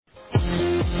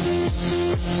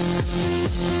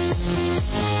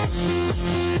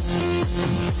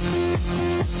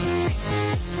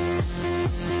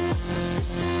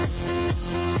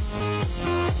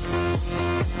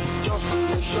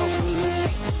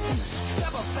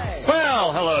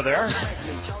Well, hello there.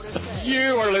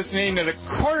 You are listening to the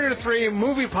Quarter to Three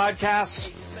movie podcast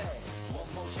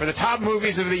for the top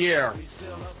movies of the year.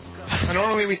 And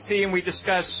normally we see and we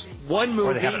discuss one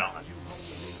movie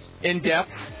in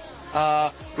depth.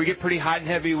 We get pretty hot and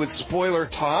heavy with spoiler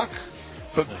talk,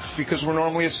 but because we're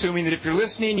normally assuming that if you're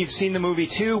listening, you've seen the movie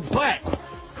too. But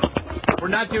we're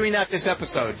not doing that this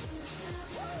episode.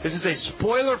 This is a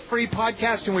spoiler-free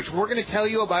podcast in which we're going to tell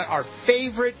you about our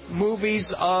favorite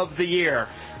movies of the year.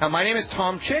 Now, my name is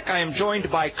Tom Chick. I am joined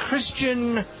by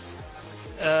Christian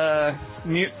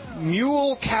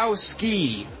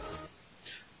Mulekowski.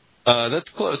 That's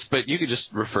close, but you could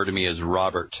just refer to me as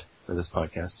Robert for this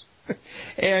podcast.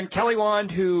 And Kelly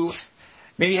Wand, who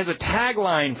maybe has a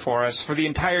tagline for us for the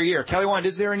entire year. Kelly Wand,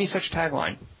 is there any such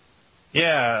tagline?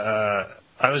 Yeah,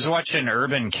 I was watching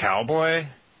Urban Cowboy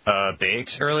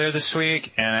Baked earlier this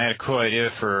week, and I had a cool idea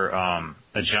for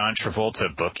a John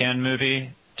Travolta bookend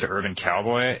movie to Urban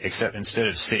Cowboy, except instead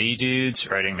of city dudes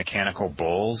riding mechanical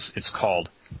bulls, it's called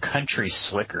Country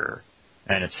Slicker.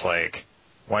 And it's like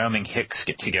Wyoming hicks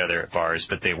get together at bars,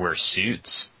 but they wear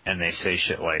suits, and they say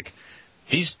shit like,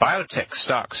 "These biotech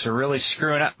stocks are really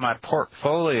screwing up my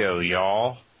portfolio,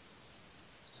 y'all."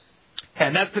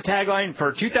 And that's the tagline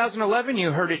for 2011.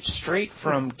 You heard it straight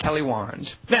from Kelly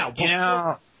Wand. Now,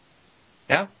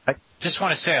 yeah? I just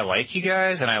want to say I like you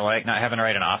guys, and I like not having to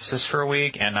write an opsis for a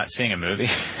week and not seeing a movie.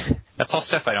 That's all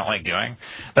stuff I don't like doing.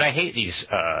 But I hate these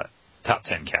top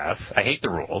 10 casts. I hate the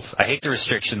rules. I hate the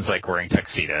restrictions like wearing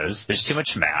tuxedos. There's too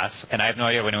much math, and I have no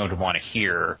idea when anyone would want to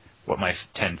hear what my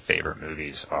 10 favorite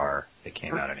movies are that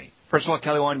came out in 8. First of all,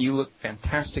 Kelly Wand, you look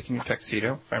fantastic in your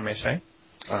tuxedo, if I may say.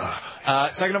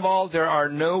 Second of all, there are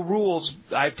no rules.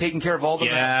 I've taken care of all the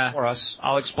math for us.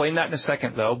 I'll explain that in a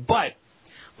second, though. But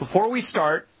before we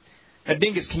start,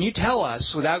 Dingus, can you tell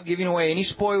us, without giving away any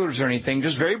spoilers or anything,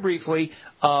 just very briefly,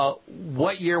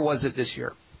 what year was it this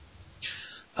year?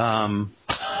 Yeah,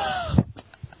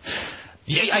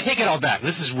 I take it all back.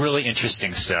 This is really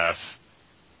interesting stuff.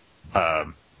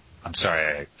 I'm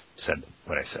sorry I said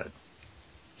what I said.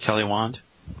 Kelly Wand,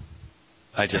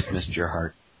 I just missed your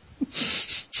heart.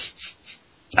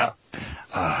 So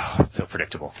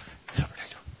predictable.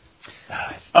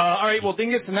 All right, well,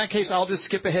 Dingus, in that case, I'll just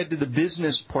skip ahead to the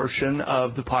business portion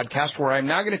of the podcast, where I'm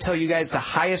now going to tell you guys the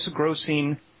highest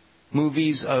grossing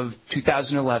movies of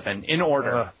 2011 in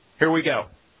order. Here we go.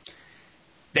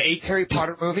 The 8th Harry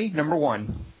Potter movie, number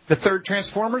 1. The 3rd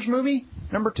Transformers movie,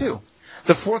 number 2.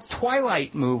 The 4th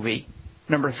Twilight movie,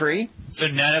 number 3. So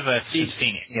none of us have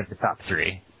seen any of the top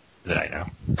 3 that I know.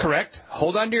 Correct.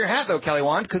 Hold on to your hat, though, Kelly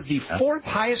Wand, because the 4th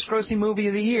highest grossing movie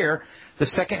of the year, the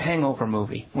 2nd Hangover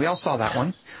movie. We all saw that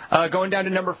one. Going down to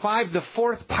number 5, the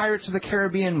 4th Pirates of the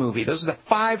Caribbean movie. Those are the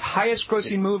 5 highest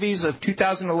grossing movies of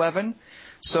 2011.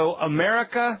 So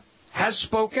America has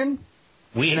spoken.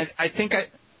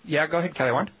 Yeah, go ahead,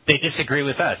 Kelly Wand. They disagree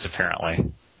with us,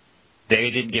 apparently. They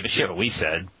didn't give a shit what we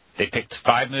said. They picked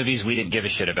 5 movies we didn't give a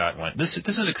shit about and went, this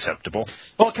is acceptable.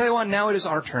 Well, Kelly Wand, now it is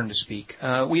our turn to speak.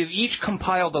 We have each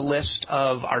compiled a list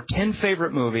of our 10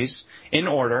 favorite movies in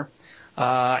order.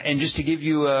 And just to give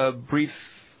you a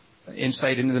brief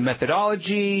insight into the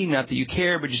methodology, not that you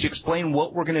care, but just to explain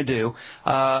what we're going to do,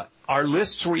 our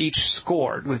lists were each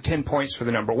scored with 10 points for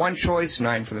the number 1 choice,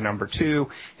 9 for the number 2,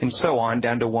 and so on,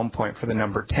 down to 1 point for the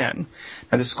number 10.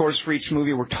 Now, the scores for each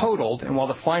movie were totaled, and while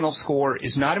the final score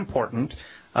is not important,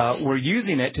 we're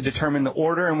using it to determine the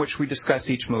order in which we discuss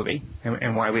each movie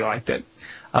and why we liked it.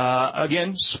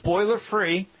 Again,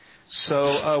 spoiler-free,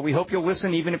 so we hope you'll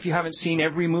listen even if you haven't seen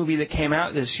every movie that came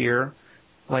out this year,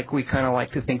 like we kind of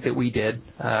like to think that we did.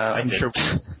 I'm sure,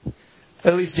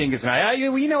 at least Dingus and I.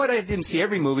 You know what? I didn't see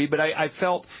every movie, but I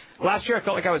felt last year I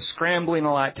felt like I was scrambling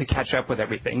a lot to catch up with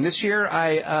everything. This year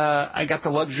I got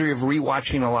the luxury of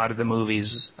rewatching a lot of the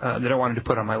movies that I wanted to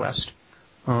put on my list.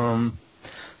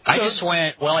 I just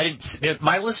went,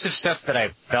 my list of stuff that I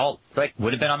felt like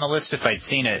would have been on the list if I'd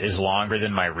seen it is longer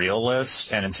than my real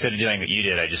list, and instead of doing what you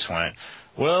did, I just went,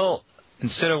 well,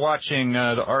 instead of watching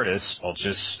The Artist, I'll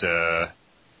just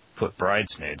put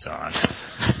Bridesmaids on.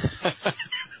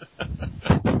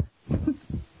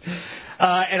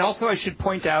 And also, I should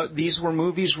point out, these were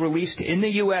movies released in the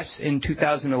U.S. in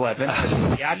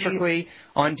 2011, theatrically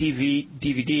on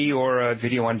DVD or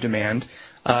video on demand.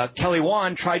 Kelly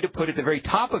Wand tried to put at the very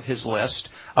top of his list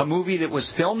a movie that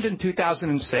was filmed in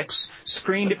 2006,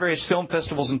 screened at various film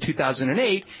festivals in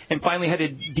 2008, and finally had a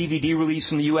DVD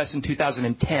release in the U.S. in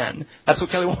 2010. That's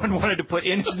what Kelly Wand wanted to put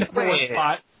in his number 1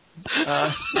 spot.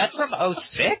 That's from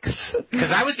 2006?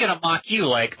 Because I was going to mock you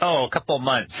like, a couple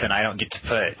months and I don't get to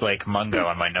put like Mungo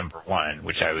on my number 1,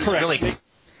 which I was Correct. really...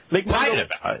 Lake Mungo,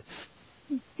 excited about it.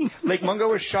 Lake Mungo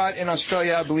was shot in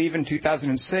Australia, I believe, in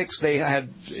 2006. They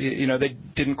had, they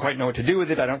didn't quite know what to do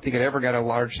with it. I don't think it ever got a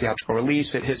large theatrical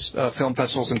release. It hit film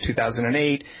festivals in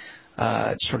 2008.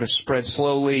 It sort of spread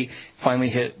slowly, finally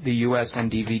hit the U.S. on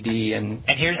DVD. And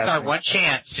here's our one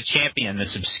chance to champion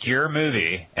this obscure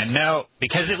movie. And no,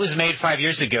 because it was made 5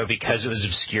 years ago, because it was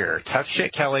obscure. Tough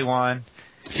shit, Kelly won.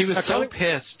 He was so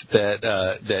pissed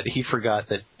that he forgot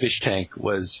that Fish Tank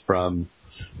was from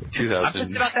 2000. I'm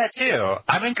pissed about that, too.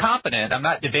 I'm incompetent. I'm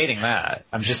not debating that.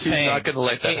 I'm just saying. He's not going to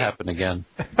let that happen again.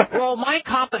 Well, my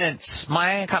incompetence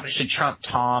should trump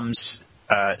Tom's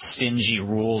stingy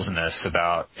rulesness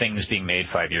about things being made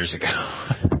 5 years ago.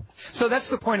 So that's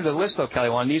the point of the list, though, Kelly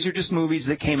Wand. These are just movies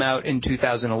that came out in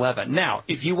 2011. Now,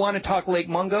 if you want to talk Lake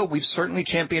Mungo, we've certainly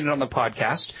championed it on the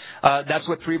podcast. That's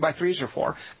what 3x3s are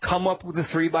for. Come up with a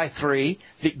 3x3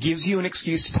 that gives you an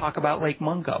excuse to talk about Lake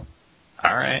Mungo.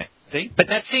 All right. See? But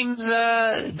that seems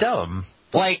dumb.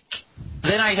 Like,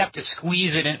 then I'd have to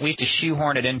squeeze it in. We have to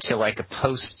shoehorn it into, like, a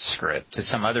postscript to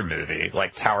some other movie,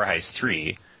 like Tower Heist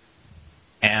 3.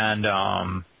 And,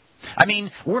 I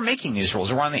mean, we're making these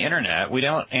rules. We're on the internet. We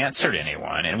don't answer to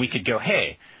anyone. And we could go,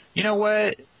 hey, you know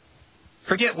what?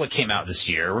 Forget what came out this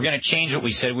year. We're going to change what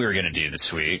we said we were going to do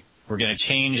this week. We're going to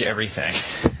change everything.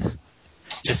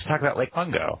 Just talk about Lake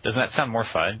Mungo. Doesn't that sound more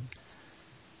fun?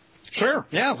 Sure.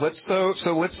 Yeah. Why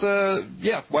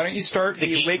don't you start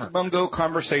the Lake Mungo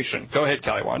conversation? Go ahead,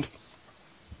 Kelly Wand.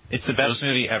 It's the best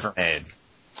movie ever made.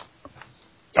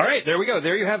 All right, there we go.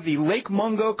 There you have the Lake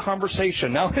Mungo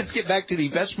conversation. Now let's get back to the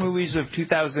best movies of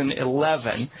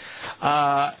 2011.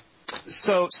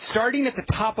 So starting at the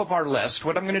top of our list,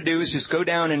 what I'm going to do is just go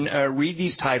down and read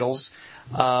these titles.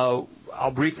 I'll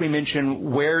briefly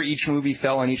mention where each movie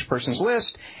fell on each person's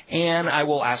list, and I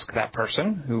will ask that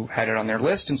person who had it on their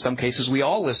list. In some cases, we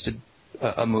all listed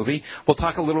a movie. We'll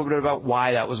talk a little bit about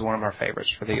why that was one of our favorites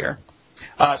for the year.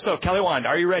 So, Kelly Wand,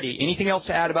 are you ready? Anything else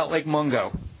to add about Lake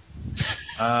Mungo?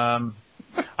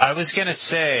 I was going to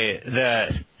say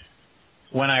that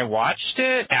when I watched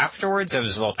it afterwards, I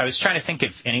was trying to think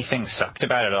if anything sucked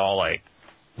about it at all. Like,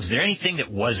 was there anything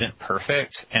that wasn't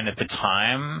perfect? And at the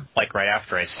time, like right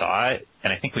after I saw it,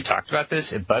 and I think we talked about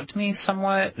this, it bugged me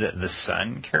somewhat that the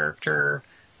son character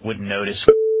would notice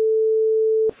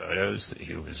photos that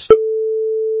he was.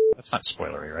 That's not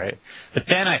spoilery, right? But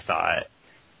then I thought,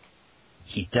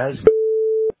 he does.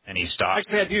 And he stopped.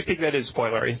 Actually, I do think that is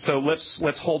spoilery. So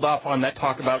let's hold off on that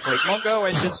talk about Lake Mungo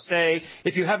and just say,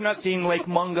 if you have not seen Lake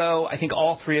Mungo, I think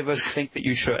all three of us think that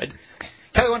you should.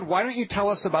 Kelly, why don't you tell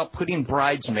us about putting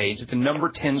Bridesmaids at the number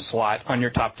 10 slot on your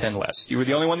top 10 list? You were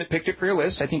the only one that picked it for your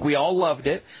list. I think we all loved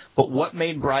it. But what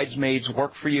made Bridesmaids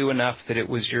work for you enough that it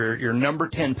was your number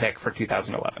 10 pick for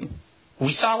 2011?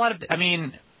 We saw a lot of,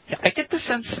 I get the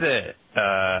sense that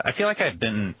I feel like I've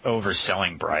been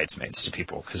overselling Bridesmaids to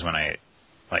people because when I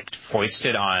foist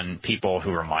it on people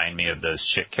who remind me of those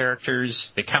chick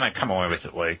characters, they kind of come away with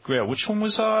it like, yeah, which one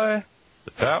was I?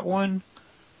 That one?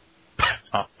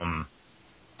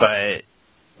 But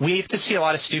we have to see a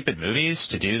lot of stupid movies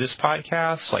to do this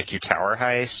podcast, like your Tower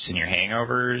Heists and your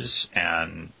Hangovers,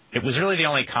 and it was really the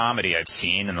only comedy I've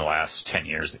seen in the last 10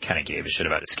 years that kind of gave a shit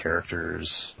about its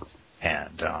characters.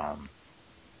 And,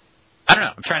 I don't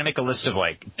know. I'm trying to make a list of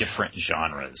different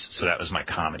genres, so that was my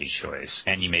comedy choice.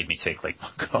 And you made me take Lake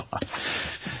Mungo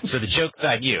off. So the joke's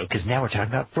on you, because now we're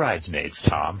talking about Bridesmaids.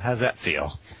 Tom, how's that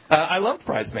feel? I loved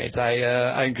Bridesmaids.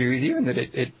 I agree with you in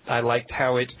that I liked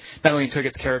how it not only took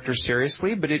its characters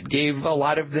seriously, but it gave a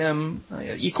lot of them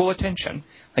equal attention.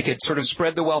 Like it sort of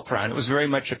spread the wealth around. It was very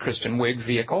much a Kristen Wiig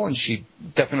vehicle, and she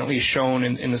definitely shone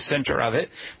in the center of it.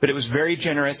 But it was very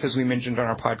generous, as we mentioned on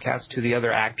our podcast, to the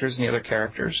other actors and the other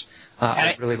characters.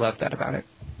 I really loved that about it.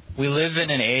 We live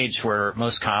in an age where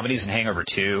most comedies, and Hangover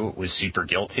 2 was super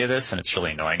guilty of this, and it's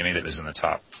really annoying to me that it was in the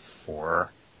top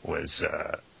 4, was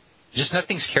just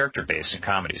nothing's character-based in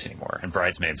comedies anymore. And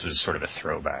Bridesmaids was sort of a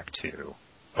throwback to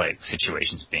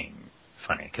situations being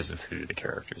funny because of who the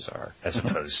characters are, as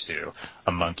opposed to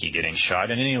a monkey getting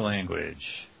shot in any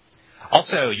language.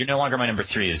 Also, You're No Longer My Number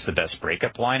 3 is the best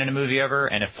breakup line in a movie ever,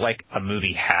 and if a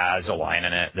movie has a line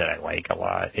in it that I like a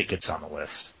lot, it gets on the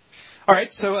list. All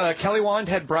right, so Kelly Wand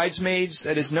had Bridesmaids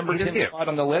at his number 10 spot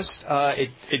on the list.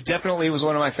 It definitely was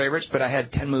one of my favorites, but I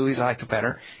had 10 movies I liked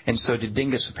better, and so did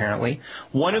Dingus, apparently.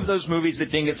 One of those movies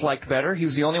that Dingus liked better, he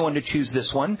was the only one to choose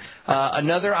this one.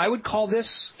 Another, I would call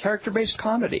this character-based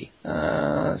comedy.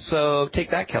 So take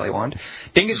that, Kelly Wand.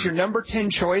 Dingus, your number 10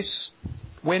 choice,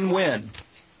 Win-Win.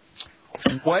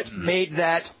 What made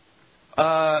that,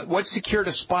 what secured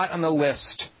a spot on the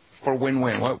list for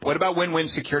Win-Win? What about Win-Win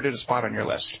secured a spot on your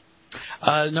list?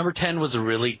 Number 10 was a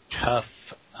really tough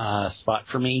spot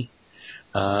for me.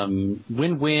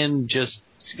 Win-Win just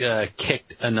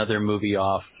kicked another movie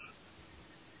off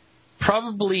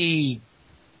probably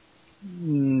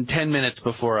 10 minutes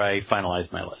before I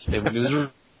finalized my list. It was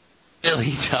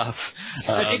really tough.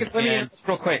 Dingus, let me interrupt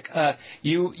real quick.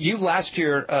 You last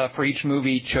year for each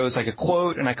movie chose like a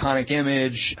quote, an iconic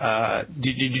image.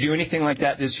 Did you do anything like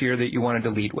that this year that you wanted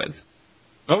to lead with?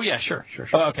 Oh yeah, sure.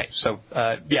 Oh, okay, so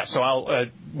so I'll.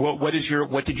 What did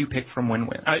you pick from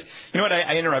Win-Win? You know what?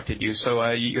 I interrupted you, so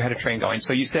you had a train going.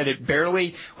 So you said it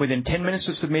barely within 10 minutes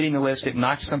of submitting the list, it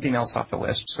knocked something else off the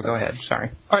list. So go ahead. Sorry.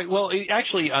 All right. Well,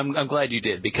 actually, I'm glad you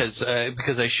did because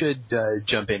I should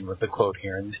jump in with the quote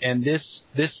here, and this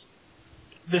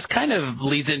kind of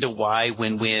leads into why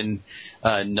Win-Win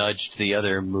nudged the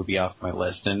other movie off my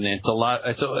list, and it's a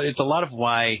lot of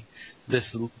why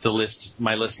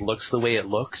my list looks the way it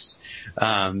looks.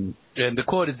 And the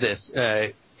quote is this,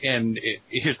 here's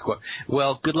the quote.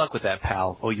 Well, good luck with that,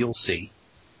 pal. Oh, you'll see.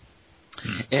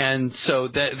 And so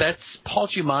that's Paul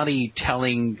Giamatti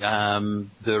telling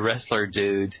the wrestler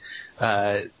dude,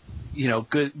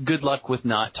 good luck with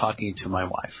not talking to my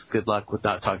wife. Good luck with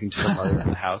not talking to the mother of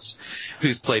the house,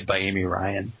 who's played by Amy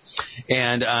Ryan.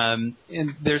 And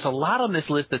there's a lot on this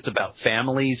list that's about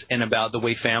families and about the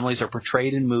way families are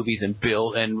portrayed in movies and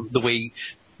built, and the way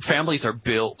families are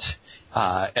built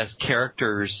as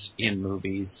characters in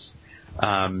movies.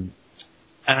 And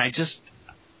I just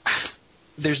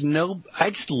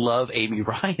love Amy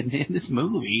Ryan in this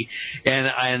movie,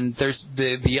 and there's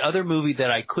the other movie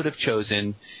that I could have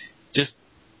chosen. Just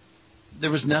there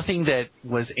was nothing that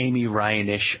was Amy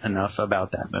Ryan-ish enough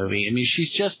about that movie. I mean,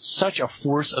 she's just such a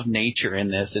force of nature in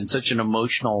this, and such an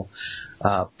emotional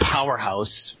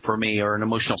powerhouse for me, or an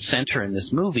emotional center in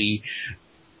this movie.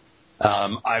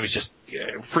 I was just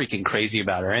freaking crazy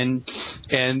about her, and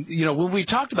when we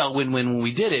talked about Win-Win when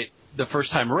we did it the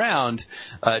first time around,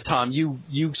 Tom,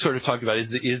 you sort of talked about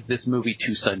is this movie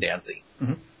too Sundancey?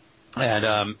 Mm-hmm.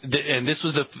 And this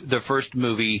was the first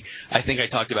movie I think I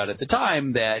talked about at the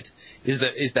time that is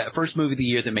that first movie of the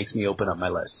year that makes me open up my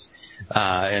list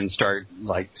and start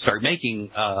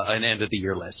making an end of the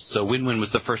year list. So Win-Win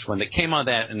was the first one that came on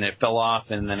that, and it fell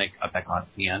off, and then it got back on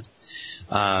at the end.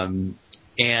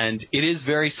 And it is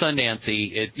very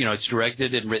Sundancey. It's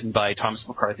directed and written by Thomas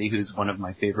McCarthy, who's one of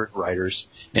my favorite writers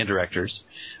and directors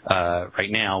right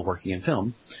now working in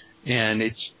film. And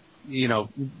it's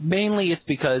mainly it's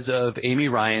because of Amy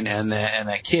Ryan and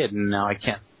that kid, and now I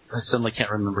suddenly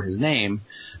can't remember his name,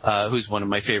 who's one of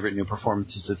my favorite new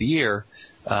performances of the year,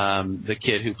 the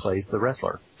kid who plays the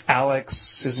wrestler.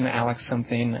 Isn't Alex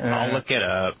something? I'll look it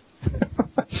up.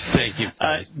 Thank you.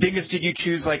 Dingus, did you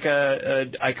choose like a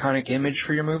iconic image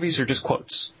for your movies, or just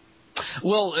quotes?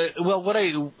 Well, what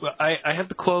I have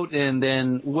the quote, and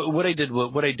then what I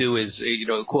do is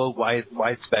quote why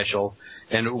it's special,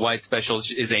 and why it's special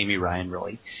is Amy Ryan,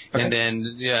 really, okay.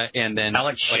 and then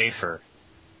Alex Schaefer.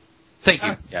 Thank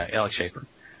you. Yeah, Alex Schaefer.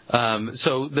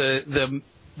 So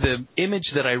the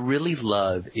image that I really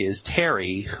love is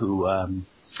Terry,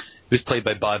 who's played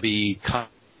by Bobby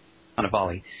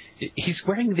Cannavale. He's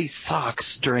wearing these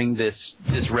socks during this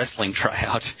wrestling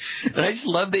tryout, and I just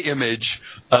love the image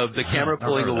of the camera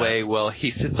pulling away while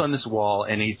he sits on this wall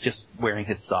and he's just wearing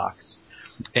his socks.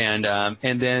 And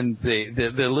then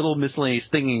the little miscellaneous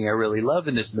thing I really love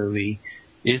in this movie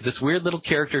is this weird little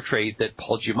character trait that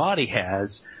Paul Giamatti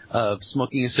has of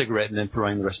smoking a cigarette and then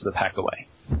throwing the rest of the pack away.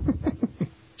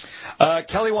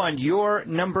 Kelly Wand, your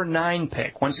number 9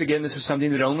 pick. Once again, this is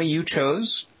something that only you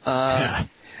chose.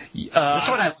 This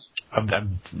one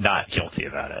I'm not guilty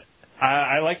about it.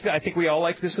 I like. I think we all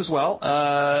like this as well.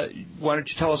 Why don't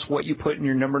you tell us what you put in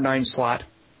your number 9 slot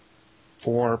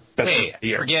for best of the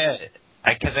year? Forget.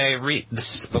 Because I read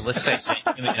this is the list I sent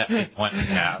you.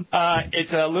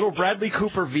 It's a little Bradley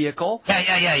Cooper vehicle.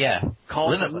 Yeah.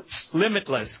 Called Limitless.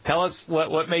 Limitless. Tell us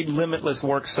what made Limitless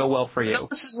work so well for you.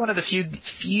 This is one of the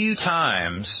few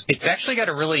times. It's actually got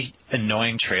a really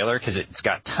annoying trailer because it's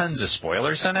got tons of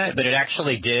spoilers in it, but it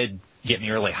actually did get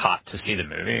me really hot to see the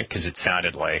movie because it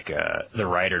sounded like the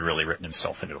writer had really written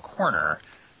himself into a corner,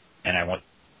 and I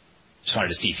just wanted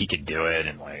to see if he could do it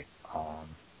and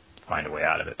find a way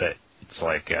out of it. But it's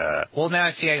like, now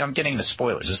I see I'm getting the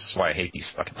spoilers. This is why I hate these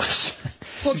fucking lists.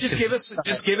 Well, just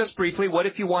give us briefly. What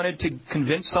if you wanted to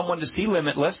convince someone to see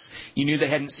Limitless? You knew they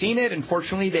hadn't seen it.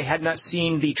 Unfortunately, they had not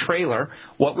seen the trailer.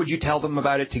 What would you tell them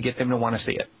about it to get them to want to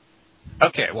see it?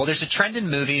 Okay, well, there's a trend in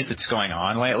movies that's going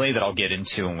on lately that I'll get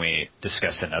into when we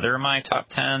discuss another of my top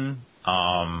 10,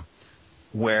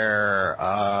 where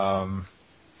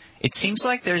it seems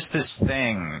like there's this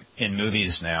thing in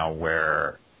movies now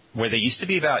where where they used to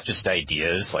be about just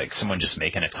ideas, like someone just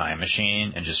making a time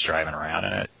machine and just driving around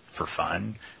in it for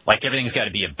fun. Like everything's got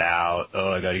to be about,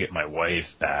 I got to get my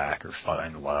wife back or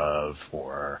find love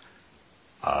or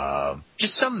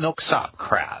just some milksop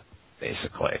crap,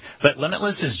 basically. But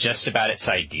Limitless is just about its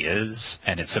ideas,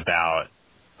 and it's about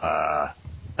a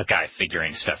guy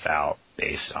figuring stuff out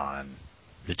based on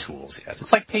the tools he has.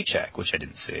 It's like Paycheck, which I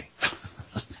didn't see.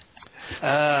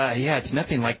 Yeah, it's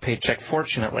nothing like Paycheck,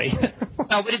 fortunately.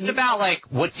 No, but it's about, like,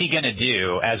 what's he going to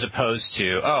do, as opposed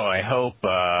to, I hope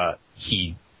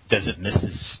he doesn't miss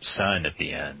his son at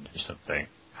the end or something.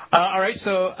 All right,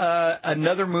 so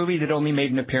another movie that only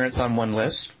made an appearance on one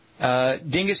list.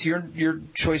 Dingus, your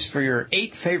choice for your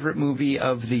 8th favorite movie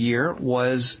of the year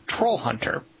was Troll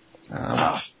Hunter.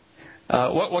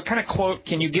 What kind of quote?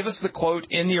 Can you give us the quote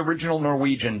in the original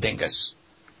Norwegian, Dingus?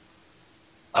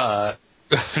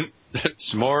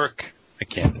 Smork. I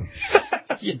can't.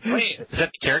 Wait, is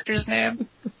that the character's name?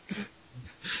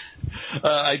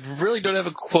 I really don't have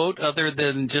a quote other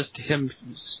than just him,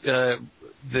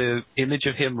 the image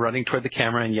of him running toward the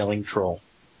camera and yelling troll.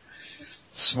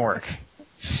 Smork.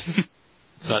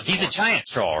 He's a giant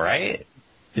troll, right?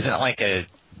 Isn't it like a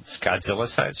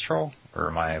Godzilla-sized troll? Or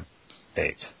am I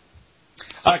baked?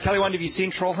 Kelly Wand, have you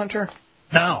seen Troll Hunter?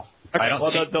 No. Okay, I don't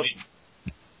see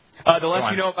the less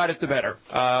you know about it, the better.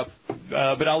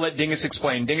 But I'll let Dingus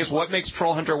explain. Dingus, what makes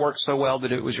Troll Hunter work so well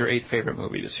that it was your 8th favorite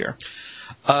movie this year?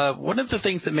 One of the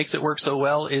things that makes it work so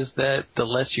well is that the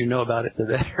less you know about it, the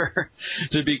better.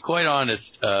 To be quite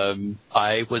honest,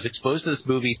 I was exposed to this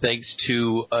movie thanks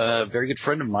to a very good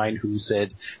friend of mine who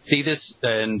said, see this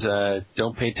and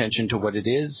don't pay attention to what it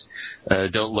is.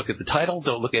 Don't look at the title.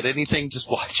 Don't look at anything. Just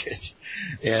watch it.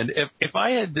 And if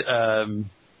I had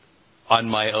on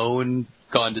my own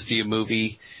gone to see a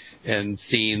movie and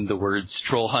seen the words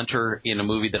Troll Hunter in a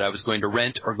movie that I was going to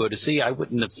rent or go to see, I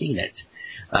wouldn't have seen it.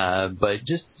 But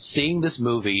just seeing this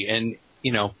movie, and,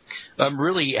 I'm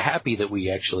really happy that we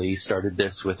actually started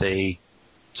this with a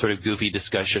sort of goofy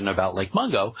discussion about Lake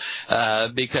Mungo,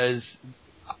 because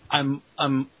I'm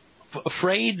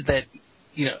afraid that,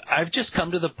 I've just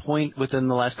come to the point within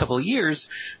the last couple of years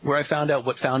where I found out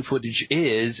what found footage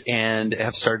is and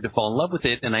have started to fall in love with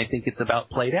it, and I think it's about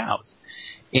played out.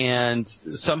 And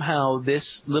somehow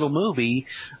this little movie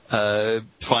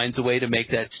finds a way to make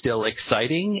that still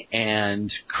exciting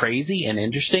and crazy and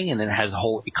interesting, and then it has a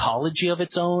whole ecology of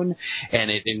its own,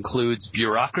 and it includes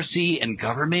bureaucracy and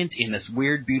government in this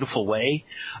weird, beautiful way.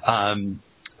 I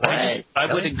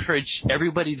would encourage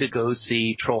everybody to go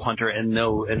see Troll Hunter and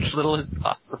know as little as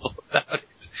possible about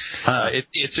it.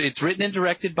 It's written and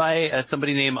directed by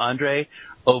somebody named Andre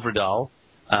Overdahl.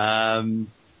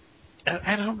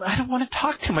 I don't want to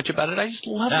talk too much about it. I just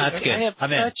love it. That's good. I have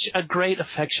such a great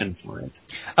affection for it.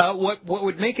 What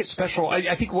would make it special,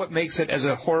 I think what makes it, as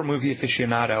a horror movie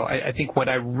aficionado, I think what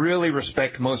I really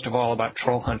respect most of all about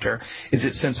Troll Hunter is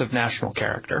its sense of national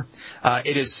character.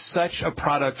 It is such a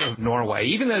product of Norway.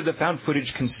 Even though the found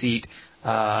footage conceit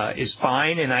is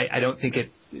fine, and I don't think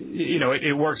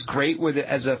it works great with it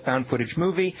as a found footage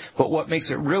movie, but what makes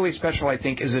it really special, I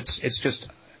think, is it's just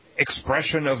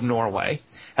expression of Norway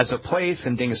as a place,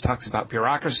 and Dingus talks about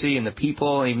bureaucracy and the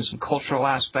people and even some cultural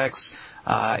aspects.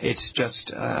 It's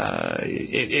just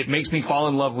it makes me fall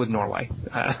in love with Norway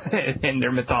and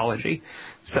their mythology.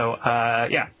 So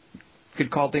yeah, good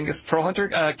call, Dingus. Troll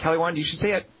Hunter. Kelly Wand, you should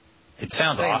see it. It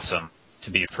sounds awesome, to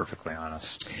be perfectly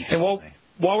honest. And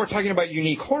while we're talking about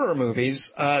unique horror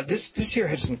movies, this year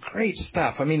had some great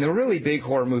stuff. I mean, the really big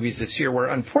horror movies this year were,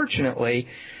 unfortunately,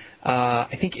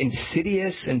 I think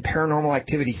Insidious and Paranormal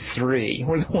Activity 3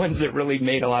 were the ones that really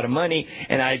made a lot of money,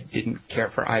 and I didn't care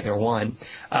for either one.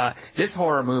 This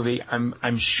horror movie,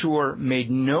 I'm sure, made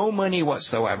no money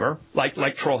whatsoever,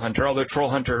 like Troll Hunter, although Troll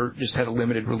Hunter just had a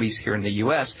limited release here in the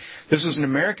U.S. This was an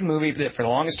American movie that for the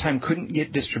longest time couldn't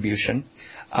get distribution,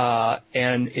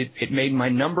 and it made my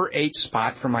number 8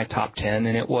 spot for my top 10,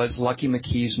 and it was Lucky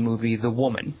McKee's movie, The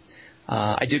Woman.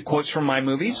 I did quotes from my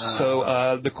movies,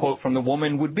 so the quote from The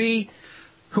Woman would be,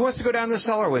 "Who wants to go down the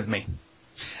cellar with me?"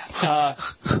 Now,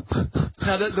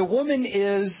 the Woman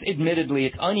is, admittedly,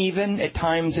 it's uneven. At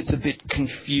times, it's a bit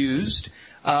confused,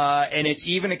 and it's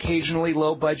even occasionally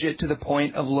low budget to the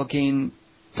point of looking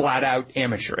flat-out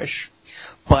amateurish.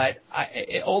 But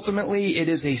ultimately, it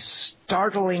is a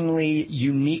startlingly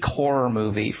unique horror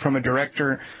movie from a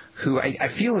director who I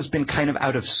feel has been kind of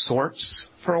out of sorts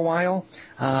for a while.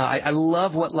 I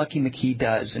love what Lucky McKee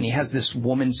does, and he has this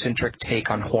woman-centric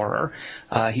take on horror.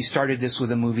 He started this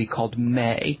with a movie called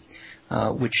May,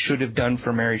 which should have done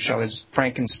for Mary Shelley's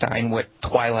Frankenstein what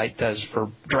Twilight does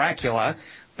for Dracula,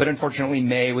 but unfortunately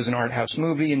May was an art house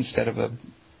movie instead of a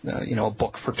a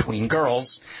book for tween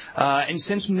girls. And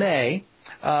since May,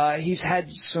 he's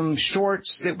had some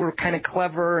shorts that were kind of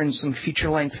clever and some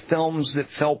feature-length films that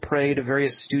fell prey to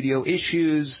various studio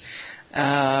issues.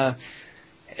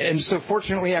 And so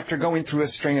fortunately, after going through a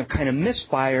string of kind of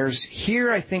misfires,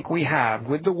 here I think we have,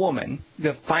 with The Woman,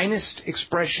 the finest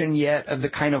expression yet of the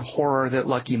kind of horror that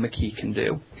Lucky McKee can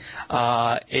do.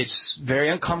 It's very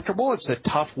uncomfortable. It's a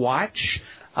tough watch.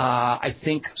 I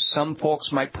think some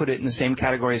folks might put it in the same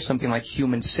category as something like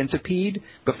Human Centipede,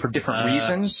 but for different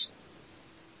reasons.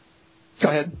 Go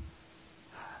ahead.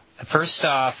 First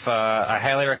off, I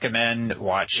highly recommend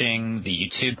watching the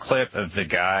YouTube clip of the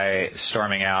guy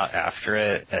storming out after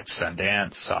it at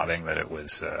Sundance, sobbing that it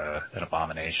was an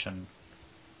abomination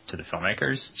to the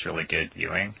filmmakers. It's really good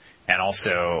viewing. And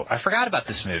also, I forgot about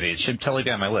this movie. It should totally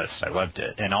be on my list. I loved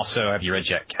it. And also, have you read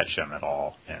Jack Ketchum at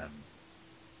all? And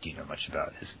do you know much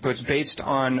about his? So it's based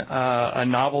on a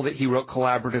novel that he wrote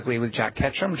collaboratively with Jack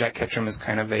Ketchum. Jack Ketchum is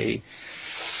kind of a...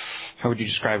 How would you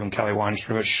describe him, Kelly Wand?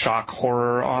 Sort of a shock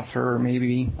horror author,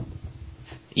 maybe?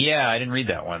 Yeah, I didn't read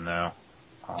that one, though.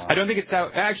 I don't think it's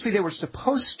out. Actually,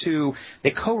 they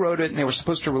co-wrote it, and they were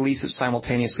supposed to release it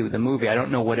simultaneously with the movie. I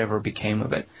don't know whatever became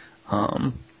of it.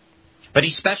 But he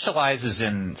specializes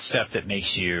in stuff that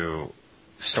makes you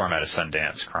storm out of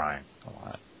Sundance crying a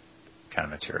lot, kind of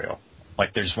material.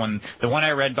 Like the one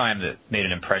I read by him that made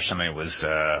an impression on me was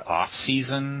Off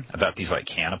Season, about these like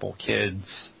cannibal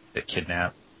kids that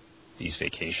kidnap these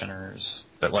vacationers,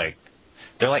 but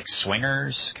they're like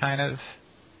swingers, kind of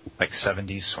like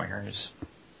 70s swingers,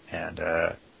 and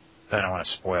I don't want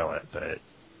to spoil it, but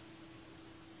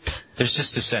there's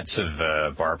just a sense of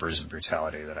barbarism and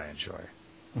brutality that I enjoy.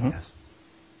 Mm-hmm. Yes.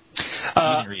 You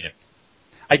didn't read it.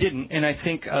 I didn't, and I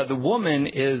think The Woman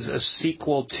is a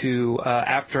sequel to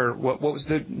after what was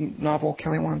the novel,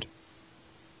 Kelly Wand?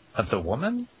 Of The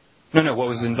Woman? No, what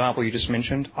was the novel you just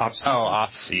mentioned? Off Season? Oh,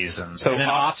 Off Season. So and then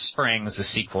Offspring is a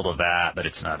sequel to that, but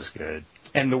it's not as good.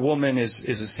 And The Woman is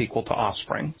a sequel to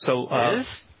Offspring. So, it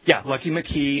is? Yeah, Lucky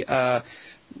McKee.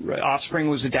 Offspring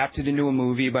was adapted into a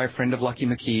movie by a friend of Lucky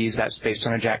McKee's. That's based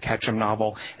on a Jack Ketchum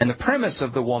novel. And the premise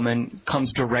of The Woman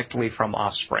comes directly from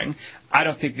Offspring. I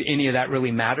don't think any of that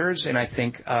really matters, and I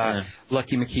think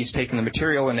Lucky McKee's taken the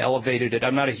material and elevated it.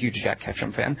 I'm not a huge Jack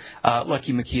Ketchum fan.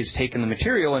 Lucky McKee's taken the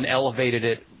material and elevated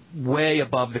it way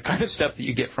above the kind of stuff that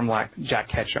you get from Jack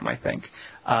Ketchum, I think.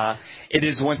 It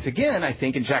is once again, I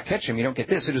think, in Jack Ketchum, you don't get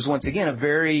this, it is once again a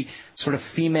very sort of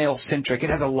female-centric. It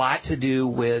has a lot to do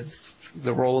with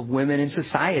the role of women in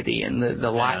society and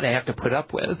the lot they have to put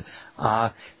up with.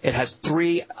 It has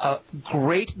three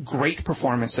great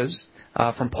performances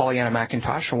from Pollyanna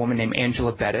McIntosh, a woman named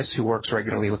Angela Bettis, who works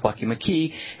regularly with Lucky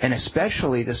McKee, and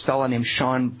especially this fellow named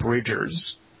Sean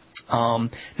Bridgers.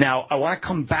 Now, I want to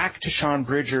come back to Sean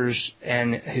Bridgers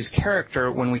and his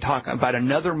character when we talk about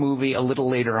another movie a little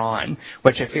later on,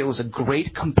 which I feel is a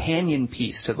great companion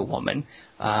piece to The Woman,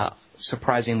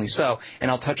 surprisingly so.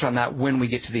 And I'll touch on that when we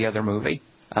get to the other movie.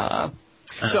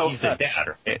 So he's the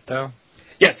dad, right, though?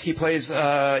 Yes, he plays,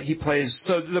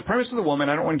 so the premise of The Woman,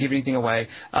 I don't want to give anything away,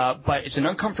 but it's an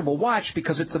uncomfortable watch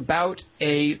because it's about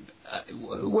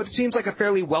what seems like a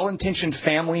fairly well-intentioned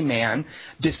family man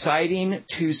deciding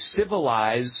to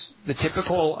civilize the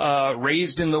typical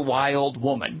raised in the wild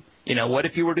woman. You know, what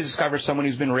if you were to discover someone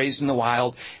who's been raised in the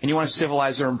wild and you want to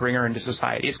civilize her and bring her into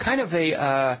society? It's kind of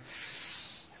I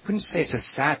wouldn't say it's a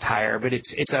satire, but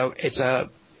it's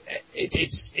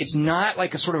not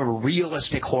like a sort of a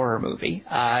realistic horror movie.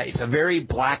 It's a very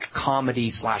black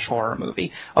comedy / horror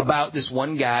movie about this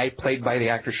one guy played by the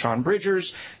actor Sean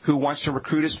Bridgers who wants to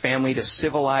recruit his family to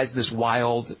civilize this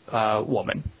wild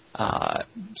woman.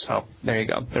 So there you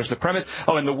go. There's the premise.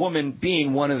 Oh, and the woman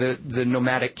being one of the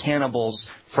nomadic cannibals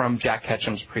from Jack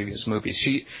Ketchum's previous movies.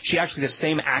 She actually, the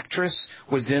same actress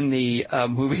was in the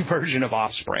movie version of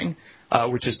Offspring,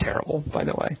 which is terrible, by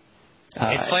the way.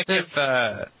 It's like if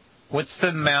what's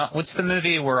the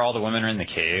movie where all the women are in the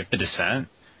cave? The Descent.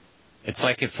 It's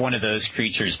like if one of those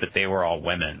creatures, but they were all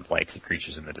women, like the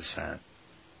creatures in The Descent.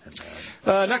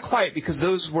 Not quite, because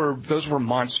those were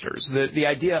monsters. The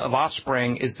idea of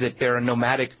Offspring is that they're a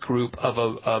nomadic group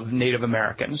of Native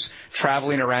Americans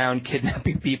traveling around,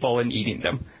 kidnapping people, and eating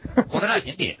them. Well, they're not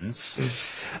Indians.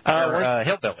 They're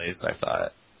hillbillies, I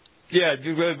thought. Yeah,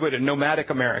 a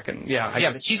nomadic American.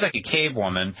 Yeah, but she's like a cave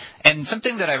woman. And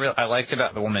something that I liked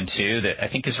about The Woman, too, that I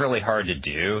think is really hard to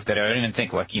do, that I don't even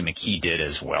think Lucky McKee did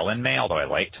as well in May, although I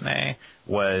liked May,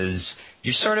 was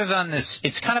you're sort of on this,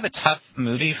 it's kind of a tough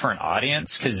movie for an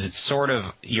audience, because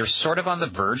you're sort of on the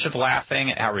verge of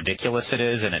laughing at how ridiculous it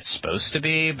is, and it's supposed to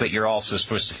be, but you're also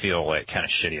supposed to feel like kind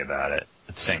of shitty about it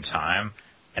at the same time.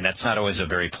 And that's not always a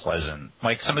very pleasant,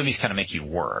 like some movies kind of make you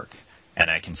work, and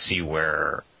I can see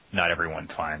where not everyone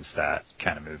finds that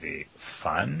kind of movie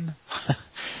fun.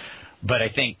 But I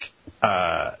think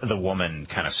The Woman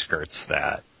kind of skirts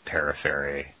that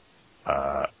periphery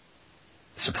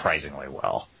surprisingly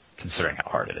well, considering how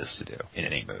hard it is to do in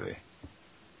any movie.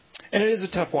 And it is a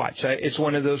tough watch. It's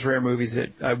one of those rare movies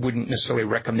that I wouldn't necessarily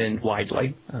recommend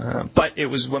widely. But it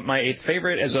was my eighth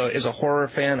favorite. As a horror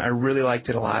fan, I really liked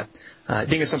it a lot.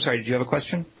 Dingus, I'm sorry, did you have a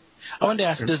question? I wanted to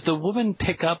ask, does The Woman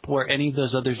pick up where any of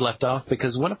those others left off?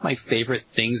 Because one of my favorite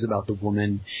things about The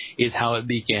Woman is how it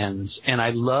begins. And I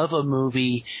love a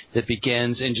movie that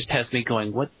begins and just has me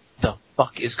going, what the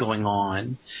fuck is going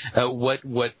on?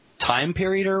 What time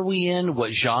period are we in?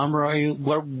 What genre are you?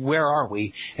 Where are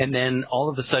we? And then all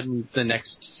of a sudden the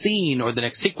next scene or the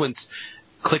next sequence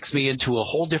clicks me into a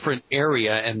whole different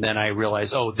area, and then I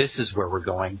realize, oh, this is where we're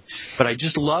going. But I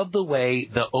just love the way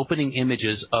the opening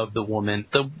images of the woman,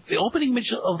 the opening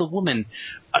image of the woman,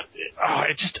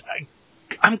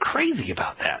 I'm crazy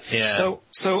about that. Yeah.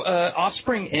 So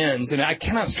Offspring ends, and I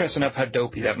cannot stress enough how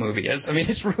dopey that movie is. I mean,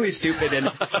 it's really stupid,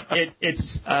 and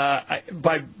it's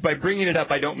by bringing it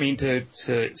up, I don't mean to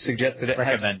suggest that it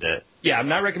recommend it. Yeah, I'm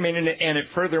not recommending it, and it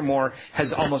furthermore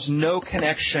has almost no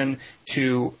connection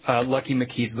to Lucky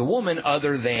McKee's The Woman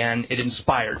other than it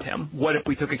inspired him. What if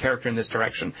we took a character in this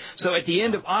direction? So at the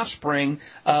end of Offspring,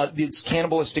 this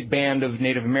cannibalistic band of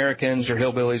Native Americans or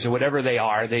hillbillies or whatever they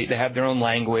are, they have their own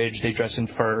language, they dress in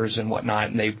furs and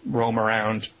whatnot, and they roam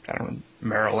around, I don't know,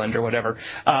 Maryland or whatever.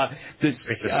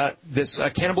 This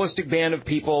cannibalistic band of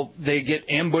people, they get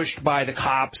ambushed by the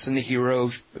cops, and the hero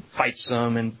fights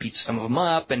them and beats some of them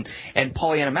up. And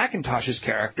Pollyanna McIntosh's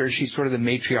character, she's sort of the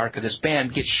matriarch of this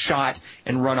band, gets shot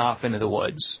and run off into the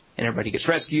woods. And everybody gets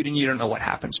rescued, and you don't know what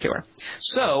happens to her.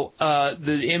 So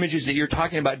the images that you're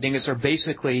talking about, Dingus, are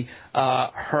basically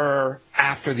her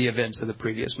after the events of the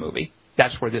previous movie.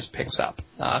 That's where this picks up.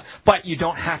 But you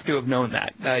don't have to have known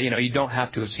that. You don't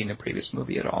have to have seen the previous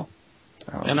movie at all.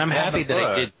 And I'm happy that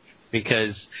I did,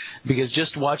 because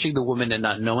just watching The Woman and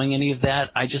not knowing any of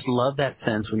that, I just love that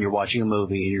sense when you're watching a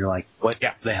movie and you're like, what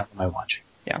the hell am I watching?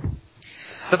 Yeah.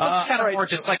 The book's kind of more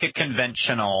just like a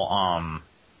conventional,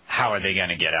 how are they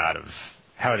going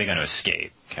to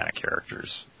escape kind of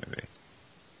characters movie.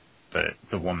 But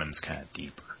The Woman's kind of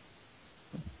deeper.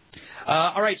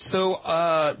 All right, so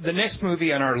the next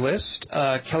movie on our list,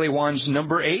 Kelly Wand's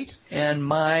number 8 and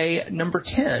my number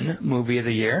 10 movie of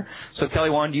the year. So,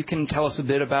 Kelly Wand, you can tell us a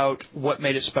bit about what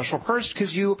made it special first,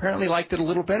 because you apparently liked it a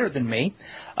little better than me,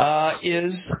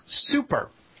 is Super.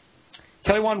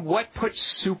 Kelly Wand, what put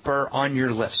Super on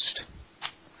your list?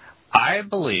 I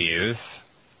believe,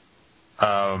 we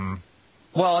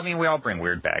all bring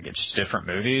weird baggage to different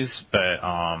movies, but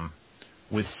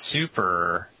with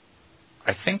Super,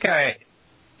 I think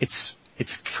it's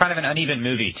kind of an uneven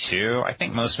movie too. I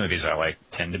think most movies I like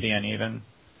tend to be uneven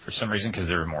for some reason because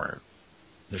they're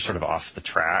sort of off the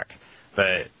track.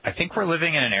 But I think we're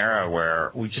living in an era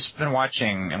where we've just been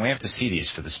watching, and we have to see these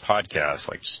for this podcast,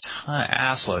 like just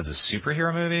ass loads of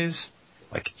superhero movies.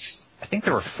 Like, I think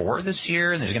there were 4 this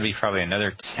year, and there's going to be probably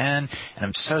another 10, and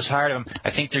I'm so tired of them. I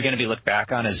think they're going to be looked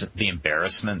back on as the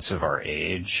embarrassments of our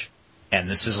age. And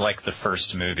this is like the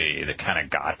first movie that kind of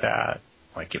got that.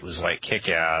 Like, it was like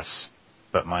Kick-Ass,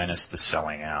 but minus the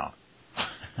selling out.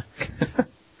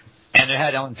 And it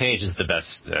had Ellen Page as the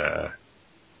best,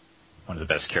 one of the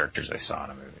best characters I saw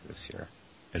in a movie this year.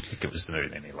 I think it was the movie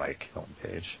that made me like Ellen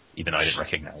Page, even though I didn't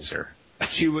recognize her.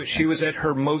 She was at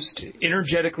her most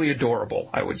energetically adorable,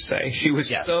 I would say. She was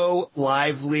so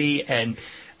lively, and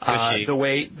the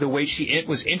way she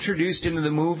was introduced into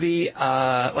the movie,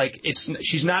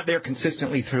 she's not there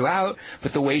consistently throughout,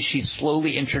 but the way she's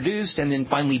slowly introduced and then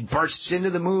finally bursts into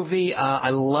the movie,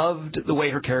 I loved the way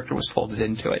her character was folded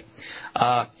into it.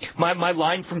 My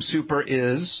line from Super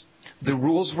is, the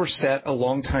rules were set a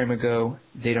long time ago,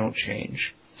 they don't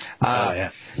change.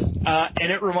 And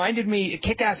it reminded me,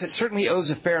 Kick-Ass, it certainly owes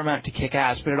a fair amount to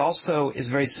Kick-Ass, but it also is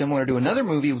very similar to another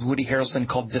movie with Woody Harrelson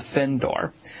called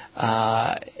Defendor.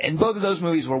 And both of those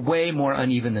movies were way more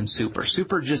uneven than Super.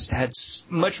 Super just had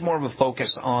much more of a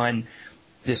focus on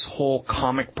this whole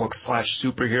comic book /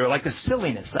 superhero, like the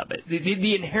silliness of it,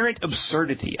 the inherent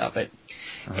absurdity of it.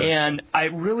 Uh-huh. And I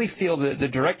really feel that the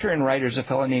director and writer is a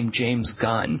fellow named James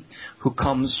Gunn, who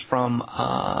comes from,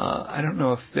 I don't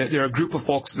know if there are a group of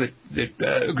folks a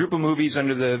group of movies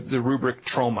under the rubric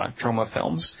Troma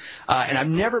films. And I've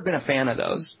never been a fan of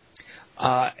those.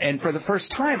 And for the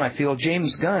first time, I feel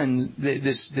James Gunn,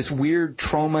 this weird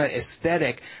Troma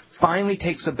aesthetic, finally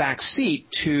takes a back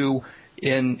seat to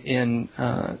in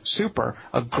Super.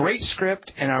 A great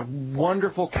script and a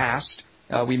wonderful cast.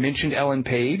 We mentioned Ellen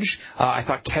Page. I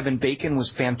thought Kevin Bacon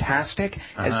was fantastic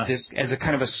as a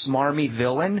kind of a smarmy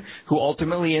villain who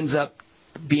ultimately ends up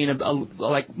being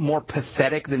like more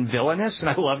pathetic than villainous, and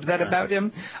I loved that about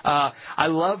him. I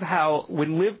love how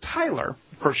when Liv Tyler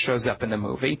first shows up in the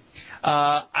movie,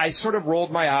 I sort of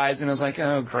rolled my eyes and I was like,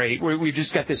 oh, great. We've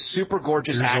just got this super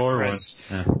gorgeous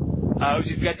actress.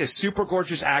 We've got this super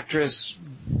gorgeous actress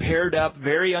paired up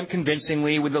very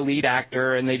unconvincingly with the lead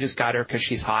actor, and they just got her because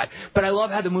she's hot. But I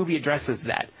love how the movie addresses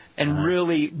that and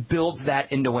really builds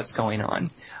that into what's going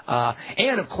on.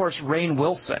 And, of course, Rainn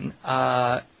Wilson.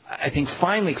 I think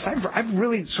finally, because I've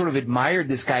really sort of admired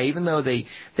this guy, even though they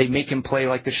make him play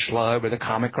like the schlub or the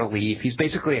comic relief. He's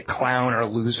basically a clown or a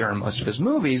loser in most of his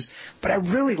movies, but I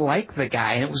really like the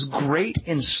guy, and it was great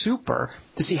in Super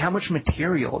to see how much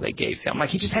material they gave him.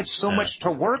 Like, he just had so much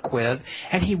to work with,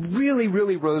 and he really,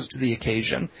 really rose to the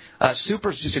occasion.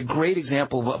 Super's just a great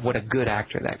example of what a good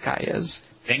actor that guy is.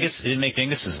 Dingus didn't make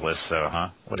Dingus's list, though,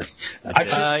 huh?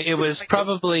 It was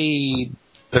probably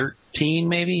 13,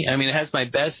 maybe. I mean, it has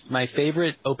my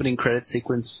favorite opening credit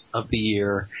sequence of the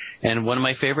year, and one of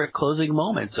my favorite closing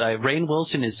moments. Rainn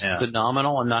Wilson is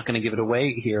phenomenal. I'm not going to give it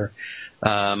away here,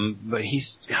 but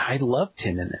I loved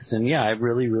him in this, and I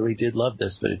really, really did love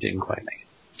this, but it didn't quite make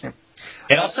it.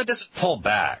 It also doesn't pull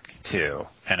back too,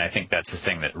 and I think that's the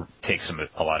thing that takes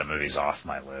a lot of movies off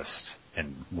my list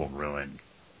and will ruin.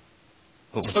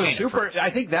 Super, I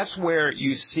think that's where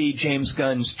you see James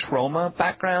Gunn's trauma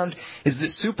background, is that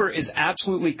Super is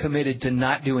absolutely committed to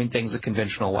not doing things a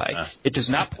conventional way. It does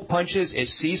not pull punches. It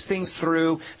sees things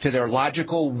through to their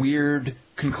logical, weird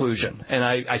conclusion. And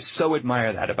I so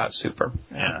admire that about Super.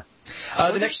 Yeah.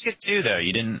 The next good too, though.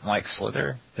 You didn't like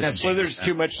Slither? Yeah, Slither's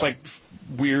too much like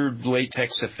weird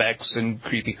latex effects and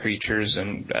creepy creatures,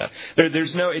 and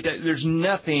there's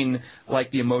nothing like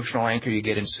the emotional anchor you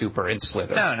get in Super in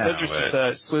Slither.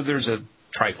 No. Slither's a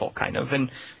trifle kind of,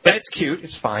 but it's cute,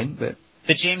 it's fine. But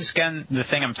the James Gunn, the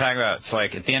thing I'm talking about, it's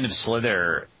like at the end of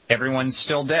Slither, everyone's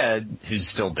still dead who's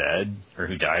still dead or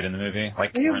who died in the movie.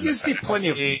 Like you see plenty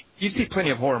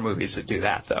of horror movies that do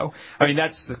that, though. I mean,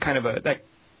 that's the kind of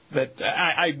that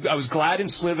I was glad in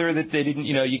Slither that they didn't,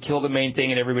 you kill the main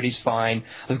thing and everybody's fine.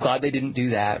 I was glad they didn't do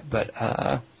that, but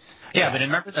but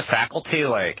remember The Faculty,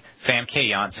 like Famke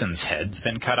Janssen's head's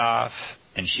been cut off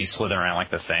and she's slithering around like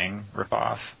the Thing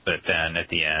ripoff, but then at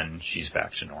the end she's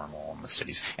back to normal in the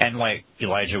cities. And like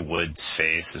Elijah Wood's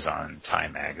face is on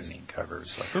Time magazine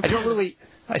covers. Like, I don't really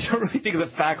think of The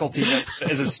Faculty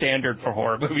as a standard for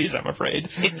horror movies, I'm afraid.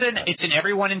 It's an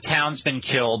everyone in town's been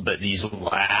killed, but these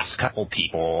last couple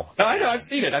people. No, I know, I've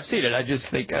seen it. I just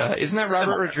think, isn't that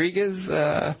Robert Rodriguez?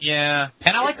 Yeah.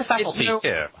 And I like The Faculty,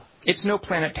 too. It's no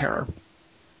Planet Terror.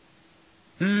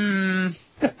 I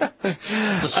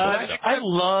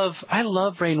love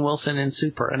Rainn Wilson in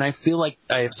Super, and I feel like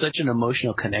I have such an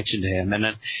emotional connection to him.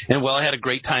 And while I had a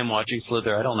great time watching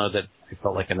Slither, I don't know that I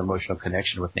felt like an emotional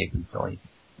connection with Nathan Fillion.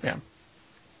 Yeah.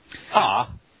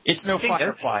 It's no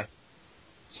Firefly.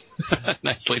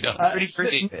 Nicely done.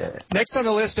 Pretty. Next on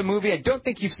the list, a movie I don't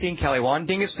think you've seen, Kelly Wand.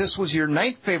 Dingus, this was your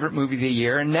 9th favorite movie of the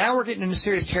year, and now we're getting into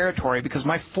serious territory because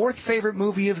my 4th favorite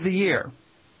movie of the year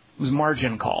was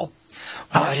Margin Call.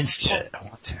 I didn't see it. I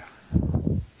want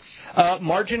to.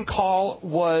 Margin Call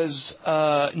was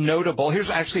notable.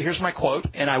 Here's my quote,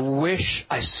 and I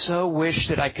so wish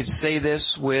that I could say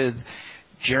this with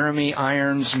Jeremy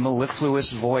Irons'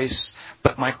 mellifluous voice,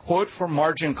 but my quote for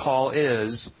Margin Call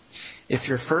is, "If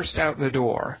you're first out the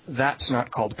door, that's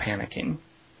not called panicking."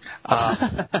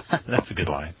 That's a good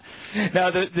line.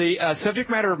 Now, the subject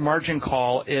matter of Margin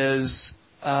Call is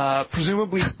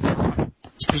presumably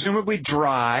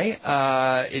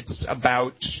dry. It's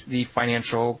about the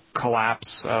financial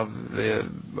collapse of the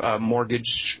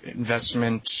mortgage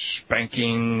investment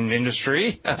banking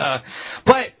industry.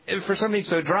 But for something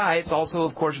so dry, it's also,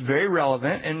 of course, very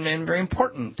relevant and very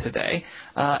important today.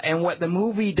 And what the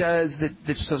movie does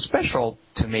that's so special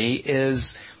to me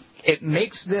is it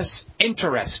makes this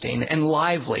interesting and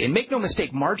lively. And make no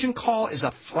mistake, Margin Call is a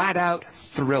flat-out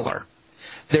thriller.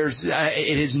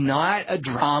 It is not a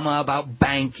drama about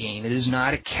banking. It is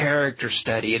not a character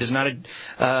study. It is not a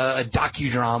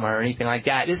docudrama or anything like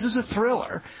that. This is a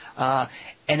thriller.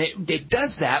 And it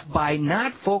does that by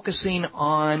not focusing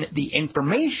on the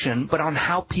information, but on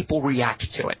how people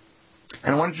react to it.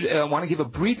 And I want to give a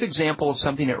brief example of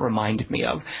something it reminded me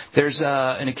of. There's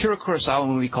an Akira Kurosawa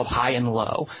movie called High and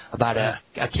Low about a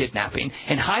kidnapping.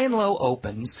 And High and Low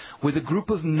opens with a group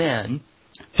of men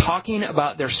talking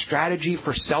about their strategy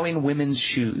for selling women's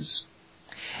shoes.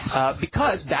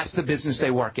 because that's the business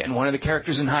they work in. One of the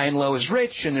characters in High and Low is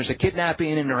rich, and there's a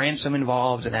kidnapping and a ransom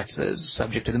involved, and that's the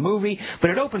subject of the movie. But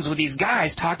it opens with these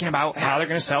guys talking about how they're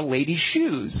going to sell ladies'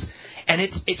 shoes. And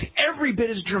it's every bit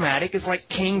as dramatic as like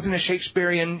kings in a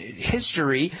Shakespearean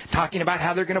history talking about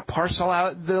how they're going to parcel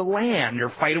out the land or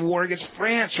fight a war against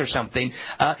France or something.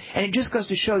 And it just goes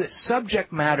to show that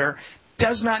subject matter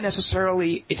does not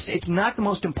necessarily, it's not the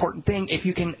most important thing if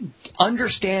you can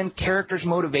understand characters'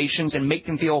 motivations and make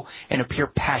them feel and appear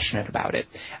passionate about it.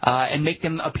 And make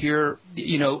them appear,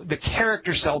 the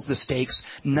character sells the stakes,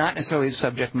 not necessarily the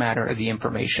subject matter of the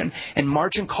information. And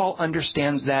Margin Call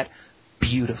understands that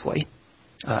beautifully.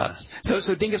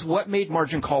 So Dingus, what made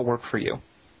Margin Call work for you?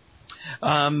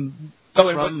 And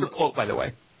what's the quote, by the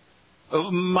way?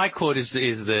 My quote is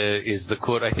the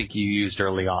quote I think you used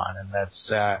early on, and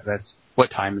that's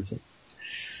what time is it?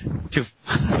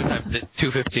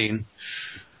 2:15.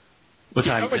 What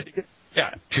time is it?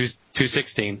 Yeah.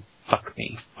 2:16. Fuck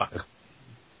me. Fuck.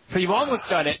 So you've almost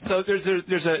done it. So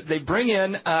they bring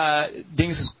in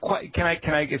Dingus is quite. Can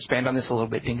I expand on this a little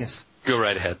bit, Dingus? Go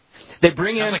right ahead. They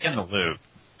bring in. Sounds like In the Loop.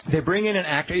 They bring in an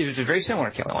actor. It's very similar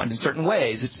to Killing One in certain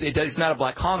ways. It's not a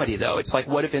black comedy, though. It's like,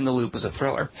 what if In the Loop was a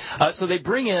thriller? So they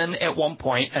bring in, at one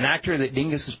point, an actor that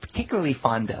Dingus is particularly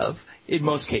fond of, in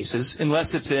most cases,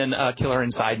 unless it's in Killer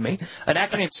Inside Me, an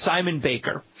actor named Simon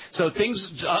Baker. So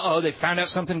things, they found out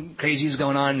something crazy is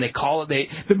going on, and they call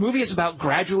it, the movie is about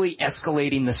gradually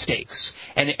escalating the stakes.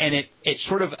 And it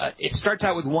sort of, it starts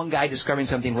out with one guy discovering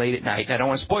something late at night. I don't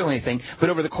want to spoil anything,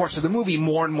 but over the course of the movie,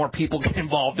 more and more people get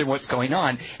involved in what's going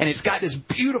on. And it's got this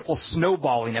beautiful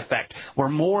snowballing effect where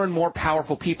more and more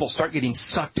powerful people start getting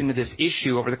sucked into this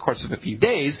issue over the course of a few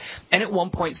days. And at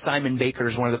one point, Simon Baker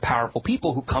is one of the powerful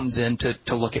people who comes in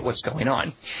to look at what's going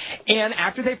on. And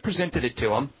after they've presented it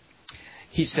to him,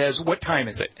 he says, "What time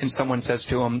is it?" And someone says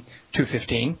to him,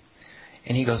 2:15.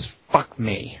 And he goes, "Fuck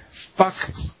me.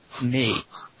 Fuck me."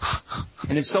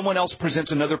 And then someone else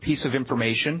presents another piece of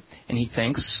information, and he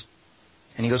thinks,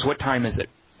 and he goes, "What time is it?"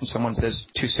 And someone says,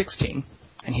 2:16.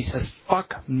 And he says,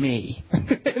 "Fuck me."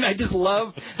 And I just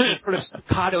love this sort of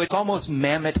staccato. It's almost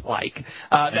Mamet-like.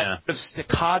 That sort of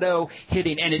staccato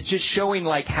hitting. And it's just showing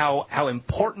like how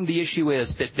important the issue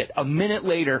is that a minute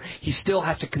later he still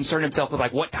has to concern himself with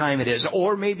like what time it is.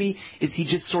 Or maybe is he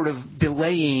just sort of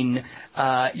delaying,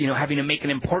 having to make an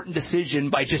important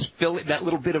decision by just filling that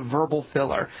little bit of verbal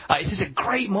filler. It's just a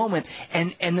great moment.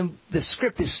 And the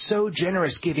script is so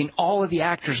generous, giving all of the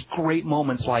actors great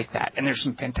moments like that. And there's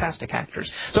some fantastic actors.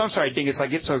 So I'm sorry, Dingus, I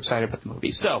get so excited about the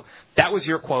movie. So that was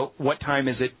your quote. What time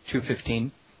is it?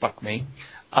 2:15. Fuck me.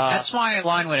 That's my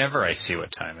line whenever I see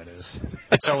what time it is.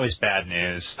 It's always bad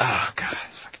news. Oh, God.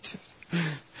 It's fucking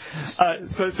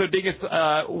So Dingus,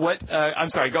 I'm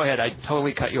sorry, go ahead. I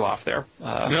totally cut you off there.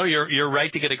 No, you're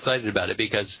right to get excited about it,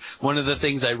 because one of the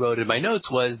things I wrote in my notes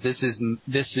was this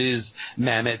is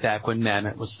Mamet back when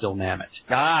Mamet was still Mamet.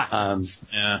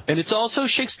 Yeah. And it's also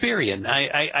Shakespearean.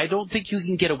 I don't think you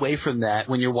can get away from that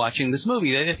when you're watching this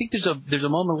movie. I think there's a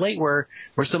moment late where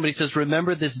somebody says,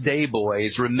 "Remember this day,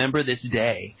 boys. Remember this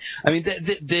day." I mean,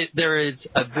 there is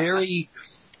a very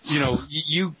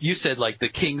you said like the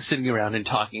king sitting around and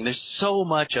talking. There's so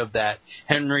much of that.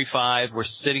 Henry V, we're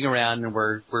sitting around and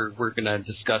we're going to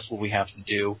discuss what we have to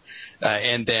do.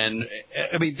 And then,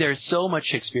 I mean, there's so much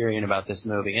Shakespearean about this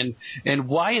movie. And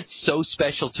why it's so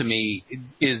special to me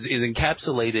is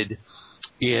encapsulated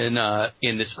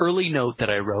in this early note that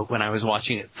I wrote when I was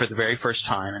watching it for the very first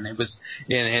time. And it was,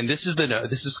 and this is the note.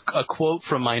 This is a quote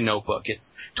from my notebook.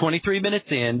 It's 23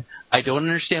 minutes in. I don't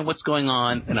understand what's going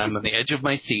on, and I'm on the edge of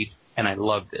my seat, and I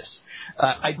love this.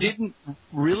 I didn't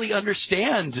really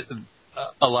understand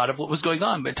a lot of what was going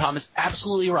on, but Tom is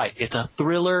absolutely right. It's a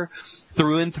thriller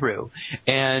through and through.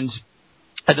 And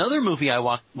another movie I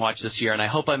watched this year, and I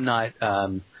hope I'm not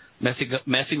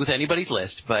messing with anybody's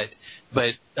list, but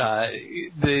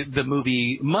the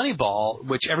movie Moneyball,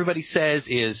 which everybody says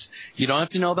is you don't have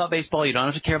to know about baseball, you don't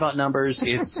have to care about numbers.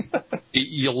 It's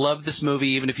you'll love this movie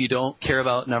even if you don't care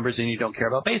about numbers and you don't care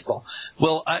about baseball.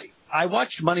 Well, I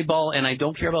watched Moneyball and I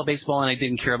don't care about baseball and I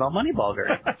didn't care about Moneyball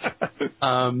very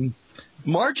much.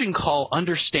 Margin Call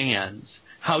understands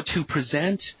how to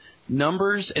present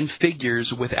numbers and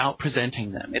figures without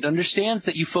presenting them. It understands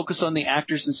that you focus on the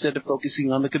actors instead of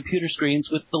focusing on the computer screens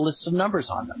with the lists of numbers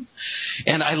on them.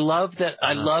 And I love that.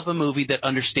 I love a movie that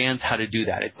understands how to do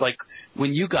that. It's like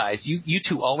when you guys, you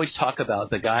two always talk about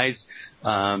the guys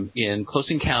in Close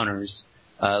Encounters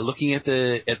looking at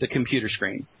the computer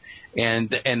screens. And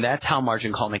that's how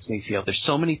Margin Call makes me feel. There's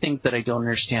so many things that I don't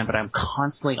understand, but I'm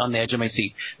constantly on the edge of my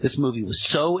seat. This movie was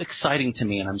so exciting to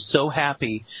me, and I'm so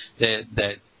happy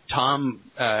that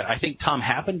I think Tom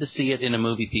happened to see it in a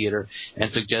movie theater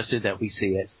and suggested that we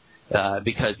see it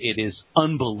because it is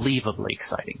unbelievably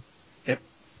exciting. Yep.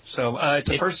 So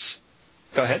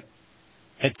go ahead.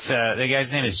 It's the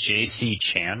guy's name is J.C.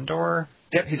 Chandor.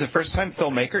 Yep, he's a first-time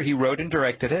filmmaker. He wrote and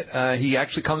directed it. He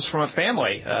actually comes from a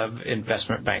family of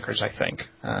investment bankers, I think.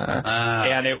 And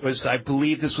I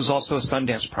believe this was also a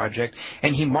Sundance project.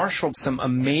 And he marshaled some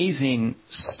amazing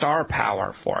star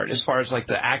power for it, as far as like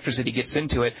the actors that he gets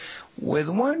into it, with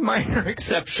one minor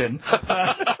exception.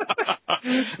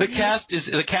 The cast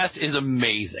is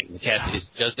amazing. The cast is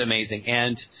just amazing.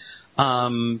 And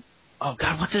oh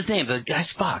God, what's his name? The guy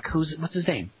Spock. What's his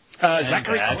name?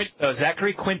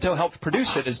 Zachary Quinto helped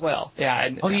produce it as well. Yeah.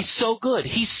 And, he's so good.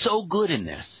 He's so good in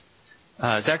this.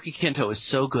 Zachary Quinto is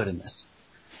so good in this.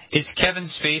 Is Kevin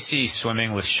Spacey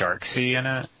swimming with Sharksy in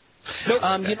it?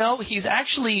 Nope. He's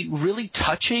actually really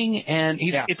touching, and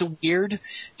it's a weird,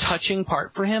 touching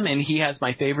part for him. And he has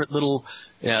my favorite little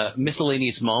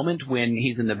miscellaneous moment when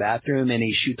he's in the bathroom and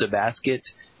he shoots a basket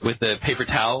with a paper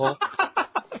towel.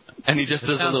 And he just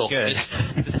does a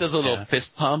little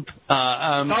fist pump.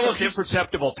 It's almost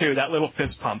imperceptible too, that little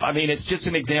fist pump. I mean, it's just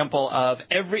an example of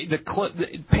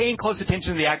paying close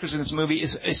attention to the actors in this movie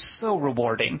is so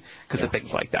rewarding because of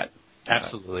things like that.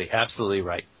 Absolutely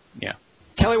right. Yeah.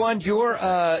 Kelly Wand,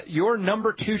 your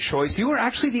number 2 choice. You were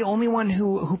actually the only one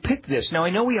who picked this. Now I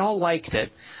know we all liked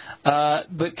it.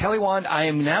 But Kelly Wand, I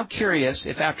am now curious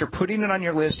if after putting it on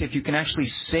your list, if you can actually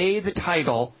say the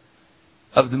title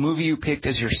of the movie you picked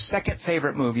as your second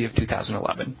favorite movie of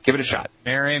 2011. Give it a shot.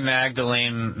 Mary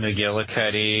Magdalene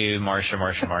McGillicuddy,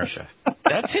 Marsha.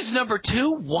 That's his number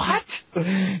 2? What?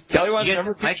 Kelly Wand's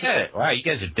number 2. I get it. Wow, you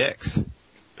guys are dicks.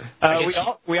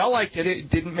 We all liked it. It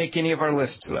didn't make any of our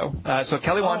lists, though. So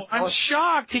Kelly Wand... I'm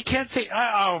shocked. He can't say...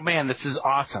 Oh, man, this is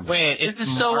awesome. Wait, this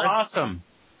is so awesome.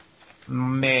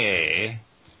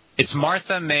 It's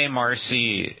Martha May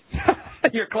Marcy...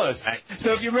 You're close.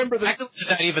 So if you remember is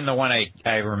not even the one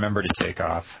I remember to take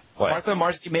off. What? Martha,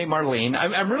 Marcy, May, Marlene.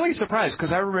 I'm really surprised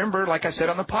because I remember, like I said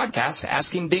on the podcast,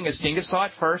 asking Dingus. Dingus saw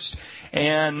it first,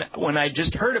 and when I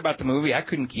just heard about the movie, I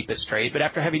couldn't keep it straight. But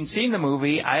after having seen the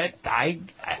movie, I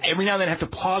every now and then have to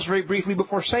pause very briefly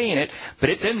before saying it,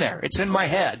 but it's in there. It's in my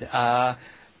head.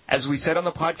 As we said on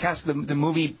the podcast, the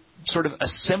movie sort of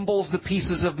assembles the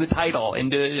pieces of the title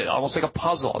into almost like a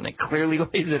puzzle, and it clearly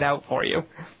lays it out for you.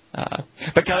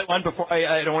 But Kelly, before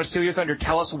I don't want to steal your thunder,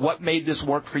 tell us what made this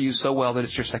work for you so well that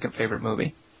it's your second favorite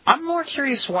movie. I'm more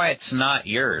curious why it's not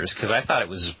yours, because I thought it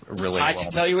was really I can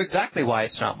tell you exactly why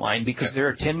it's not mine, because there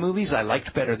are 10 movies I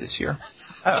liked better this year.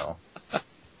 Oh.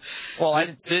 Well,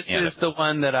 this is the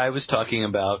one that I was talking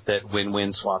about that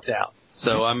Win-Win swapped out.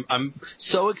 So I'm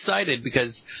so excited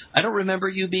because I don't remember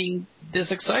you being this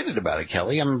excited about it,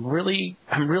 Kelly. I'm really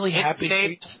happy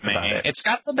about it. It's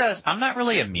got the best. I'm not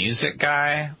really a music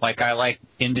guy. Like I like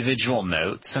individual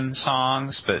notes and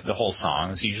songs, but the whole song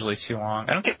is usually too long.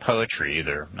 I don't get poetry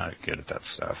either. I'm not good at that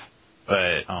stuff.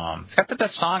 But it's got the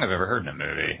best song I've ever heard in a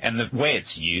movie, and the way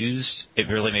it's used, it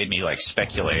really made me like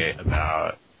speculate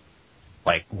about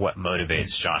like what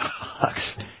motivates John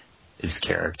Hawkes. His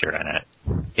character in it.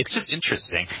 It's just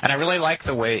interesting. And I really like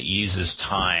the way it uses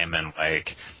time, and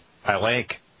like I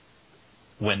like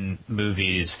when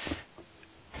movies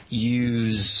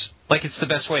use like it's the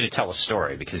best way to tell a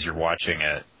story because you're watching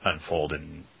it unfold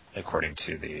according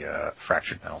to the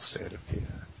fractured mental state of the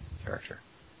character.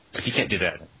 You can't do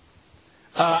that.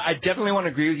 I definitely want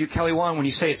to agree with you, Kelly Wand. When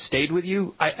you say it stayed with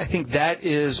you, I think that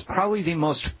is probably the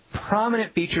most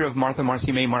prominent feature of Martha,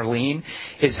 Marcy, May, Marlene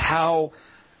is how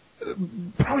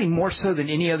probably more so than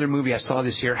any other movie I saw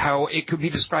this year, how it could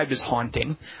be described as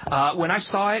haunting. When I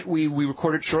saw it, we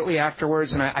recorded shortly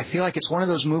afterwards, and I feel like it's one of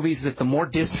those movies that the more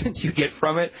distance you get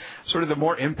from it, sort of the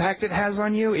more impact it has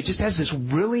on you. It just has this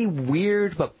really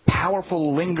weird but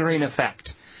powerful lingering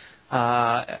effect.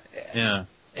 Yeah.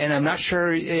 And I'm not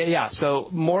sure, so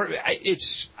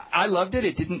I loved it.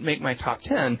 It didn't make my top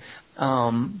 10.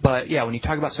 But yeah, when you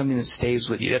talk about something that stays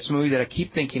with you, that's a movie that I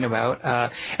keep thinking about.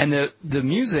 And the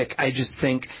music, I just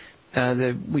think,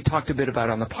 we talked a bit about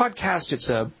on the podcast. It's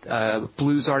a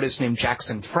blues artist named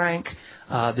Jackson Frank.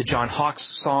 The John Hawkes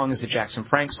song is a Jackson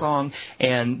Frank song,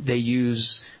 and they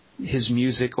use his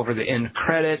music over the end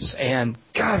credits. And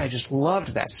God, I just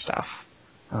loved that stuff.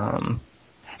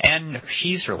 And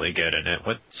she's really good at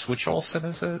it. Which Olsen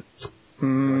is it?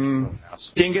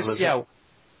 Dingus, yeah.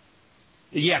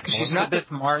 Yeah, because she's not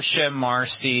Marsha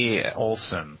Marcy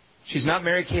Olsen. She's not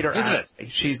Mary-Kate or Ashley.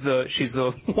 She's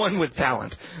the one with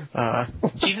talent.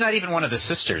 She's not even one of the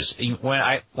sisters. When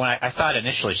I thought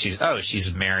initially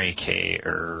she's Mary-Kate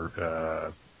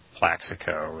or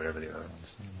Plaxico, whatever the other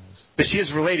one's name is. But she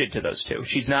is related to those two.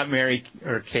 She's not Mary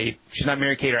or Kate. She's not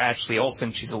Mary Kate or Ashley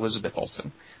Olsen. She's Elizabeth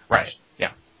Olsen. Right. Yeah.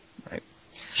 Right.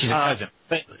 She's a cousin.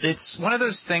 But it's one of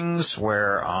those things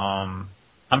where I'm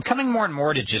coming more and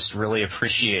more to just really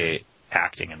appreciate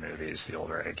acting in movies the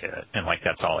older I get. And, like,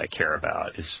 that's all I care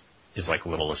about is like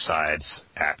little asides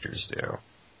actors do.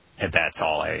 And that's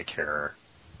all I care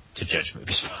to judge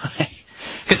movies by.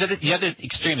 Because the other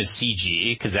extreme is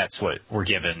CG, because that's what we're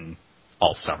given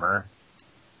all summer.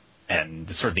 And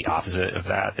it's sort of the opposite of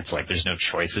that. It's like there's no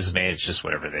choices made. It's just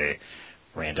whatever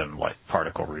random like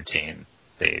particle routine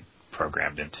they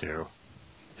programmed into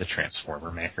the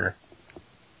Transformer maker.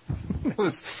 That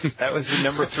was the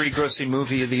number 3 grossing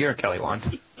movie of the year, Kelly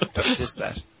Wand. Don't miss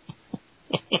that.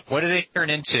 What do they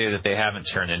turn into that they haven't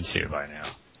turned into by now?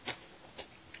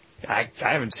 I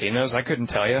haven't seen those. I couldn't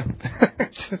tell you.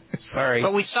 Sorry.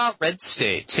 But we saw Red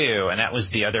State, too, and that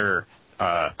was the other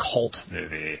cult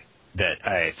movie that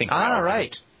I think...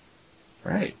 Right.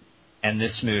 And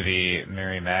this movie,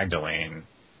 Mary Magdalene,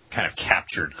 kind of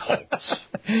captured cults.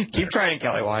 Keep trying,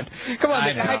 Kelly Wand. Come on,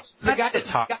 the guy,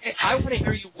 I want to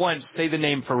hear you once say the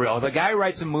name for real. The guy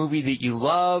writes a movie that you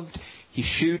loved. He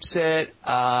shoots it.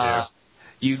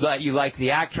 You like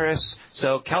the actress.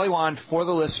 So, Kelly Wand, for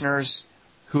the listeners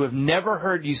who have never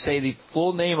heard you say the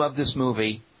full name of this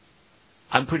movie,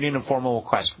 I'm putting in a formal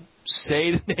request.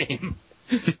 Say the name.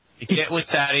 Get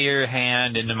what's out of your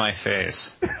hand into my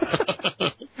face.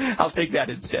 I'll take that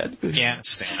instead. Can't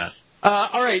stand it.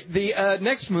 All right, the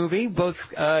next movie,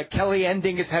 both Kelly and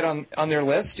Dingus had on their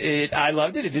list. I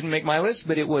loved it. It didn't make my list,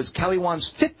 but it was Kelly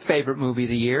Wand's 5th favorite movie of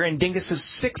the year and Dingus's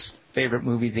 6th favorite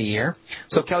movie of the year.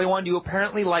 So, Kelly Wand, you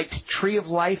apparently liked Tree of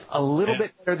Life a little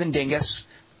bit better than Dingus.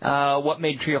 What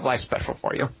made Tree of Life special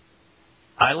for you?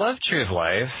 I love Tree of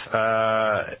Life.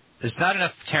 There's not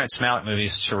enough Terrence Malick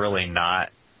movies to really not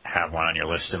have one on your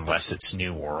list unless it's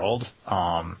New World.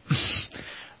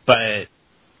 But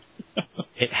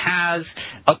it has...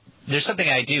 there's something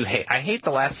I do hate. I hate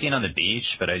the last scene on the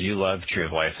beach, but I do love Tree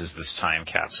of Life as this time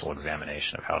capsule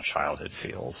examination of how childhood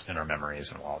feels in our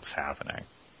memories and while it's happening.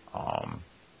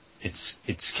 It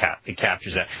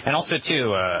captures that. And also,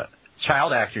 too,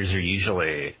 child actors are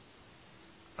usually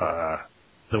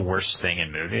the worst thing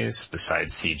in movies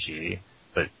besides CG,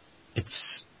 but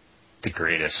it's the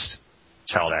greatest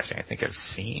child acting I think I've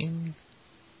seen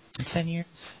in 10 years.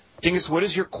 Dingus, what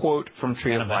is your quote from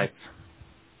Tree of Life?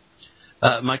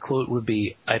 My quote would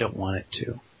be, "I don't want it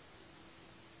to."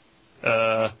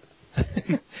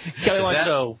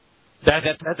 Kelly,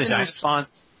 that's in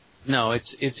response. No,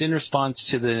 it's in response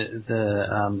to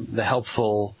the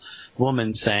helpful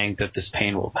woman saying that this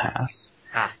pain will pass.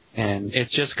 And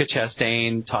it's Jessica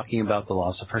Chastain talking about the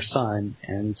loss of her son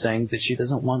and saying that she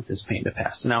doesn't want this pain to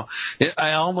pass. Now,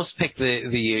 I almost picked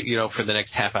the for the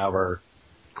next half hour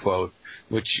quote,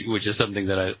 which is something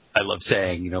that I love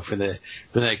saying. For the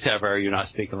next half hour, you're not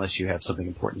speaking unless you have something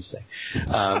important to say.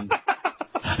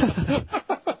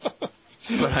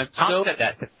 But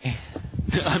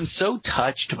I'm so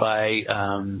touched by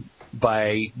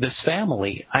this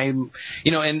family. I'm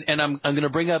going to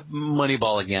bring up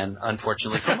Moneyball again,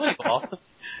 unfortunately, for Moneyball,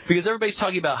 because everybody's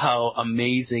talking about how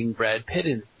amazing Brad Pitt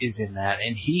is in that,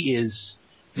 and he is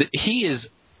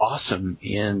awesome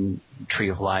in Tree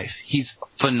of Life. He's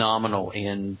phenomenal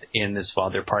in this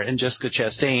father part, and Jessica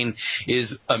Chastain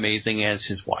is amazing as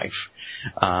his wife,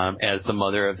 as the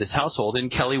mother of this household.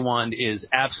 And Kelly Wand is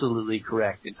absolutely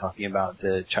correct in talking about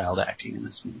the child acting in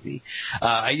this movie.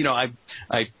 I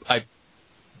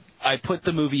put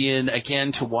the movie in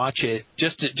again to watch it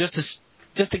just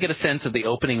to get a sense of the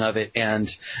opening of it, and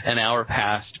an hour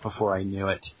passed before I knew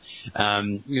it.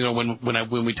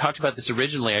 When we talked about this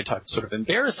originally, I talked sort of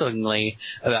embarrassingly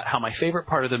about how my favorite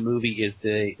part of the movie is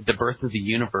the birth of the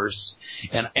universe,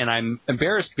 and I'm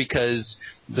embarrassed because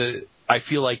I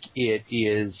feel like it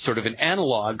is sort of an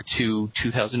analog to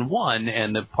 2001,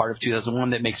 and the part of 2001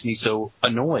 that makes me so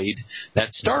annoyed,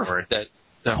 that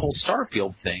the whole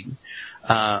Starfield thing.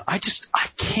 I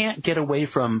can't get away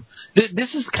from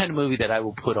this is the kind of movie that I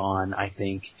will put on, I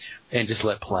think, and just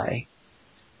let play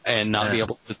and not be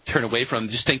able to turn away from,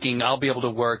 just thinking I'll be able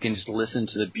to work and just listen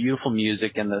to the beautiful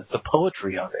music and the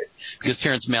poetry of it, because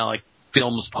Terrence Malick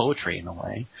films poetry in a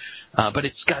way. But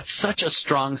it's got such a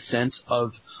strong sense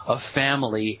of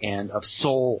family and of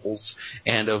souls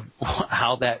and of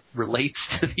how that relates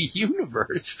to the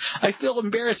universe. I feel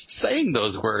embarrassed saying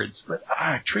those words, but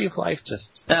Tree of Life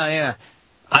just... Oh, yeah.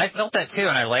 I felt that too,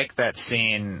 and I like that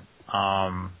scene a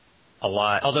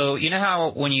lot. Although, you know how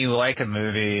when you like a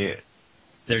movie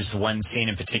there's one scene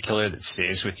in particular that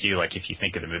stays with you. Like if you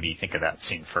think of the movie, you think of that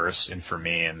scene first. And for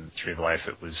me in Tree of Life,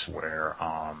 it was where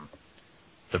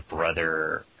the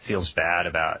brother feels bad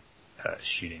about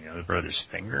shooting the other brother's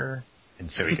finger,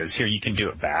 and so he goes, "Here, you can do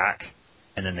it back."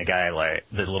 And then the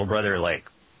little brother,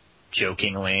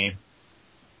 jokingly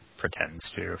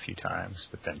pretends to a few times,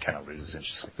 but then kind of loses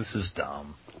interest. Like, this is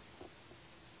dumb.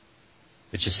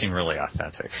 It just seemed really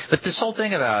authentic. But this whole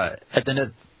thing about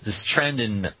this trend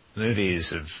in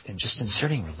movies of just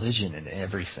inserting religion in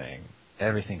everything,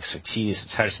 everything's so tedious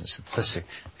and tiresome and simplistic.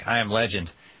 I Am Legend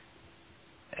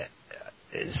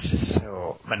is just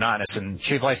so monotonous, and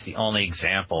Tree of Life's the only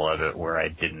example of it where I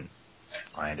didn't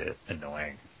find it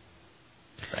annoying,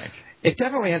 I think. It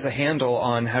definitely has a handle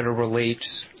on how to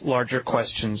relate larger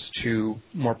questions to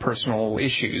more personal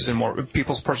issues and more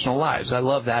people's personal lives. I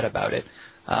love that about it.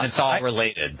 It's all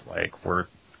related. Like, we're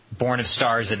born of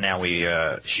stars, and now we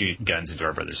shoot guns into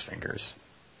our brother's fingers.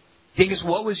 Dingus,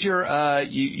 what was your,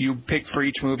 you picked for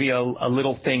each movie a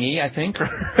little thingy, I think, or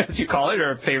as you call it,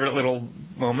 or a favorite little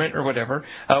moment or whatever.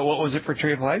 What was it for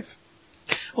Tree of Life?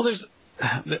 Well,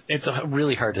 it's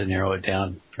really hard to narrow it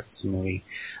down for this movie.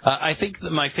 I think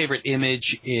that my favorite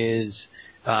image is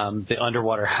the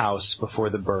underwater house before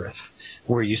the birth,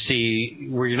 where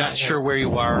you're not sure where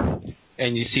you are,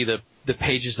 and you see the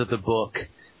pages of the book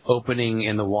opening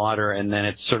in the water, and then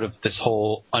it's sort of this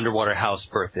whole underwater house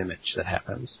birth image that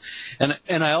happens.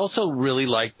 And I also really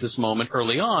liked this moment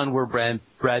early on where Brad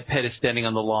Pitt is standing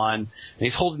on the lawn, and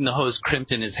he's holding the hose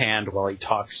crimped in his hand while he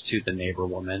talks to the neighbor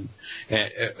woman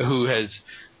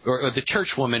or the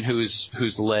church woman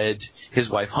who's led his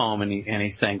wife home, and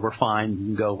he's saying, "We're fine, you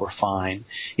can go, we're fine."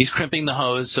 He's crimping the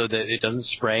hose so that it doesn't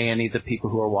spray any of the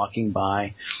people who are walking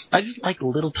by. I just like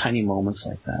little tiny moments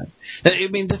like that. I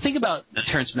mean, the thing about the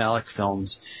Terrence Malick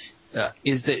films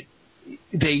is that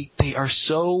they are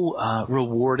so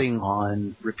rewarding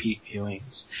on repeat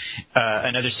viewings.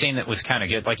 Another scene that was kind of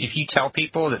good, like if you tell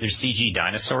people that there's CG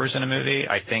dinosaurs in a movie,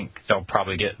 I think they'll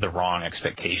probably get the wrong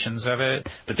expectations of it.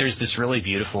 But there's this really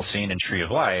beautiful scene in Tree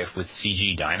of Life with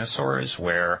CG dinosaurs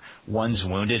where one's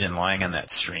wounded and lying on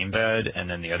that stream bed, and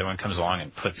then the other one comes along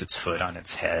and puts its foot on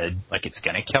its head like it's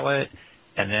going to kill it,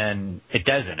 and then it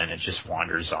doesn't, and it just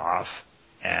wanders off.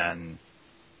 And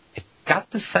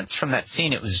got the sense from that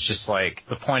scene, it was just like,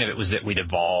 the point of it was that we'd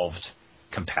evolved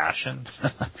compassion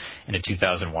in a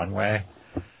 2001 way.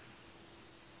 It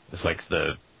was like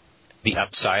the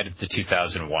upside of the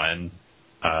 2001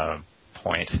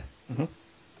 point. Mm-hmm.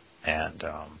 And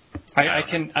I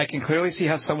can clearly see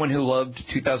how someone who loved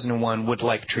 2001 would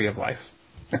like Tree of Life.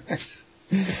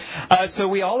 So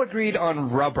we all agreed on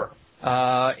Rubber.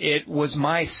 It was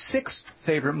my 6th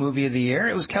favorite movie of the year.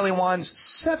 It was Kelly Wan's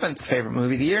 7th favorite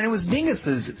movie of the year, and it was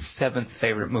Dingus's 7th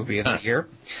favorite movie of the year.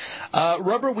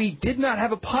 Rubber, we did not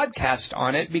have a podcast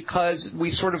on it because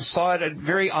we sort of saw it at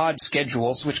very odd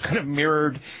schedules, which kind of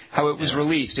mirrored how it was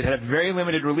released. It had a very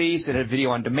limited release. It had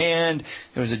video on demand.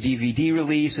 There was a DVD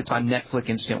release. It's on Netflix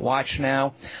Instant Watch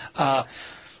now.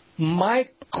 My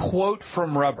quote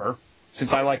from Rubber,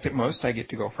 since I liked it most, I get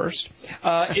to go first,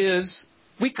 is,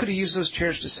 "We could have used those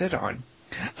chairs to sit on."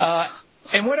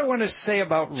 And what I want to say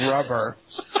about Rubber,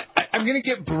 I'm going to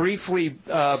get briefly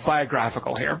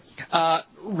biographical here.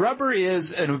 Rubber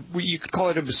is, you could call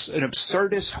it an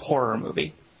absurdist horror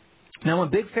movie. Now, I'm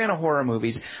a big fan of horror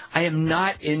movies. I am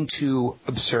not into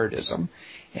absurdism.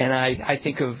 And I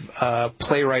think of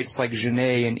playwrights like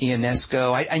Genet and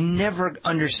Ionesco. I never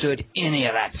understood any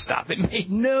of that stuff. It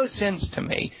made no sense to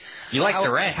me. You like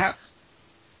The Ring.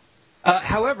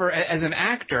 However, as an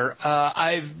actor,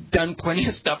 I've done plenty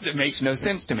of stuff that makes no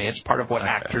sense to me. It's part of what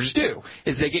actors do,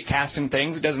 is they get cast in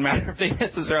things. It doesn't matter if they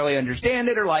necessarily understand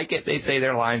it or like it. They say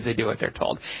their lines. They do what they're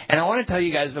told. And I want to tell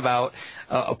you guys about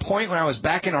a point when I was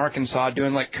back in Arkansas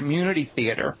doing like community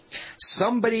theater.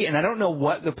 Somebody, and I don't know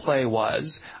what the play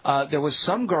was, there was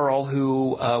some girl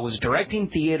who was directing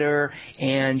theater,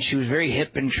 and she was very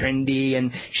hip and trendy,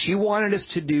 and she wanted us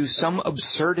to do some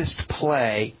absurdist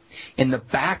play in the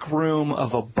back room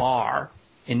of a bar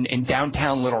in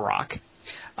downtown Little Rock.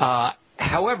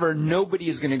 However, nobody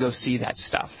is going to go see that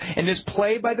stuff. And this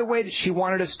play, by the way, that she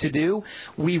wanted us to do,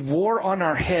 we wore on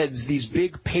our heads these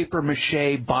big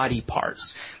papier-mâché body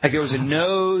parts. Like there was a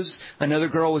nose, another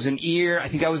girl was an ear, I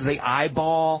think I was the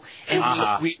eyeball,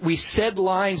 and we said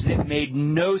lines that made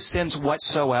no sense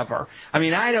whatsoever. I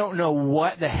mean, I don't know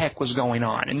what the heck was going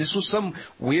on. And this was some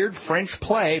weird French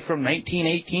play from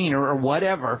 1918 or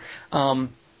whatever. And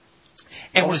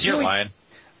what was your line?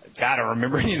 I don't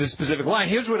remember any of the specific line.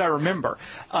 Here's what I remember.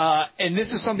 And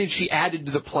this is something she added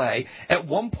to the play. At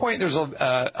one point, there's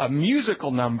a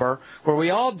musical number where we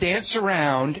all dance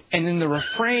around, and then the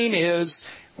refrain is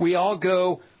we all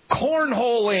go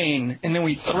cornholing, and then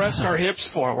we thrust our hips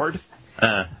forward.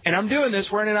 And I'm doing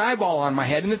this wearing an eyeball on my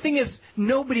head. And the thing is,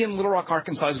 nobody in Little Rock,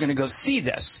 Arkansas is going to go see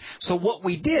this. So what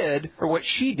we did, or what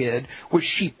she did, was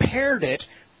she paired it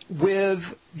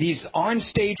with these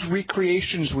on-stage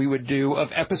recreations we would do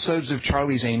of episodes of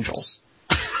Charlie's Angels.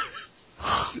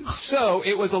 So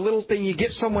it was a little thing. You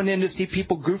get someone in to see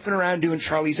people goofing around doing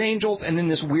Charlie's Angels, and then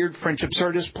this weird French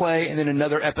Absurdist play, and then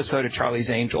another episode of Charlie's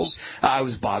Angels. I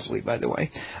was Bosley, by the way.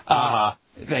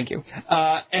 Thank you.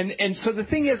 And so the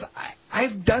thing is,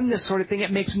 I've done this sort of thing.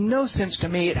 It makes no sense to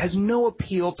me. It has no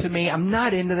appeal to me. I'm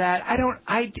not into that.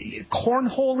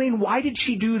 Cornholing, why did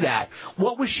she do that?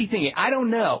 What was she thinking? I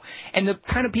don't know. And the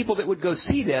kind of people that would go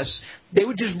see this, they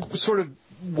would just sort of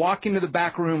walk into the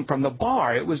back room from the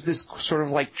bar. It was this sort of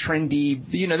like trendy,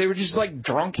 they were just like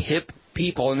drunk, hip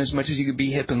people, and as much as you could be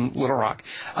hip in Little Rock.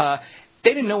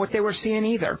 They didn't know what they were seeing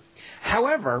either.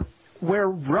 However, where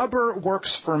rubber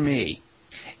works for me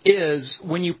is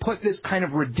when you put this kind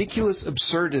of ridiculous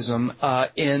absurdism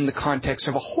in the context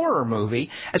of a horror movie.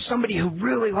 As somebody who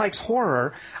really likes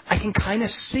horror, I can kind of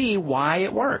see why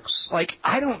it works. Like,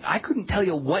 I couldn't tell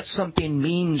you what something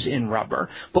means in Rubber,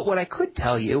 but what I could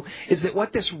tell you is that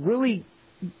what this really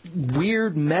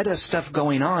weird meta stuff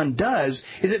going on does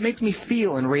is it makes me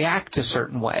feel and react a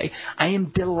certain way. I am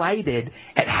delighted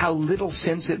at how little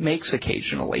sense it makes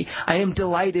occasionally. I am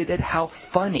delighted at how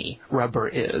funny Rubber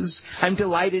is. I'm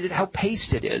delighted at how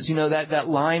paced it is. That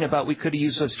line about we could have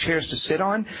used those chairs to sit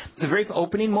on. It's the very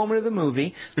opening moment of the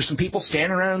movie. There's some people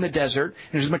standing around in the desert,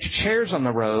 and there's a bunch of chairs on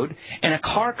the road, and a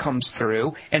car comes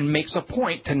through and makes a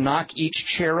point to knock each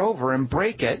chair over and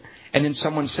break it, and then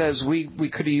someone says, we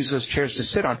could have used those chairs to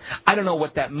sit on. I don't know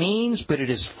what that means, but it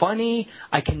is funny.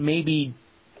 I can maybe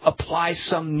apply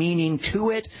some meaning to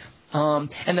it.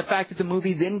 And the fact that the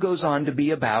movie then goes on to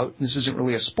be about, this isn't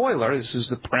really a spoiler, this is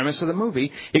the premise of the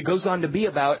movie, it goes on to be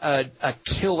about a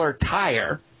killer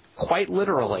tire, quite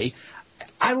literally.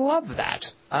 I love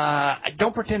that. I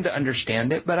don't pretend to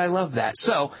understand it, but I love that.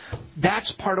 So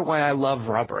that's part of why I love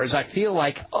Rubber, is I feel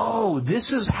like,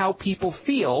 this is how people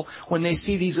feel when they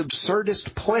see these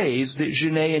absurdist plays that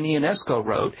Genet and Ionesco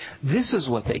wrote. This is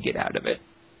what they get out of it.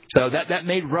 So that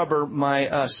made Rubber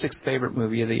my sixth favorite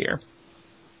movie of the year.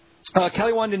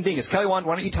 Kelly Wand and Dingus. Kelly Wand,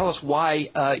 why don't you tell us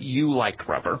why you liked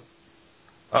Rubber?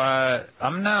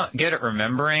 I'm not good at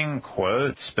remembering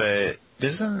quotes, but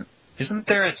isn't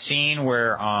there a scene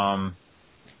where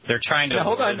they're trying to... Now,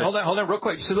 hold on, real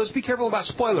quick. So let's be careful about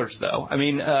spoilers, though. I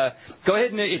mean, go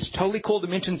ahead and it's totally cool to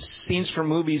mention scenes from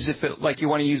movies if you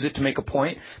want to use it to make a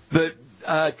point, but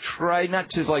try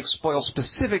not to spoil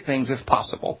specific things if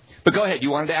possible. But go ahead. You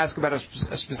wanted to ask about a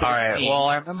specific All right. scene. Well,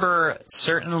 I remember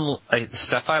certain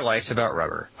stuff I liked about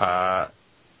Rubber.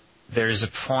 There's a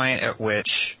point at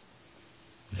which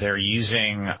they're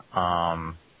using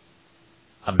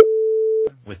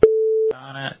with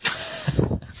on it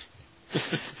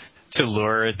to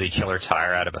lure the killer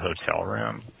tire out of a hotel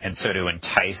room, and so to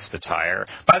entice the tire.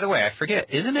 By the way, I forget,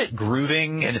 isn't it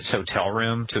grooving in its hotel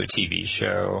room to a TV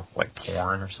show like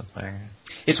porn or something?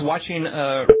 It's watching.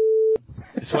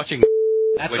 It's watching.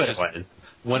 That's what it was.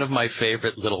 One of my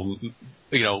favorite little,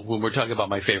 when we're talking about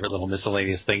my favorite little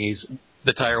miscellaneous thingies,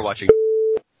 the tire watching.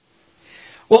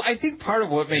 Well, I think part of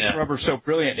what makes Rubber so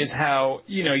brilliant is how,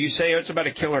 you say it's about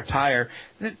a killer tire.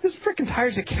 This freaking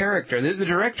tire's a character. The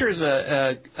director is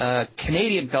a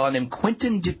Canadian fellow named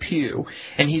Quentin Dupieux,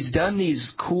 and he's done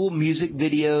these cool music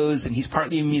videos, and he's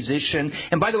partly a musician.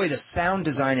 And by the way, the sound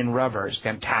design in Rubber is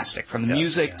fantastic, from the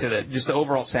music to just the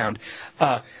overall sound.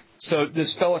 So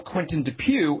this fella, Quentin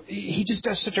Dupieux, he just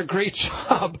does such a great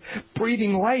job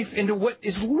breathing life into what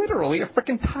is literally a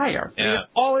freaking tire. Yeah. I mean,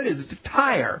 that's all it is. It's a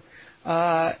tire.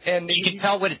 And you can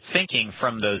tell what it's thinking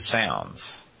from those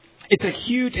sounds. It's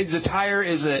the tire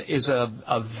is a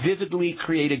vividly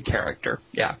created character.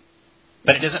 Yeah.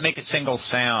 But it doesn't make a single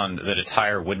sound that a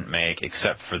tire wouldn't make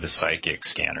except for the psychic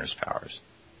scanner's powers.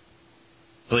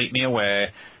 Bleep me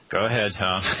away. Go ahead,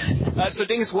 Tom. So,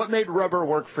 Dingus, what made Rubber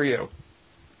work for you?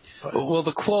 Well,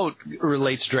 the quote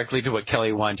relates directly to what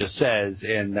Kelly Wand just says,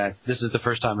 in that this is the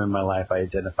first time in my life I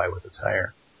identify with a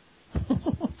tire.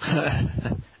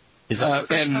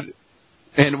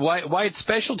 And why it's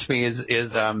special to me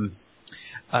is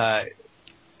I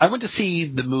went to see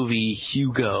the movie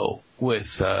Hugo with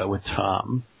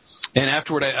Tom, and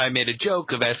afterward I made a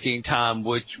joke of asking Tom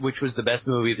which was the best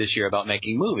movie this year about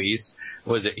making movies.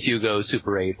 Was it Hugo,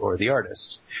 Super 8, or The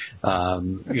Artist?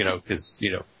 Because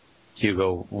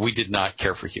Hugo. We did not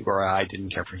care for Hugo, or I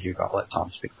didn't care for Hugo. I'll let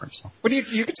Tom speak for himself. What do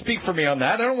you can speak for me on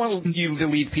that. I don't want you to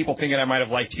leave people thinking I might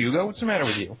have liked Hugo. What's the matter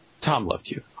with you? Tom loved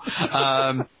you.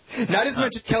 Not as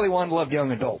much as Kelly Wand loved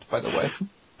Young Adult, by the way.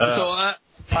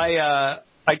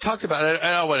 I talked about it.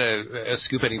 I don't want to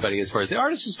scoop anybody as far as the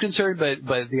artist is concerned,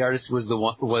 but the artist was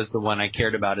the one I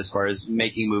cared about as far as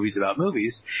making movies about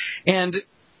movies. And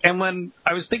when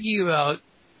I was thinking about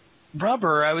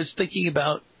Rubber, I was thinking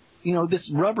about,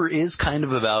 this Rubber is kind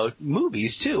of about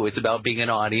movies too. It's about being an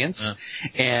audience,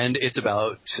 and it's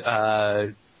about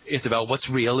what's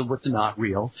real and what's not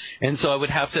real. And so I would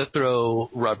have to throw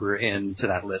Rubber into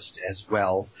that list as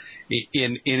well,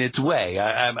 in its way.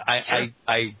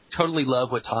 I totally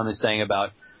love what Tom is saying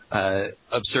about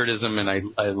absurdism,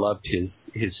 and I loved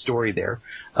his story there.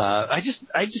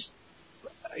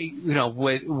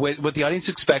 What the audience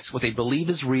expects, what they believe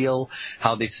is real,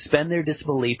 how they suspend their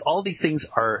disbelief, all these things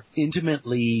are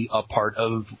intimately a part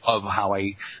of how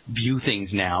I view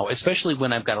things now, especially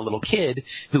when I've got a little kid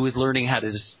who is learning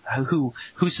who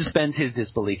suspends his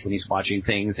disbelief when he's watching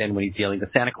things and when he's dealing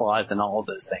with Santa Claus and all of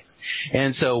those things.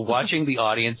 And so watching the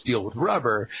audience deal with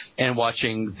Rubber and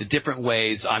watching the different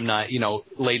ways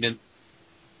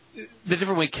the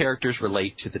different way characters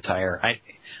relate to the tire. I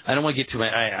don't want to get too.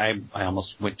 I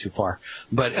almost went too far,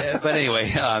 but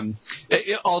anyway.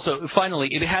 Also, finally,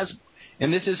 it has,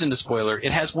 and this isn't a spoiler.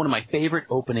 It has one of my favorite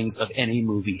openings of any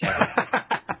movie ever.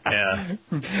 Yeah.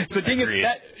 So, thing is,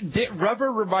 Rubber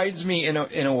reminds me in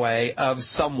a way of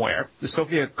Somewhere, the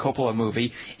Sofia Coppola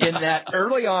movie, in that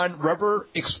early on, Rubber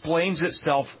explains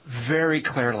itself very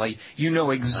clearly. You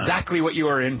know exactly what you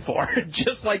are in for,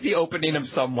 just like the opening of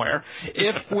Somewhere.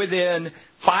 If within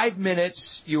 5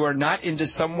 minutes you are not into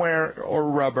Somewhere or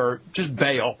Rubber, just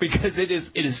bail, because it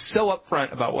is so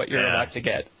upfront about what you're about to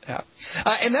get. Yeah.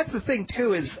 And that's the thing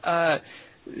too is,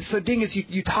 so Dingus,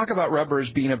 you talk about Rubber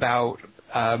as being about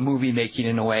movie making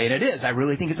in a way, and it is. I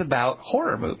really think it's about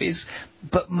horror movies,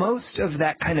 but most of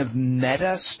that kind of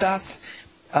meta stuff,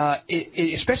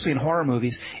 especially in horror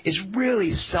movies, is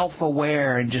really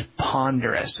self-aware and just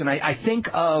ponderous. And I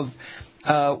think of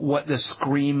what the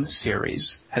Scream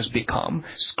series has become.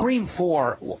 Scream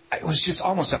 4 was just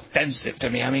almost offensive to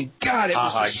me. I mean, God, it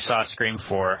was just... I saw Scream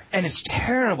 4. And it's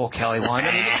terrible, Kelly Wand.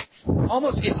 I mean,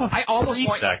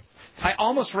 I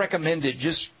almost recommend it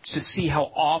just to see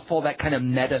how awful that kind of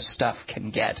meta stuff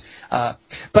can get.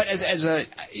 But as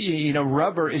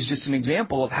Rubber is just an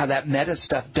example of how that meta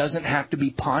stuff doesn't have to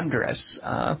be ponderous.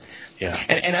 And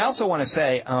I also want to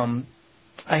say,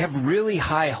 I have really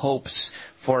high hopes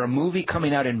for a movie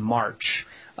coming out in March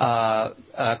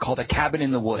called A Cabin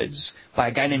in the Woods by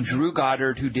a guy named Drew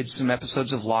Goddard, who did some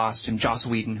episodes of Lost, and Joss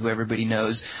Whedon, who everybody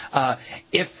knows.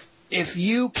 If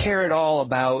you care at all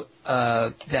about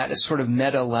that sort of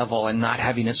meta level and not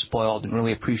having it spoiled and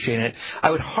really appreciating it, I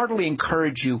would heartily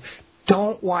encourage you,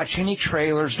 don't watch any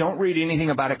trailers. Don't read anything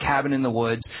about A Cabin in the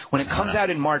Woods. When it comes out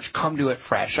in March, come to it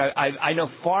fresh. I know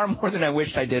far more than I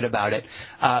wished I did about it.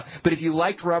 But if you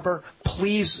liked Rubber,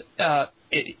 please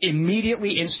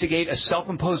immediately instigate a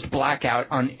self-imposed blackout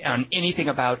on anything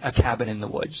about A Cabin in the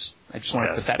Woods. I just want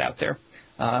to put that out there.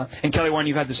 And Kelly Wand,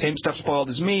 you've had the same stuff spoiled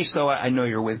as me, so I know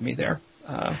you're with me there.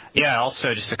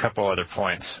 Also just a couple other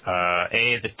points.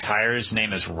 The tire's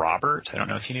name is Robert. I don't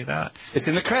know if you knew that. It's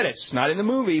in the credits, not in the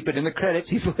movie, but in the credits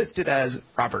he's listed as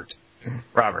Robert.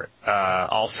 Robert.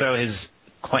 Also his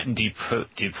Quentin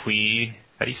Dupuis,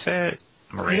 how do you say it?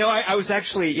 I was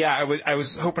actually, I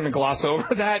was hoping to gloss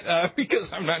over that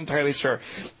because I'm not entirely sure.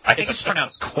 I think it's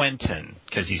pronounced Quentin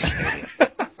because he's Canadian.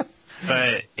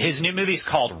 But his new movie's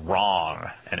called Wrong,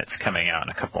 and it's coming out in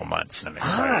a couple of months, and I'm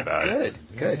excited about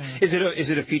it. Good. Is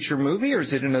it a feature movie or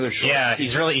is it another short? Yeah,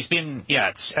 it's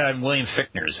William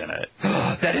Fichtner's in it.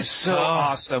 That is so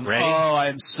awesome. Ready?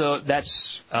 Kelly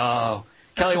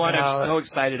Wand, I'm so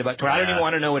excited about it. I don't even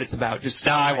want to know what it's about. Just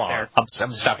stop there. I'm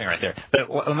stopping right there. But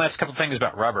one last couple things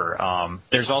about Rubber.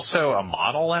 There's also a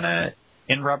model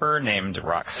in Rubber named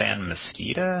Roxanne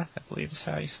Mesquita, I believe is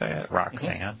how you say it.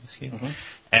 Roxanne Mesquita. Mm-hmm.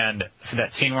 And for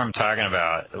that scene where I'm talking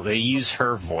about, they use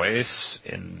her voice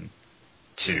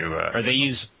they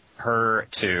use her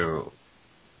to,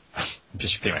 I'm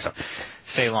just repeating myself,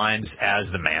 say lines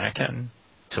as the mannequin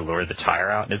to lure the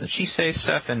tire out. Doesn't she say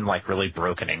stuff in like really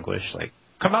broken English, like,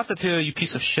 come out the two, you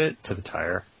piece of shit, to the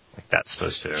tire? Like that's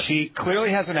supposed to. She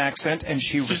clearly has an accent, and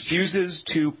she refuses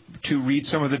to read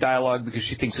some of the dialogue because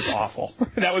she thinks it's awful.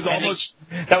 That was almost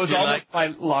my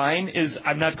line. Is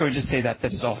I'm not going to say that.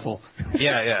 That is awful.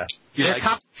 Yeah. They're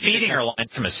feeding her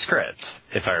lines from a script,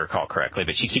 if I recall correctly,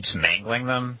 but she keeps mangling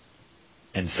them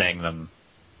and saying them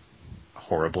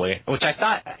horribly. Which I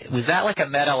thought, was that like a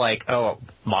meta, like, oh,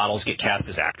 models get cast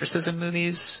as actresses in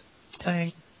movies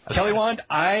thing? Kelly Wand,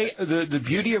 the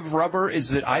beauty of Rubber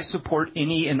is that I support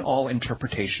any and all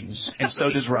interpretations, and so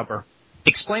does Rubber.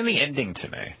 Explain the ending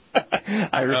to me.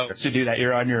 I refuse to do that.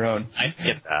 You're on your own. I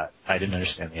get that. I didn't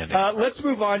understand the ending. Let's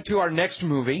move on to our next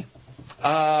movie.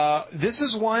 This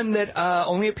is one that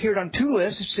only appeared on 2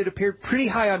 lists. It appeared pretty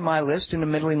high on my list and a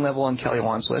middling level on Kelly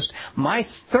Wand's list. My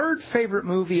 3rd favorite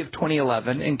movie of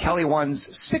 2011 and Kelly Wand's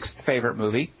 6th favorite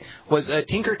movie was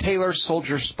Tinker Tailor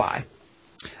Soldier Spy.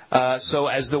 So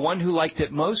as the one who liked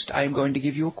it most, I am going to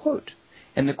give you a quote.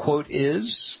 And the quote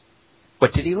is,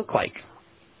 "What did he look like?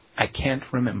 I can't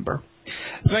remember."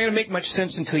 It's not going to make much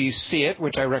sense until you see it,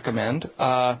 which I recommend.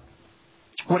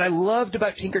 What I loved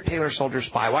about Tinker Tailor Soldier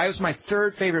Spy, why it was my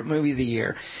 3rd favorite movie of the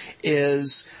year,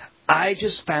 is I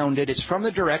just found it. It's from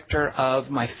the director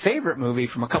of my favorite movie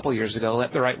from a couple years ago,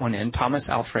 Let the Right One In, Thomas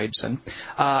Alfredson.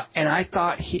 And I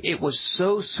thought it was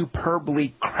so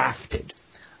superbly crafted.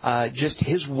 Just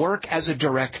his work as a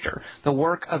director, the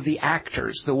work of the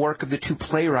actors, the work of the 2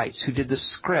 playwrights who did the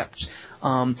script.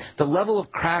 The level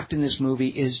of craft in this movie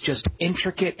is just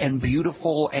intricate and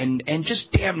beautiful and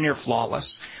just damn near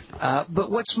flawless. But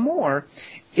what's more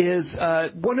is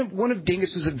one of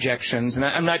Dingus's objections, and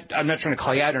I'm not trying to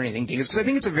call you out or anything, Dingus, because I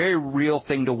think it's a very real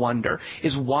thing to wonder,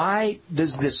 is why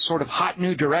does this sort of hot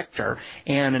new director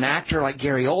and an actor like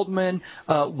Gary Oldman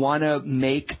want to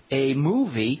make a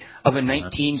movie of a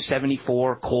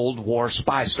 1974 Cold War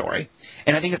spy story?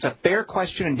 And I think it's a fair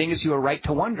question, and Dingus, you are right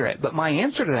to wonder it. But my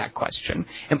answer to that question,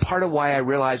 and part of why I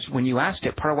realized when you asked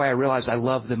it, part of why I realized I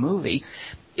love the movie,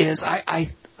 is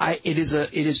it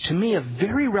is to me a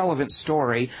very relevant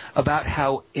story about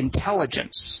how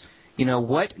intelligence,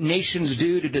 what nations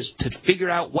do to figure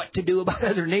out what to do about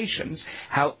other nations,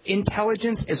 how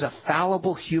intelligence is a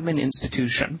fallible human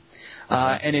institution.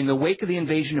 And in the wake of the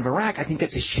invasion of Iraq, I think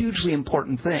that's a hugely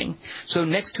important thing. So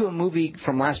next to a movie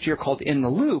from last year called In the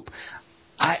Loop,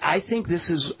 I think this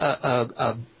is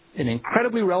an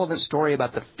incredibly relevant story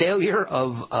about the failure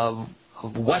of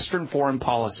Western foreign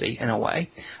policy, in a way.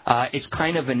 It's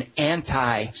kind of an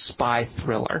anti-spy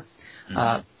thriller.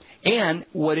 And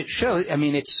what it shows, I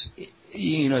mean, it's,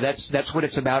 that's what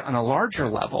it's about on a larger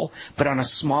level. But on a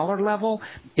smaller level,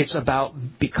 it's about,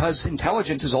 because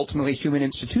intelligence is ultimately a human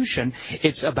institution,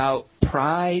 it's about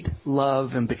pride,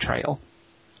 love, and betrayal.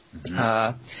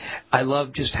 I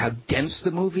love just how dense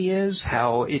the movie is,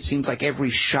 how it seems like every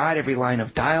shot, every line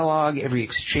of dialogue, every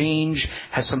exchange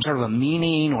has some sort of a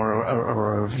meaning or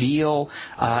a reveal.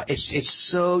 It's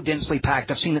so densely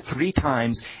packed. I've seen it 3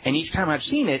 times, and each time I've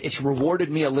seen it, it's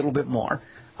rewarded me a little bit more.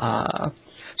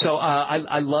 So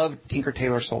I love Tinker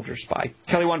Tailor Soldier Spy.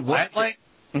 Kelly, what? I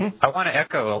want to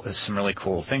echo some really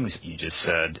cool things that you just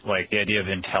said, like the idea of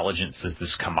intelligence as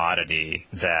this commodity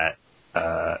that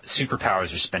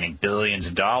superpowers are spending billions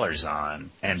of dollars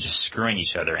on and just screwing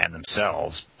each other and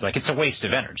themselves. Like, it's a waste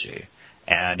of energy.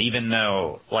 And even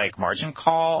though, like, Margin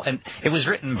Call, and it was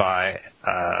written by,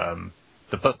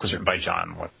 the book was written by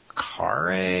John Le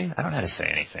Carre. I don't know how to say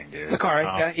anything, dude. Le Carre,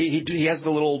 yeah. He has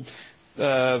the little,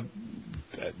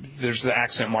 there's the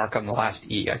accent mark on the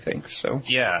last E, I think, so.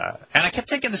 Yeah. And I kept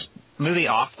taking this movie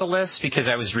off the list because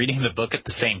I was reading the book at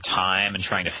the same time and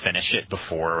trying to finish it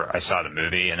before I saw the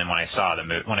movie. And then when I saw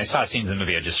scenes in the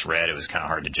movie I just read, it was kind of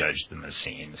hard to judge them as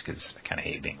scenes because I kind of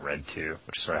hate being read to,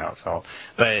 which is sort of how it felt.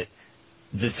 But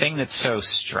the thing that's so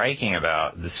striking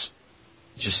about this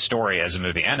just story as a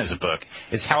movie and as a book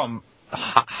is how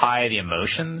high the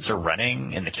emotions are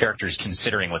running and the characters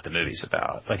considering what the movie's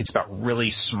about. Like, it's about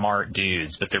really smart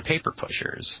dudes, but they're paper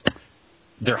pushers.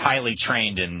 They're highly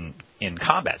trained in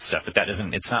combat stuff, but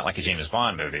it's not like a James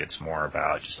Bond movie. It's more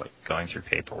about just like going through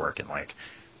paperwork and like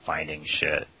finding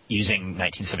shit, using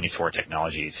 1974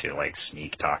 technology to like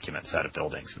sneak documents out of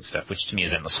buildings and stuff, which to me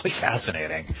is endlessly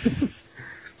fascinating.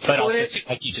 But also,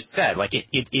 like you just said, like it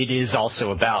is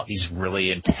also about these really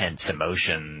intense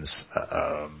emotions,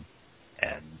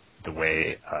 and the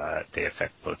way they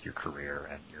affect both your career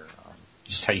and your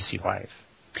just how you see life.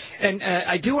 And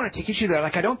I do want to take issue there.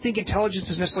 Like, I don't think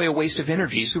intelligence is necessarily a waste of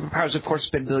energy. Superpowers, of course,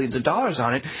 spend billions of dollars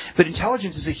on it, but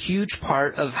intelligence is a huge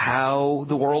part of how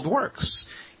the world works.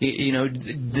 The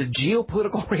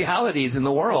geopolitical realities in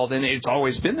the world, and it's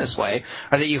always been this way,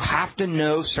 are that you have to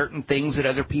know certain things that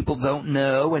other people don't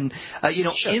know. And,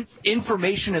 sure.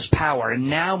 Information is power. And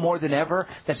now more than ever,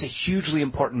 that's a hugely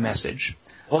important message.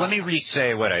 Well, let me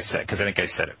re-say what I said, because I think I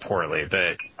said it poorly.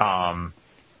 But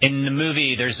in the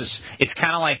movie, there's this. It's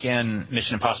kind of like in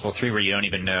Mission Impossible 3, where you don't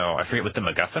even know. I forget what the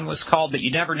MacGuffin was called, but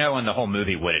you never know in the whole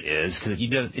movie what it is because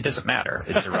it doesn't matter.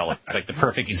 It's irrelevant. It's like the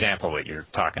perfect example of what you're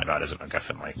talking about is a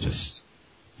MacGuffin. Like just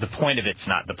the point of it's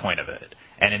not the point of it.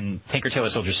 And in Tinker Tailor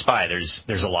Soldier Spy,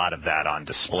 there's a lot of that on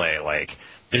display. Like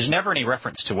there's never any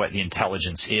reference to what the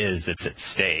intelligence is that's at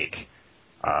stake,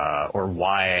 or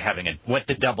why what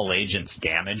the double agent's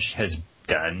damage has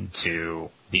done to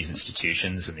these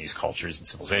institutions and these cultures and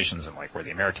civilizations, and like where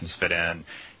the Americans fit in,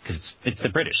 because it's the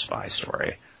British spy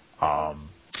story.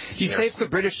 You say it's the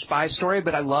British spy story,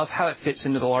 but I love how it fits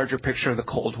into the larger picture of the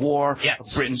Cold War, yes.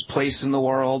 of Britain's place in the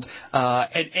world.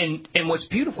 And what's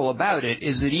beautiful about it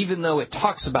is that even though it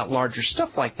talks about larger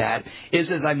stuff like that,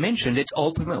 is, as I mentioned, it's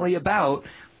ultimately about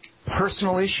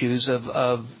personal issues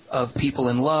of people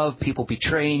in love, people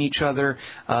betraying each other,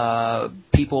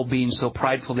 people being so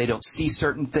prideful they don't see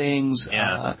certain things.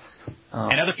 Yeah.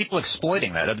 And other people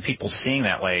exploiting that, other people seeing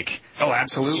that, like, oh,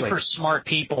 absolutely, super smart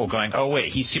people going, oh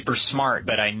wait, he's super smart,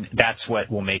 but that's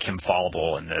what will make him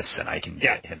fallible in this, and I can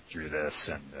get him through this,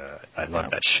 and I love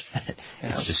that shit.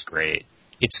 It's just great.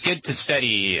 It's good to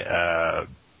study.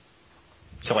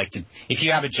 If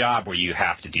you have a job where you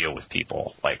have to deal with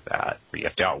people like that, where you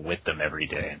have to outwit them every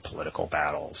day in political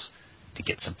battles to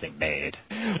get something made.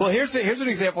 Well, here's an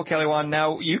example, Kelly Wand.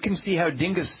 Now, you can see how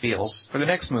Dingus feels for the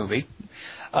next movie.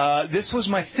 This was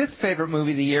my 5th favorite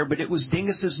movie of the year, but it was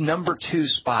Dingus's number 2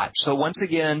 spot. So once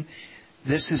again,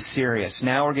 this is serious.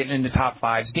 Now we're getting into top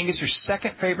 5s. Dingus, your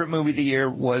 2nd favorite movie of the year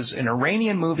was an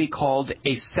Iranian movie called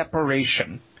A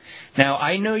Separation. Now,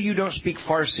 I know you don't speak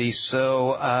Farsi,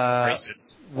 so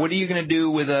what are you going to do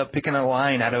with picking a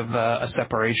line out of A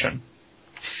Separation?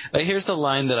 Here's the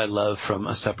line that I love from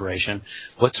A Separation.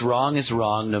 What's wrong is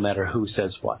wrong no matter who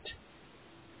says what.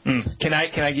 Can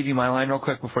I give you my line real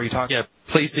quick before you talk? Yeah,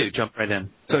 please do. Jump right in.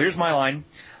 So here's my line.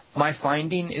 My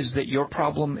finding is that your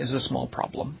problem is a small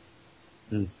problem.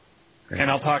 And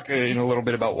I'll talk in a little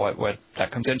bit about what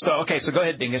that comes in. So, okay, so go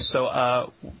ahead, Dingus.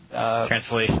 So,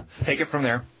 translate. Take it from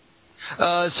there.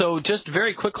 So just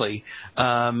very quickly,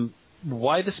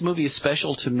 why this movie is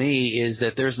special to me is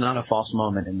that there's not a false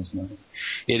moment in this movie.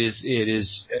 It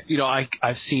is,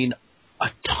 I've seen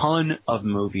a ton of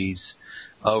movies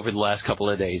over the last couple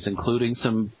of days, including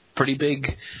some pretty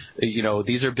big,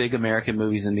 these are big American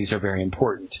movies and these are very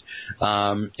important.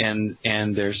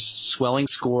 And there's swelling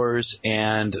scores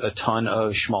and a ton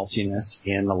of schmaltziness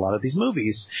in a lot of these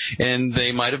movies. And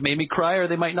they might have made me cry or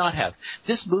they might not have.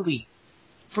 This movie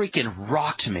freaking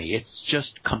rocked me. It's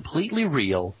just completely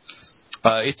real.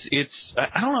 I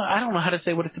don't know how to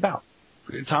say what it's about.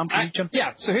 Tom, can you jump?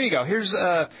 Yeah. So here you go. Here's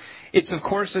it's of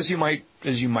course as you might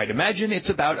imagine, it's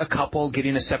about a couple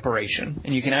getting a separation,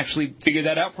 and you can actually figure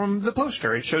that out from the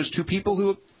poster. It shows two people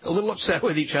who are a little upset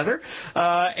with each other,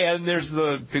 and there's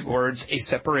the big words "a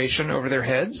separation" over their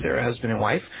heads. They're a husband and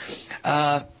wife.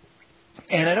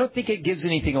 And I don't think it gives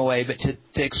anything away, but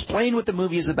to explain what the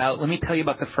movie is about, let me tell you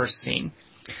about the first scene.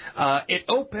 It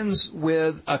opens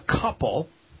with a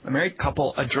married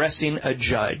couple, addressing a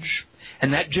judge.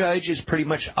 And that judge is pretty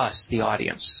much us, the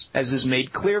audience, as is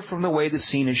made clear from the way the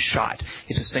scene is shot.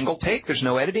 It's a single take, there's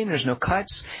no editing, there's no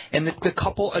cuts, and the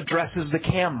couple addresses the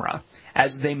camera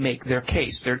as they make their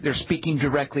case. They're speaking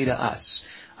directly to us.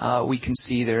 We can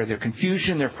see their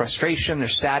confusion, their frustration, their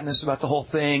sadness about the whole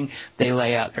thing. They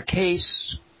lay out their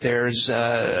case. There's,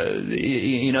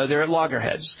 they're at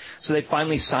loggerheads. So they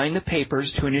finally sign the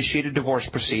papers to initiate a divorce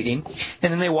proceeding,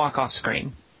 and then they walk off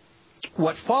screen.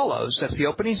 What follows, that's the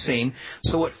opening scene,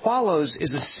 so what follows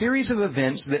is a series of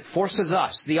events that forces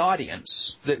us, the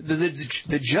audience,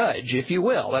 the judge, if you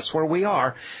will, that's where we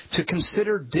are, to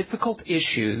consider difficult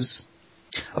issues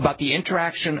about the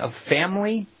interaction of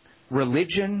family,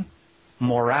 religion,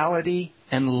 morality,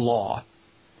 and law.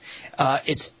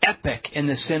 It's epic in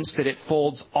the sense that it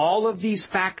folds all of these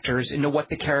factors into what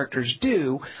the characters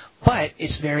do, but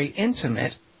it's very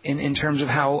intimate in terms of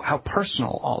how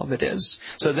personal all of it is.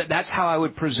 So that's how I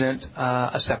would present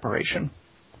A Separation.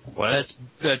 Well,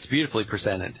 that's beautifully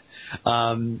presented.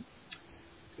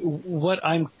 What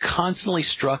I'm constantly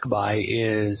struck by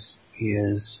is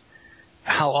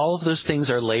how all of those things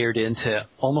are layered into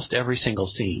almost every single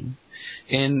scene.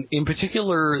 And in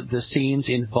particular, the scenes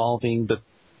involving the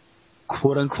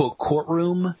quote-unquote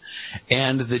courtroom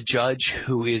and the judge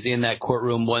who is in that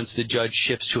courtroom once the judge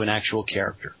shifts to an actual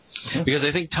character. Mm-hmm. Because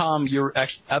I think, Tom, you're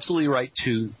absolutely right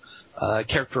to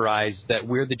characterize that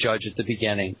we're the judge at the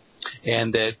beginning,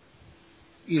 and that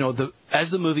as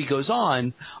the movie goes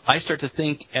on, I start to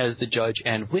think as the judge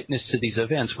and witness to these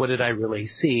events, what did I really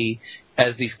see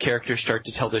as these characters start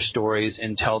to tell their stories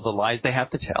and tell the lies they have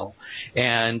to tell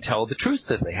and tell the truths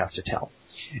that they have to tell.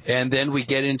 And then we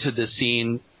get into the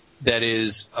scene that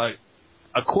is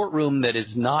a courtroom that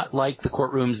is not like the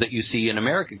courtrooms that you see in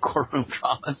American courtroom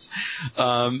dramas.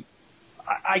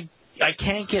 I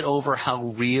can't get over how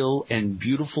real and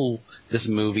beautiful this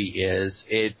movie is.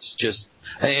 It's just,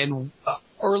 and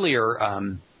earlier,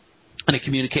 in a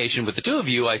communication with the two of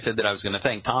you, I said that I was going to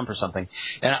thank Tom for something.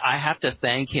 And I have to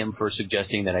thank him for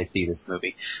suggesting that I see this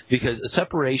movie, because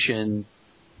Separation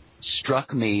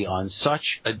struck me on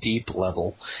such a deep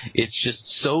level. It's just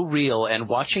so real, and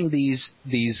watching these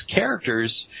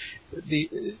characters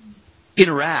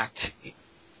interact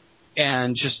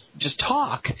and just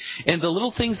talk, and the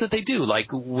little things that they do, like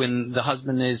when the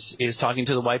husband is talking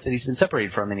to the wife that he's been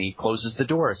separated from, and he closes the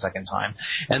door a second time,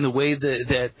 and the way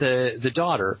that the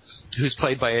daughter, who's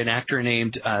played by an actor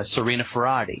named Serena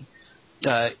Ferrati,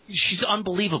 she's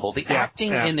unbelievable. The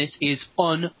acting in this is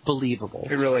unbelievable.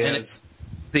 It really is.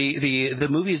 The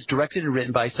movie is directed and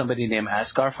written by somebody named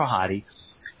Asghar Farhadi.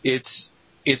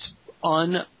 It's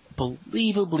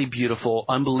unbelievably beautiful,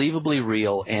 unbelievably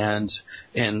real, and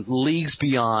leagues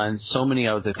beyond so many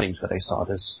other things that I saw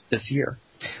this year.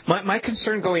 My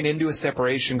concern going into a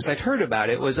Separation, because I'd heard about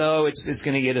it, was it's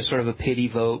going to get a sort of a pity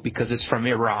vote because it's from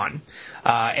Iran,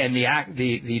 and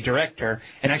the director,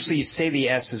 and actually you say the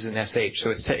S is an SH, so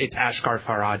it's Asghar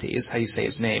Farhadi is how you say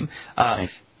his name.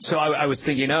 So I was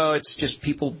thinking, it's just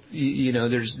people,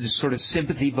 there's this sort of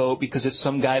sympathy vote because it's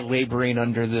some guy laboring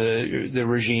under the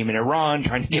regime in Iran,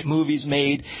 trying to get movies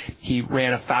made. He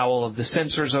ran afoul of the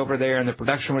censors over there, and the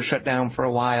production was shut down for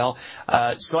a while.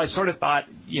 So I sort of thought,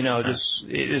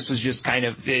 this was just kind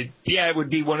of, it would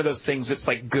be one of those things that's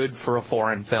like good for a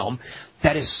foreign film.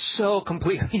 That is so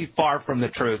completely far from the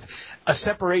truth. A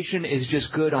Separation is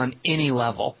just good on any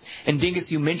level. And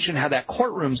Dingus, you mentioned how that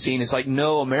courtroom scene is like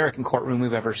no American courtroom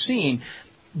we've ever seen.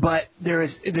 But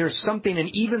there's something, and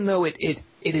even though it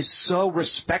is so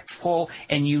respectful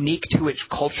and unique to its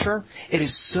culture, it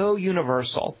is so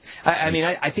universal.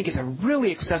 I think it's a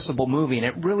really accessible movie, and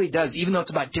it really does, even though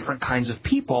it's about different kinds of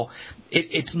people,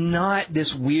 it's not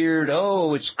this weird,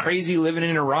 it's crazy living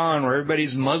in Iran where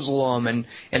everybody's Muslim and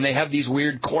they have these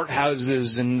weird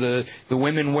courthouses and the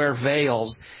women wear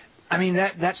veils.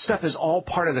 That stuff is all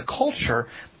part of the culture,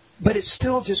 but it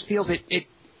still just feels it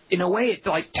in a way, it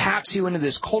like taps you into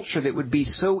this culture that would be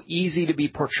so easy to be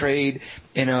portrayed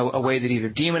in a way that either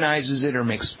demonizes it or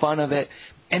makes fun of it.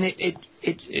 And it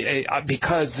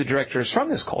because the director is from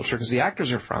this culture, because the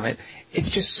actors are from it, it's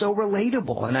just so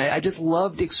relatable. And I just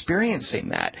loved experiencing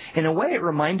that. In a way, it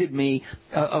reminded me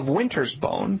of Winter's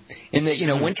Bone, in that,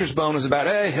 Winter's Bone was about,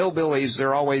 hillbillies,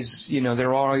 they're always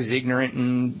ignorant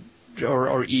and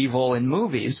or evil in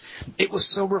movies. It was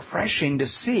so refreshing to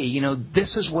see,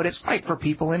 this is what it's like for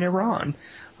people in Iran.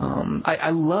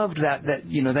 I loved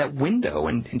that window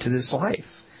into this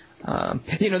life.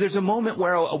 There's a moment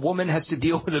where a woman has to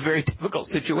deal with a very difficult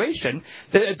situation,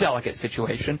 a delicate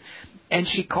situation, and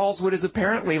she calls what is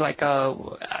apparently like a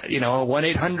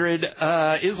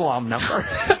 1-800 Islam number.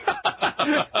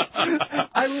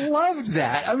 I loved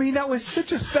that. That was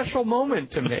such a special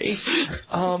moment to me.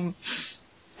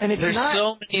 And There's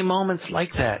so many moments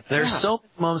like that. So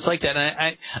many moments like that.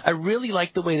 And I really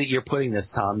like the way that you're putting this,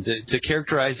 Tom, to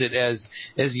characterize it as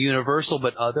universal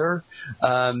but other,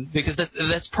 because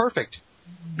that's perfect.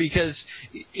 Because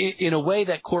in a way,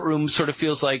 that courtroom sort of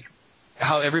feels like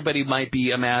how everybody might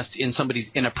be amassed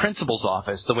in a principal's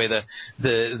office, the way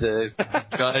the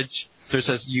judge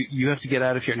says, you have to get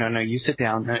out of here. No, you sit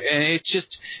down. And it's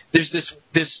just, there's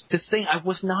this thing I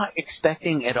was not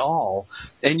expecting at all.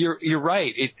 And you're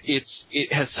right.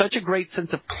 It has such a great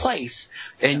sense of place,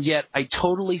 and yet I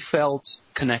totally felt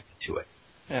connected to it.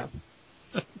 Yeah.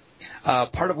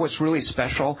 Part of what's really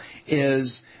special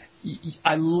is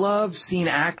I love seeing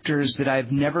actors that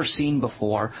I've never seen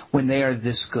before when they are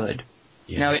this good.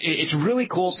 Yeah. Now, it's really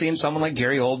cool seeing someone like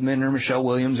Gary Oldman or Michelle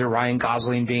Williams or Ryan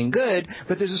Gosling being good,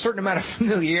 but there's a certain amount of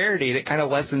familiarity that kind of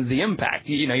lessens the impact.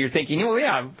 You're thinking,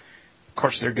 of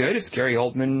course they're good. It's Gary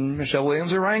Oldman, Michelle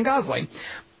Williams, or Ryan Gosling.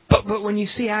 But when you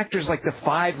see actors like the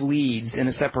 5 leads in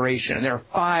A Separation, and there are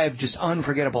 5 just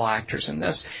unforgettable actors in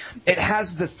this, it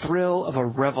has the thrill of a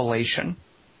revelation.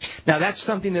 Now, that's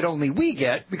something that only we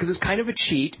get because it's kind of a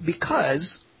cheat,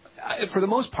 because for the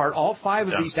most part, all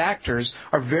 5 of these actors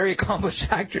are very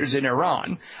accomplished actors in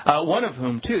Iran. One of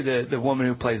whom, too, the woman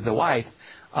who plays the wife,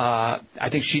 I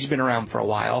think she's been around for a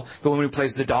while. The woman who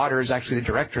plays the daughter is actually the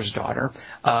director's daughter.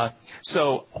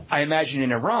 So I imagine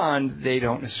in Iran, they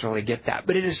don't necessarily get that.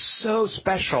 But it is so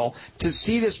special to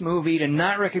see this movie, to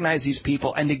not recognize these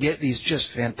people, and to get these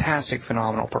just fantastic,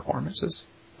 phenomenal performances.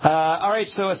 All right,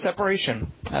 so A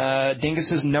Separation.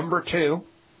 Dingus is number 2.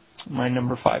 My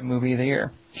number 5 movie of the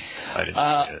year. I didn't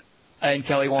see it. And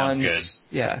Kelly Wand's... Sounds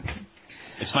good. Yeah.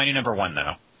 It's my new number 1,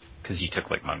 though, because you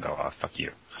took Lake Mungo off. Fuck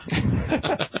you.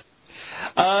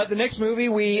 The next movie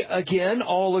we, again,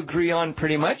 all agree on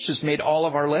pretty much. Just made all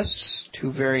of our lists.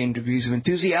 2 varying degrees of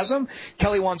enthusiasm.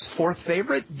 Kelly Wand's 4th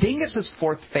favorite. Dingus's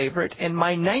 4th favorite. And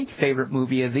my 9th favorite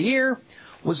movie of the year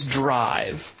was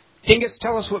Drive. Dingus,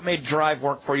 tell us what made Drive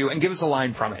work for you, and give us a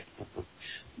line from it.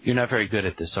 You're not very good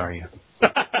at this, are you?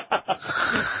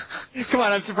 Come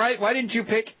on, I'm surprised. Why didn't you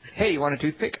pick, hey, you want a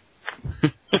toothpick?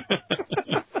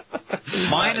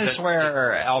 Mine is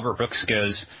where Albert Brooks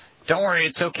goes, don't worry,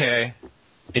 it's okay.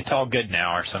 It's all good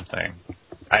now, or something.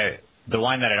 The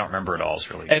line that I don't remember at all is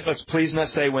really good. And let's please not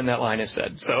say when that line is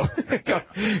said. So go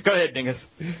ahead, Dingus.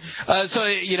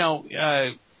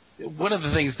 One of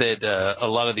the things that a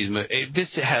lot of these movies,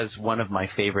 this has one of my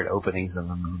favorite openings of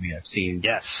a movie I've seen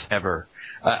ever.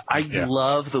 I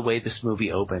love the way this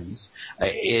movie opens.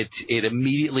 It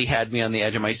immediately had me on the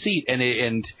edge of my seat,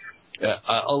 and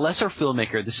a lesser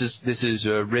filmmaker. This is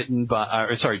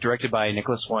directed by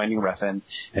Nicholas Winding Refn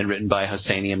and written by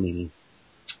Hosseini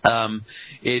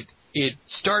Amini. It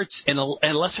starts, and a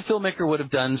lesser filmmaker would have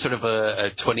done sort of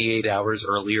a 28 hours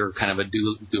earlier kind of a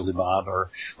dooley bob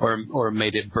or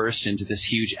made it burst into this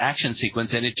huge action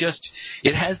sequence, and it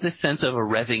has this sense of a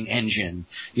revving engine.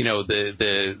 You know,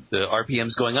 the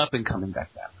RPMs going up and coming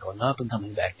back down, going up and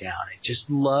coming back down. I just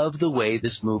love the way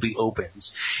this movie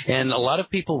opens. And a lot of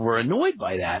people were annoyed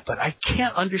by that, but I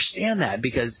can't understand that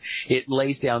because it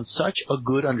lays down such a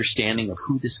good understanding of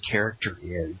who this character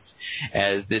is,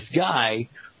 as this guy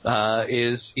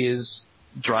is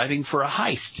driving for a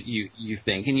heist, you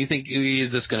think. And you think,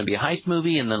 is this going to be a heist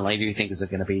movie? And then later you think, is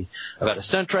it going to be about a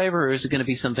stunt driver, or is it going to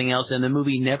be something else? And the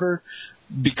movie never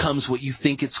becomes what you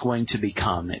think it's going to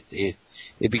become.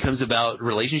 It becomes about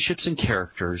relationships and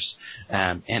characters,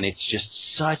 and it's just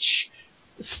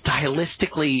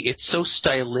it's so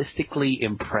stylistically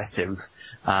impressive.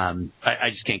 I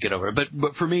just can't get over it.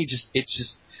 But for me, it's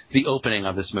just the opening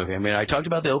of this movie. I mean, I talked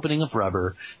about the opening of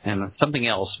Rubber and something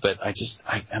else, but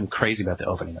I'm crazy about the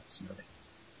opening of this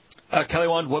movie. Kelly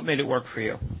Wand, what made it work for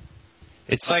you?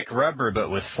 It's like Rubber, but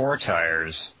with 4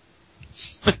 tires.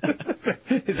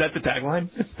 Is that the tagline?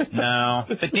 No,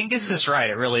 but Dingus is right.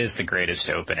 It really is the greatest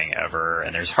opening ever,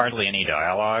 and there's hardly any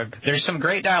dialogue. There's some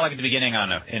great dialogue at the beginning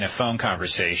in a phone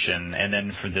conversation, and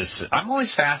then for this, I'm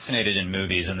always fascinated in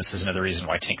movies, and this is another reason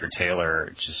why Tinker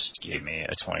Tailor just gave me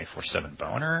a 24/7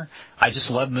 boner. I just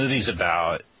love movies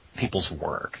about people's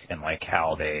work and like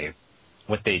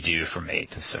what they do from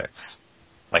 8 to 6,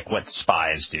 like what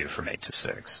spies do from 8 to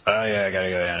 6. Oh yeah, I gotta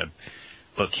go down to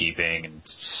bookkeeping and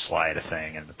slide a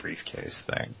thing in the briefcase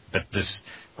thing. But this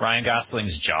Ryan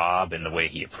Gosling's job and the way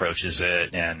he approaches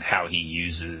it and how he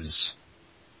uses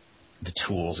the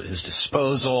tools at his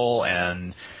disposal.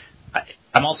 And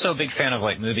I'm also a big fan of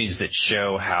like movies that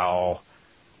show how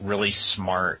really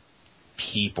smart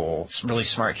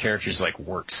characters like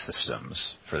work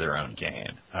systems for their own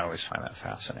gain. I always find that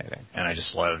fascinating. And I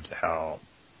just loved how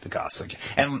the Gosling.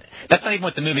 And that's not even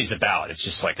what the movie's about. It's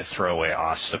just like a throwaway,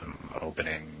 awesome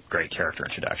opening, great character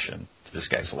introduction to this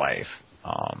guy's life.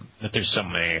 But there's so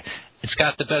many. It's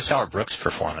got the best Albert Brooks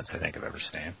performance I think I've ever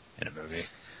seen in a movie.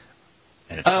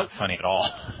 And it's not funny at all.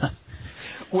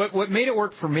 What made it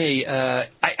work for me,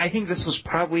 I think this was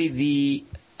probably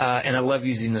and I love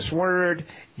using this word,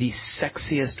 the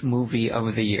sexiest movie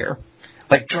of the year.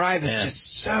 Like, Drive is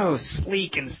just so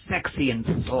sleek and sexy and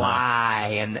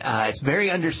sly, and it's very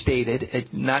understated,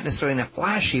 not necessarily in a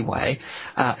flashy way.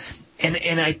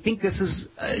 And I think this is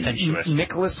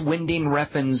Nicholas Winding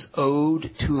Refn's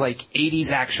ode to, like,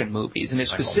 80s action movies, and it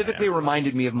specifically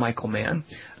reminded me of Michael Mann.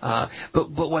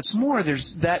 But what's more,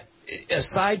 there's that,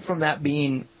 aside from that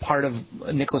being part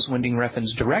of Nicholas Winding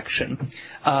Refn's direction,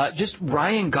 just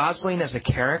Ryan Gosling as a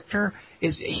character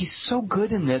he's so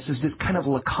good in this as this kind of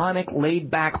laconic,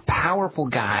 laid-back, powerful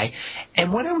guy.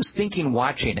 And what I was thinking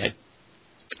watching it,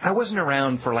 I wasn't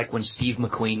around for like when Steve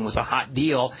McQueen was a hot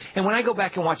deal. And when I go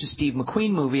back and watch a Steve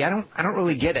McQueen movie, I don't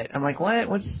really get it. I'm like, what?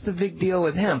 What's the big deal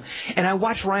with him? And I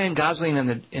watch Ryan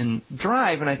Gosling in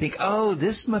Drive, and I think, oh,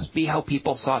 this must be how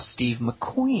people saw Steve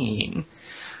McQueen.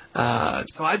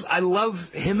 So I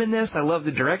love him in this. I love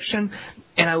the direction,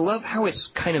 and I love how it's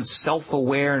kind of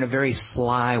self-aware in a very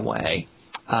sly way.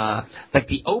 Like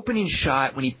the opening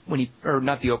shot or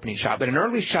not the opening shot, but an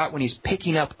early shot when he's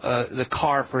picking up the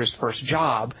car for his first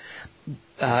job.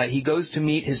 He goes to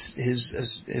meet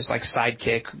his like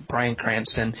sidekick, Bryan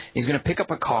Cranston. He's going to pick up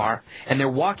a car, and they're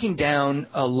walking down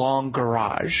a long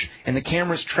garage, and the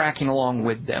camera's tracking along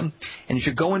with them. And as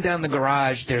you're going down the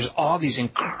garage, there's all these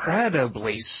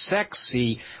incredibly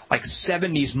sexy, like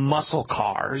 70s muscle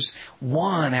cars,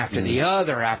 one after the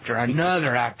other, after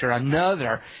another.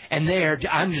 And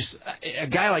I'm just a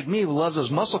guy like me who loves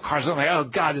those muscle cars. I'm like, oh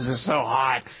God, this is so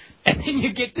hot. And then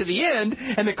you get to the end,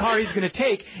 and the car he's going to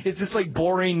take is this like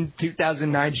boring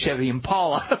 2009 Chevy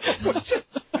Impala.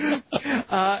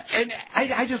 And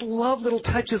I just love little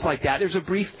touches like that. There's a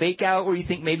brief fake out where you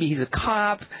think maybe he's a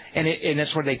cop, and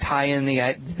that's where they tie in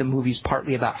the movie's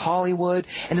partly about Hollywood.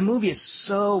 And the movie is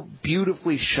so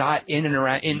beautifully shot in and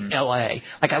around in L.A.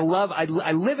 Like I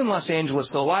live in Los Angeles,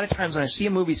 so a lot of times when I see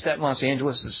a movie set in Los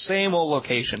Angeles, the same old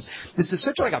locations. This is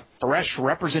such like a fresh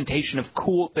representation of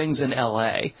cool things in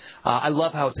L.A. I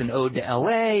love how it's an ode to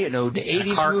L.A., an ode to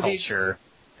 80s car movies. Culture.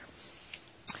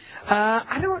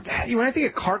 When I think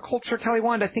of car culture, Kelly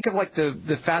Wand, I think of like the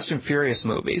Fast and Furious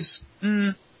movies.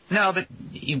 No, but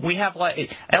we have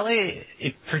like LA.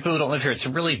 For people who don't live here, it's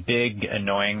a really big,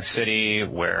 annoying city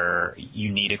where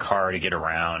you need a car to get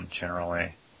around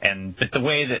generally. But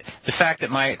the fact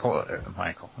that Michael, what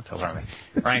the hell's wrong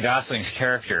with me? Ryan Gosling's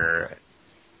character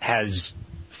has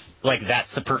like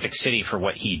that's the perfect city for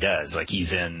what he does. Like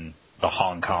he's in the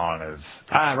Hong Kong of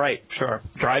right, sure.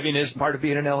 Driving is part of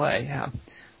being in LA. Yeah.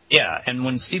 Yeah, and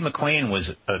when Steve McQueen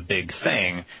was a big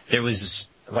thing, there was,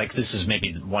 like, this is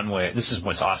maybe one way, this is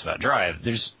what's awesome about Drive.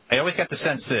 I always got the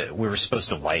sense that we were supposed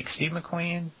to like Steve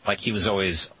McQueen. Like, he was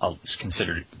always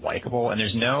considered likable, and there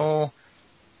seems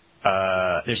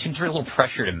to be a little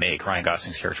pressure to make Ryan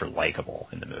Gosling's character likable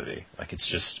in the movie. Like, it's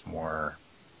just more,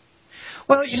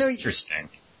 interesting.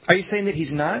 Are you saying that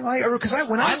he's not like, or because I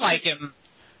like him.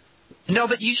 No,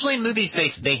 but usually in movies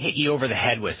they hit you over the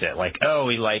head with it, like, oh,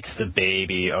 he likes the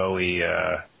baby, oh,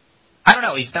 I don't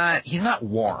know, he's not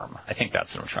warm. I think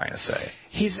that's what I'm trying to say.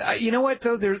 He's, you know what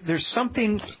though, there's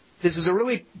something. This is a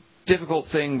really difficult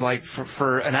thing, like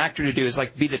for an actor to do, is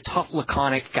like be the tough,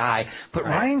 laconic guy. But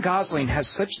right. Ryan Gosling has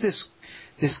such this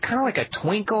kind of like a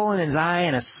twinkle in his eye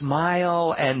and a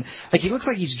smile, and like he looks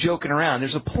like he's joking around.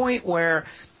 There's a point where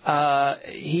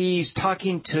he's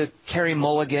talking to Carey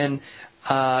Mulligan.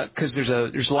 Because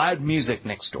there's loud music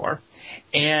next door,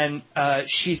 and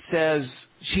she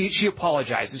says she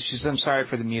apologizes. She says, "I'm sorry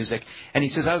for the music," and he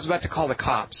says, "I was about to call the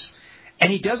cops."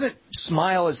 And he doesn't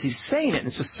smile as he's saying it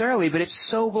necessarily, but it's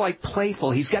so like playful.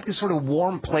 He's got this sort of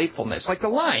warm playfulness, like the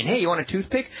line, "Hey, you want a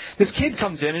toothpick?" This kid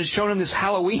comes in and is showing him this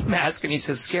Halloween mask, and he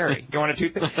says, "Scary. You want a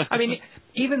toothpick?" I mean,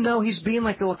 even though he's being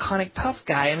like the laconic tough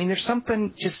guy, I mean, there's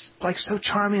something just like so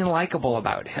charming and likable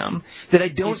about him that I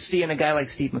don't see in a guy like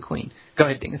Steve McQueen. Go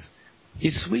ahead, Dingus.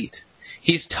 He's sweet.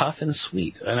 He's tough and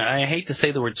sweet, and I hate to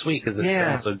say the word sweet because it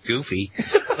sounds so goofy,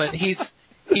 but he's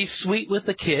sweet with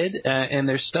the kid, and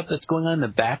there's stuff that's going on in the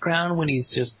background when he's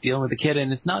just dealing with the kid,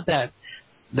 and it's not that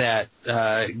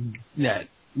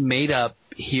made up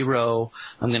hero,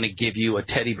 I'm going to give you a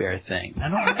teddy bear thing. I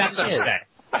don't know. That's what I'm saying.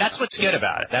 That's what's good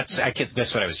about it. That's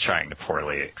what I was trying to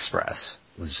poorly express.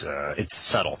 It's a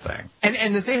subtle thing.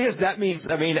 And the thing is, that means,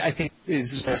 I mean, I think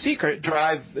is no secret.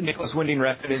 Drive, Nicholas Winding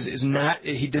Refn is not,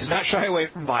 he does not shy away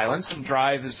from violence, and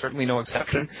Drive is certainly no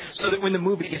exception. So that when the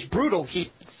movie gets brutal,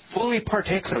 he fully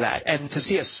partakes of that. And to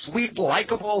see a sweet,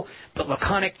 likable, but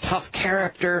laconic, tough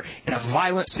character in a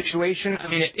violent situation, I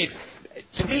mean,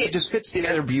 to me, it just fits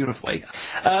together beautifully.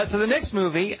 So the next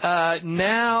movie,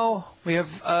 now we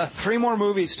have 3 more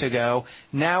movies to go.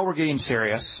 Now we're getting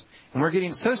serious. And we're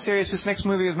getting so serious. This next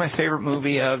movie was my favorite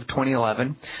movie of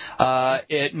 2011.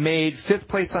 It made 5th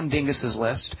place on Dingus's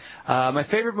list. My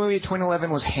favorite movie of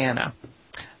 2011 was Hannah.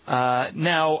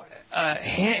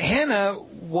 Hannah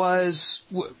was...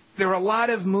 There were a lot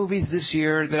of movies this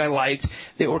year that I liked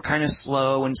that were kind of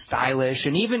slow and stylish,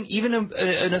 and even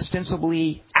an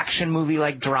ostensibly action movie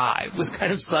like Drive was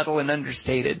kind of subtle and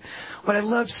understated. What I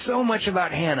loved so much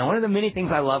about Hannah, one of the many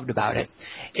things I loved about it,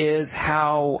 is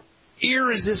how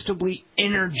irresistibly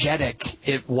energetic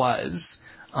it was.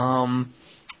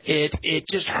 It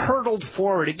just hurtled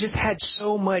forward. It just had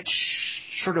so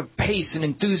much sort of pace and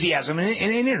enthusiasm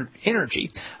and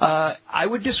energy. I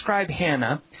would describe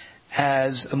Hannah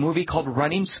as a movie called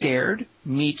Running Scared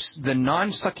meets the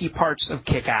non-sucky parts of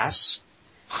Kick-Ass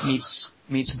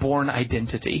meets Bourne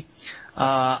Identity.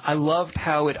 I loved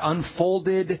how it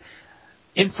unfolded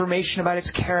information about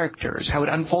its characters, how it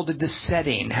unfolded the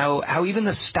setting, how even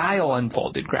the style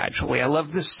unfolded gradually. I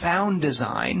love the sound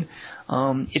design.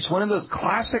 It's one of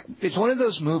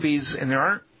those movies, and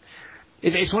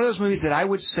it's one of those movies that I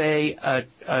would say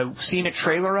seeing a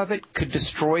trailer of it could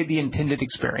destroy the intended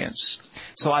experience.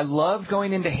 So I loved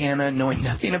going into Hannah knowing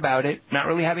nothing about it, not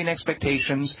really having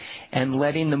expectations, and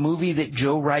letting the movie that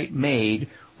Joe Wright made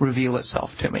reveal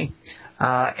itself to me.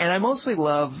 And I mostly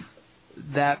love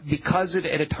that because at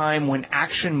a time when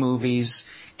action movies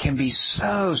can be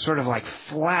so sort of like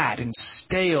flat and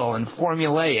stale and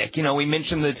formulaic. You know, we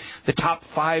mentioned the top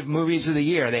 5 movies of the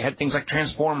year. They had things like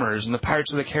Transformers and the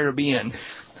Pirates of the Caribbean.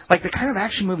 Like the kind of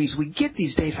action movies we get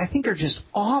these days, I think are just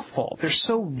awful. They're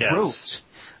so rote.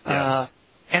 Yes.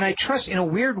 And I trust, in a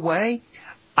weird way,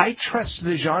 I trust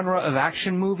the genre of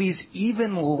action movies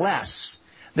even less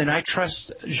than I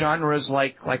trust genres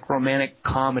like romantic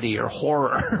comedy or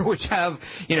horror, which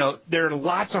have, there are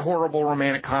lots of horrible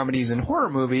romantic comedies and horror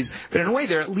movies, but in a way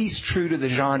they're at least true to the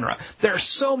genre. There are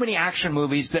so many action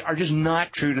movies that are just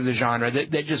not true to the genre,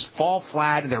 that just fall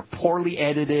flat, they're poorly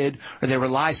edited, or they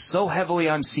rely so heavily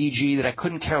on CG that I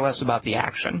couldn't care less about the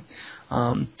action.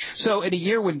 So in a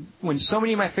year when so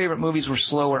many of my favorite movies were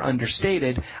slow or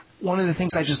understated, one of the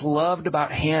things I just loved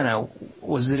about Hannah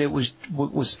was that it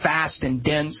was fast and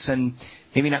dense and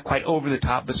maybe not quite over the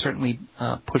top, but certainly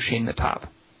pushing the top.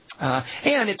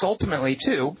 And it's ultimately,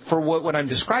 too, for what I'm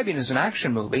describing as an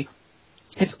action movie,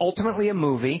 it's ultimately a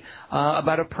movie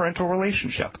about a parental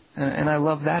relationship, and I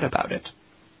love that about it.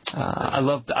 I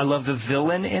love the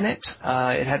villain in it.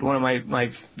 It had one of my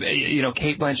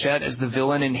Kate Blanchett as the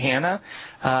villain in Hannah.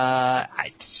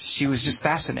 She was just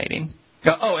fascinating.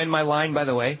 Oh, and my line, by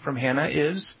the way, from Hannah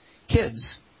is,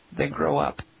 kids, they grow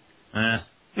up.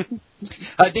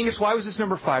 Dingus, why was this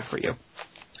number 5 for you?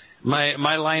 My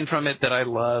line from it that I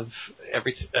love,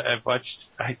 I've watched,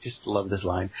 I just love this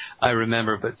line. I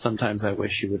remember, but sometimes I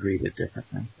wish you would read it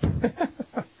differently.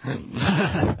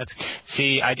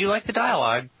 See, I do like the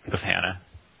dialogue of Hannah.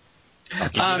 I'll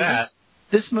give you that.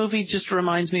 This movie just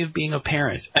reminds me of being a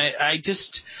parent. I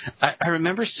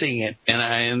remember seeing it,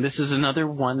 and this is another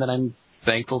one that I'm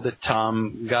thankful that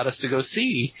Tom got us to go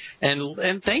see,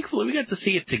 and thankfully we got to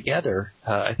see it together.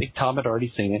 I think Tom had already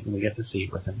seen it, and we got to see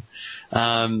it with him.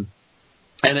 And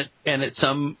at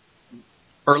some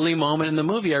early moment in the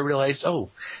movie, I realized,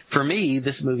 for me,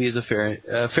 this movie is a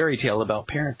fairy tale about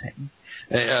parenting,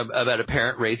 about a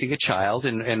parent raising a child,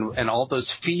 and all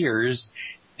those fears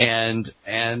and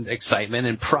excitement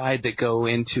and pride that go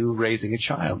into raising a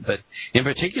child. But in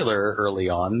particular, early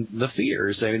on, the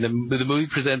fears. I mean, the movie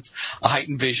presents a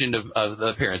heightened vision of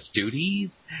the parent's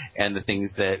duties and the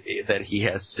things that he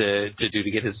has to do to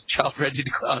get his child ready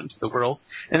to go out into the world.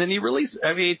 And then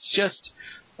it's just...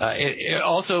 it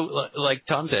also, like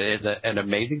Tom said, it's an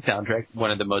amazing soundtrack, one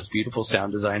of the most beautiful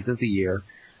sound designs of the year,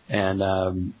 and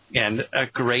a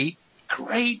great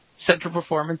central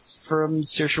performance from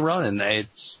Saoirse Ronan.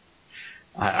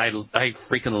 I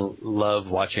freaking love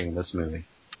watching this movie.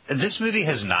 This movie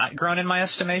has not grown in my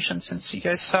estimation since you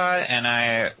guys saw it, and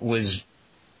I was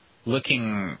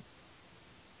looking.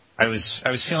 I was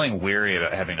feeling weary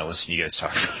about having to listen to you guys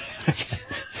talk about it.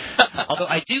 Although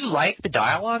I do like the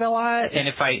dialogue a lot, and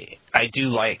if I do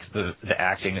like the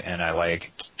acting, and I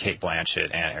like Kate Blanchett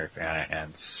and Eric Bana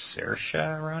and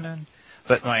Saoirse Ronan.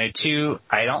 But I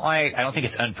don't think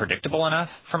it's unpredictable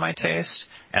enough for my taste,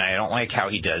 and I don't like how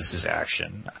he does his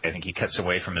action. I think he cuts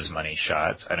away from his money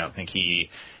shots. I don't think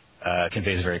he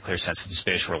conveys a very clear sense of the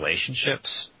spatial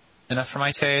relationships enough for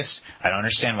my taste. I don't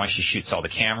understand why she shoots all the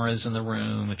cameras in the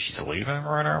room if she's leaving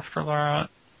right after that.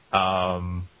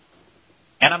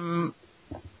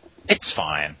 It's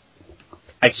fine.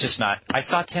 It's just not. I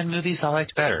saw 10 movies I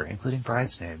liked better, including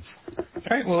Bridesmaids. All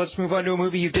right, well, let's move on to a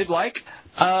movie you did like.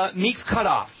 Meek's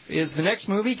Cutoff is the next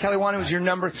movie. Kelly Wand, it was your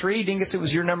number 3. Dingus, it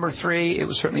was your number 3. It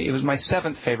was my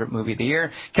 7th favorite movie of the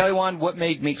year. Kelly Wand, what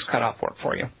made Meek's Cutoff work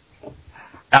for you?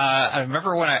 I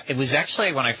remember when I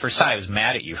first saw it, I was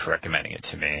mad at you for recommending it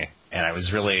to me, and I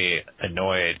was really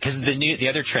annoyed because the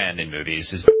other trend in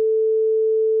movies is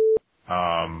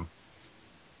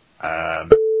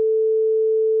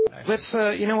let's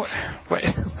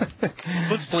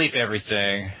Let's bleep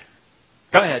everything.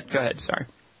 Go ahead. Sorry.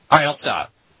 All right, I'll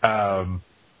stop. But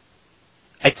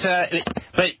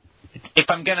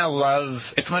if I'm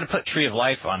gonna put Tree of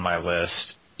Life on my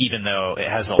list, even though it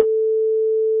has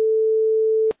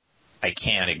I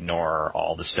can't ignore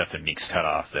all the stuff in Meek's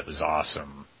Cutoff that was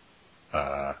awesome.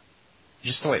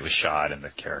 Just the way it was shot and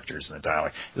the characters and the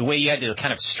dialogue. The way you had to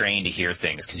kind of strain to hear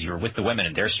things because you were with the women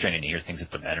and they're straining to hear things that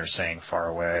the men are saying far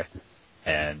away.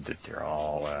 And that they're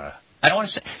all I don't want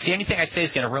to see anything I say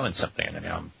is going to ruin something, and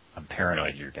I'm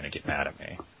paranoid you're going to get mad at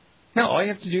me. No, all you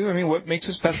have to do, what makes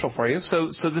it special for you? So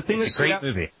the thing It's a great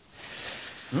movie.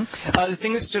 The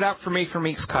thing that stood out for me for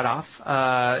Meek's Cutoff,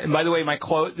 and by the way, my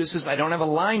quote, I don't have a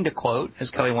line to quote, as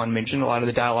Kelly Wand mentioned, a lot of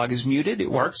the dialogue is muted, it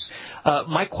works.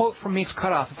 My quote from Meek's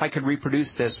Cutoff, if I could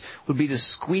reproduce this, would be the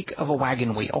squeak of a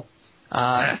wagon wheel.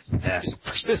 It's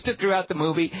persistent throughout the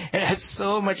movie, and it has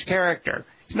so much character.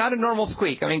 It's not a normal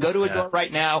squeak. Go to a door right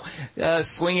now,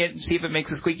 swing it, and see if it makes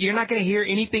a squeak. You're not going to hear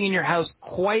anything in your house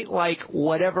quite like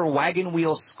whatever wagon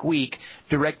wheel squeak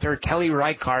director Kelly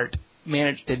Reichardt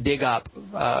managed to dig up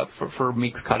for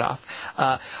Meek's Cutoff.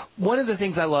 One of the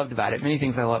things I loved about it, many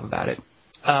things I love about it,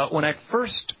 when I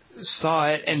first saw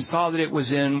it and saw that it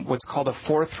was in what's called a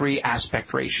 4:3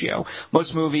 aspect ratio.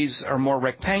 Most movies are more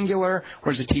rectangular,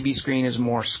 whereas a TV screen is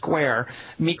more square.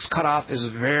 Meek's Cutoff is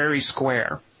very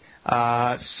square.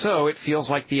 So it feels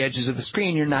like the edges of the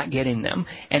screen, you're not getting them.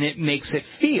 And it makes it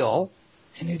feel,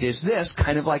 and it is this,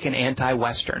 kind of like an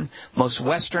anti-Western. Most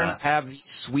Westerns have these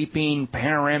sweeping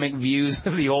panoramic views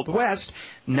of the Old West,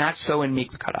 not so in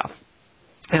Meek's Cutoff.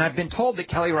 And I've been told that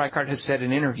Kelly Reichardt has said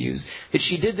in interviews that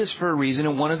she did this for a reason,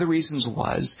 and one of the reasons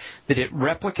was that it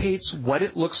replicates what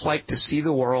it looks like to see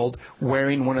the world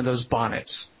wearing one of those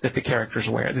bonnets that the characters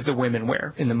wear, that the women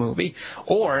wear in the movie.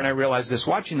 Or, and I realized this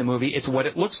watching the movie, it's what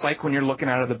it looks like when you're looking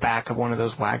out of the back of one of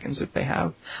those wagons that they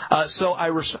have.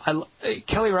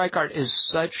 Kelly Reichardt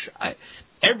is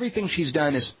everything she's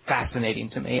done is fascinating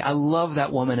to me. I love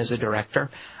that woman as a director.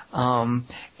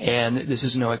 And this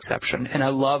is no exception. And I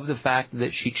love the fact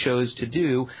that she chose to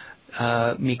do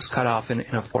Meek's Cutoff in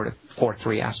a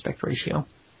 4:3 aspect ratio.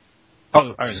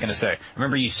 Oh, I was going to say, I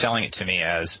remember you selling it to me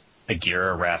as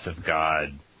Agira, Wrath of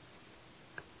God,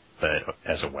 but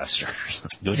as a Western.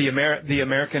 the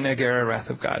American Agira, Wrath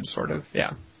of God, sort of,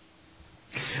 yeah.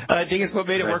 Dingus, what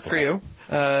made it work for you?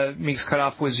 Meek's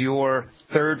Cutoff was your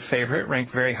third favorite,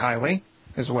 ranked very highly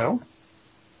as well.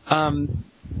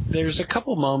 There's a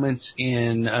couple moments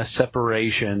in a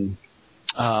separation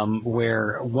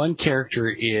where one character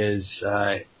is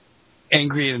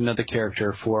angry at another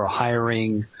character for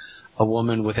hiring a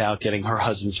woman without getting her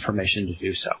husband's permission to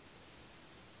do so.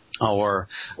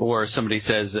 Or somebody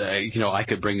says, I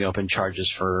could bring you up in charges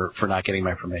for not getting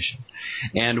my permission.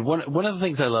 And one of the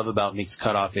things I love about Meek's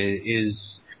Cutoff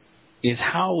is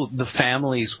how the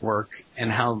families work and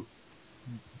how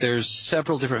there's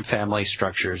several different family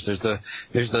structures. There's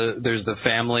the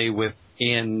family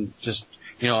within just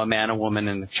a man, a woman,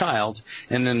 and a child,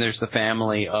 and then there's the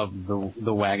family of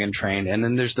the wagon train, and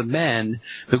then there's the men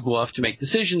who go off to make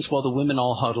decisions while the women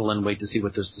all huddle and wait to see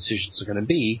what those decisions are going to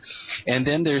be. And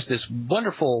then there's this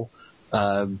wonderful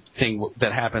thing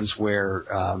that happens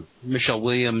where Michelle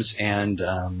Williams and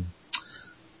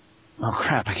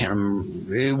I can't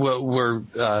remember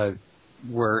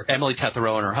where Emily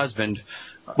Tetherrow and her husband.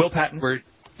 Will Patton.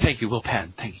 Thank you, Will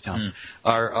Patton. Thank you, Tom.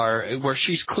 Are where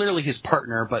she's clearly his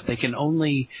partner, but they can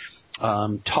only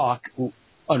talk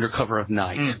under cover of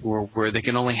night, where they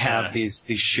can only have these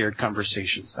shared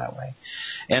conversations that way.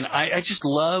 And I just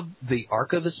love the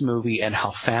arc of this movie and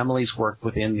how families work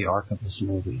within the arc of this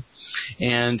movie,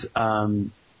 and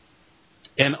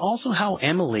also how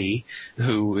Emily,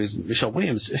 who is Michelle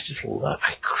Williams, is just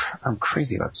I'm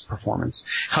crazy about this performance.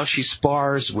 How she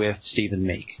spars with Stephen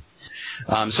Meek.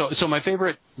 So my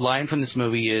favorite line from this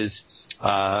movie is,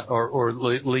 or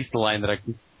at least the line that I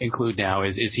include now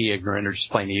is he ignorant or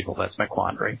just plain evil? That's my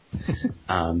quandary.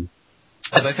 And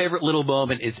my favorite little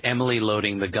moment is Emily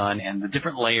loading the gun and the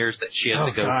different layers that she has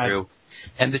to go through.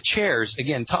 And the chairs,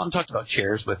 again, Tom talked about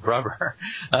chairs with rubber.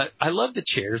 I love the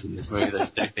chairs in this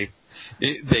movie.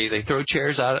 They throw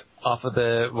chairs off of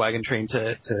the wagon train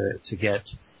to get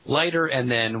lighter, and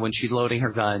then when she's loading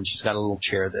her gun, she's got a little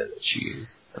chair that she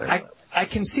used. I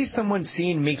can see someone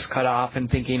seeing Meek's Cutoff and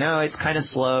thinking, it's kind of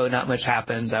slow, not much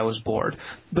happens, I was bored.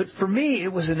 But for me,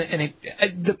 it was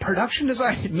the production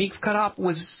design in Meek's Cutoff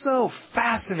was so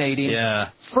fascinating. Yeah.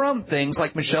 From things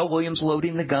like Michelle Williams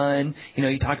loading the gun,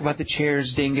 you talk about the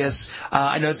chairs, Dingus.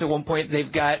 I noticed at one point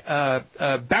they've got a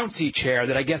bouncy chair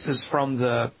that I guess is from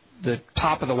the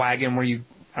top of the wagon where you,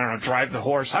 drive the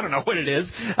horse. I don't know what it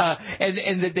is.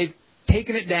 And that they've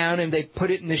taken it down and they put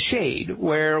it in the shade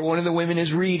where one of the women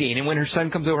is reading, and when her son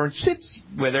comes over and sits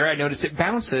with her, I notice it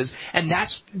bounces, and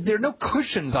there are no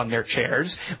cushions on their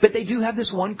chairs, but they do have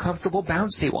this one comfortable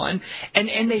bouncy one,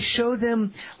 and they show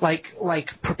them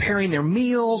like preparing their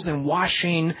meals and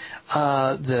washing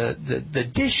the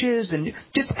dishes, and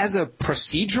just as a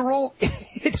procedural,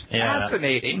 it's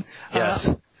fascinating.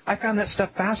 Yes. I found that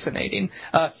stuff fascinating.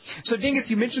 So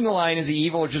Dingus, you mentioned the line, is he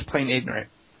evil or just plain ignorant?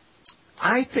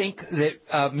 I think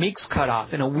that Meek's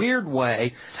Cutoff, in a weird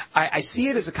way, I see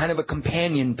it as a kind of a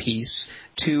companion piece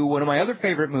to one of my other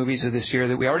favorite movies of this year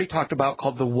that we already talked about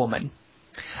called The Woman.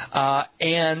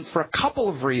 And for a couple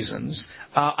of reasons,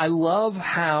 I love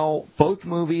how both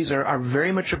movies are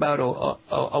very much about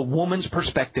a woman's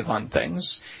perspective on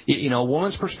things. You know, a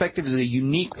woman's perspective is a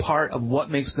unique part of what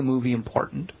makes the movie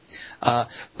important.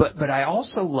 But I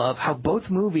also love how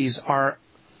both movies are,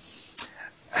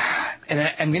 and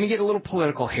I'm going to get a little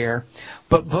political here,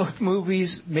 but both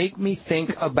movies make me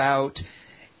think about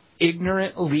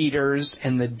ignorant leaders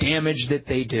and the damage that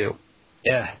they do.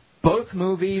 Yeah. Both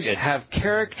movies have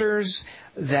characters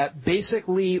that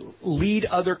basically lead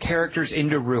other characters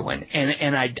into ruin.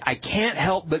 And I can't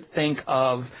help but think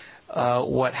of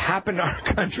what happened to our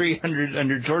country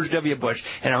under George W. Bush.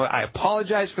 And I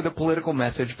apologize for the political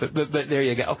message, but there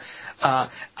you go.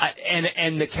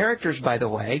 And the characters, by the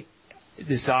way,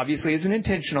 this obviously isn't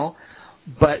intentional,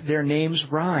 but their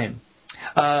names rhyme.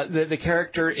 The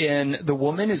character in The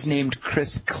Woman is named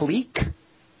Chris Cleek.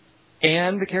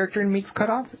 And the character in Meek's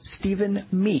Cutoff, Stephen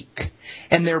Meek.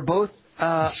 And they're both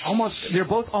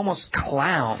almost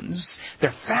clowns. They're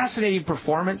fascinating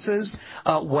performances.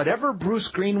 Whatever Bruce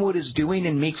Greenwood is doing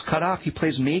in Meek's Cutoff, he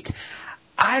plays Meek.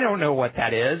 I don't know what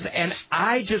that is, and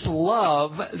I just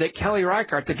love that Kelly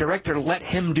Reichardt, the director, let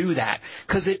him do that,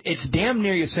 because it's damn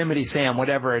near Yosemite Sam,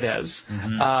 whatever it is.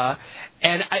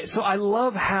 Mm-hmm. So I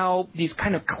love how these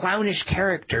kind of clownish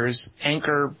characters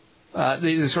anchor.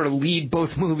 They sort of lead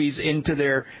both movies into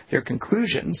their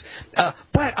conclusions.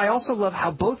 But I also love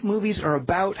how both movies are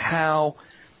about how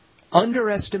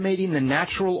underestimating the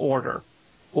natural order,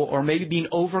 or maybe being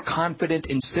overconfident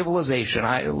in civilization,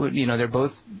 they're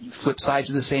both flip sides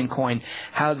of the same coin,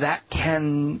 how that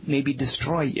can maybe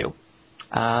destroy you.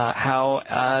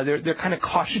 They're kind of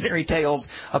cautionary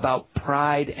tales about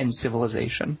pride and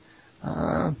civilization.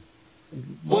 One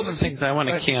of the things I want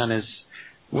to key on is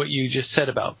what you just said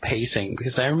about pacing,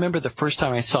 because I remember the first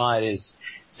time I saw it is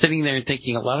sitting there and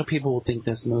thinking a lot of people will think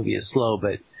this movie is slow,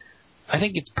 but I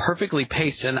think it's perfectly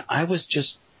paced, and I was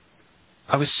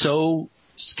so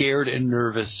scared and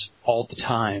nervous all the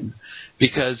time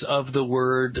because of the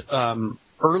word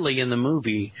early in the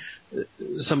movie,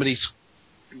 somebody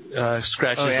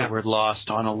scratches the word lost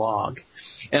on a log.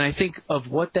 And I think of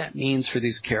what that means for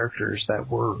these characters, that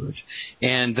word,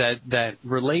 and that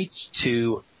relates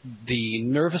to the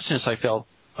nervousness I felt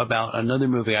about another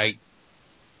movie I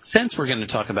sense we're going to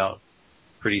talk about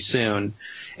pretty soon,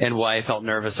 and why I felt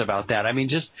nervous about that. I mean,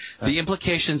 just the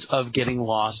implications of getting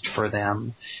lost for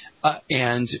them,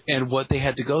 and what they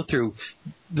had to go through.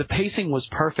 The pacing was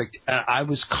perfect. I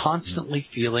was constantly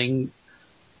feeling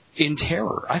in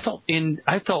terror. I felt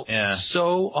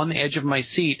so on the edge of my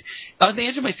seat. On the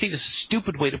edge of my seat is a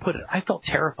stupid way to put it. I felt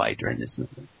terrified during this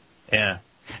movie. Yeah.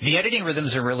 The editing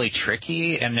rhythms are really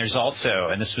tricky, and there's also,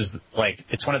 and this was like,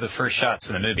 it's one of the first shots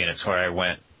in the movie, and it's where I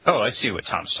went, oh, I see what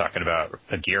Tom's talking about,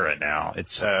 Agira now.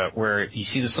 It's where you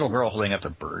see this little girl holding up a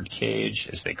bird cage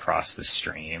as they cross the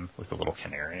stream with a little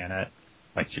canary in it,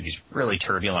 like through these really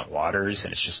turbulent waters,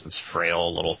 and it's just this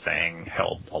frail little thing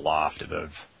held aloft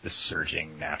above this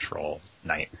surging natural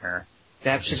nightmare.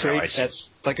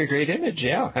 That's like a great image,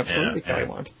 yeah, absolutely, Kelly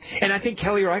Wand. And I think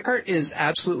Kelly Reichardt is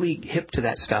absolutely hip to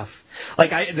that stuff.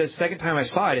 Like the second time I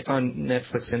saw it, it's on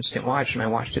Netflix Instant Watch, and I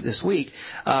watched it this week.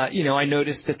 I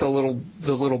noticed that the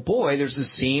little boy, there's this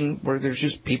scene where there's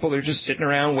just people, they're just sitting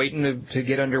around waiting to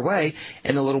get underway,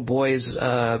 and the little boy is,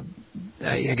 I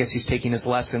guess he's taking his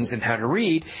lessons in how to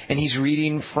read, and he's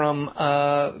reading from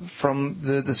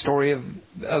the story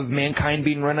of mankind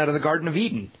being run out of the Garden of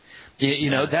Eden.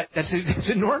 That's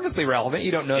enormously relevant.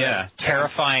 You don't know that. Yeah,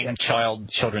 terrifying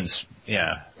children's.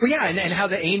 Yeah. Well, yeah, and how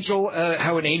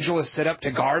an angel is set up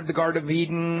to guard the Garden of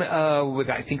Eden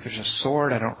with, I think there's a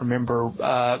sword. I don't remember,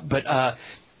 but I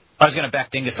was going to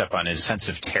back Dingus up on his sense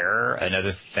of terror.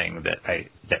 Another thing that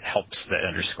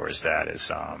underscores that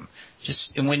is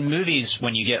just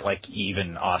when you get like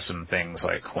even awesome things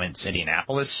like Quint's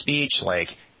Indianapolis speech,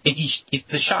 like.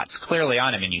 The shot's clearly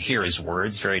on him, and you hear his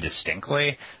words very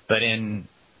distinctly. But in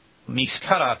Meek's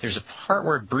Cutoff, there's a part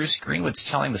where Bruce Greenwood's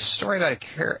telling the story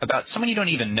about someone you don't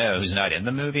even know who's not in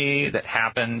the movie that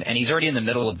happened, and he's already in the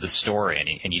middle of the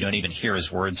story, and you don't even hear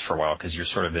his words for a while because you're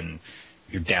sort of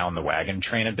you're down the wagon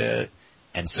train a bit.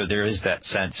 And so there is that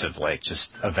sense of like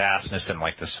just a vastness and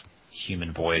like this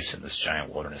human voice in this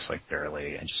giant wilderness, like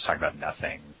barely, and just talk about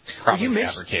nothing, probably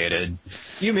fabricated.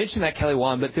 You mentioned that, Kelly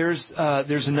Wand, but there's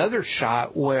another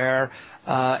shot where,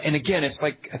 and again, it's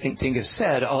like I think Dingus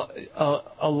said,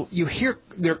 a you hear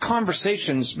their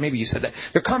conversations. Maybe you said that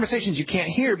their conversations you can't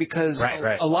hear because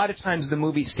a lot of times the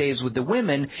movie stays with the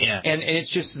women, and it's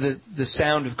just the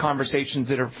sound of conversations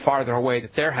that are farther away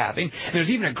that they're having. And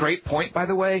there's even a great point, by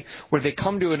the way, where they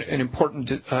come to an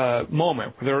important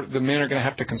moment where the men are going to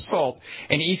have to consult,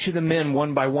 and each of the men,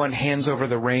 one by one, hands over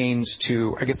the reins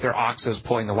to, I guess they're oxes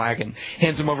pulling the wagon,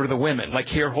 hands them over to the women. Like,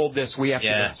 here, hold this, we have to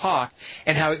go talk.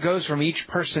 And how it goes from each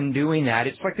person doing that.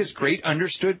 It's like this great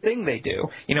understood thing they do.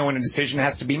 You know, when a decision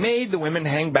has to be made, the women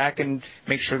hang back and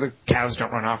make sure the cows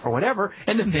don't run off or whatever,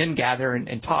 and the men gather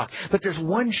and talk. But there's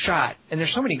one shot, and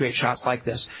there's so many great shots like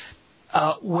this,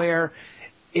 where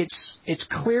it's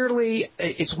clearly,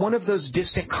 it's one of those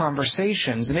distant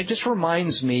conversations, and it just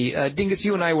reminds me, Dingus,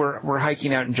 you and I were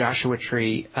hiking out in Joshua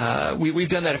Tree. We've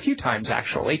done that a few times,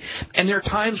 actually, and there are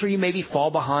times where you maybe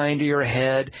fall behind or you're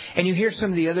ahead, and you hear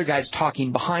some of the other guys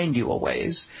talking behind you a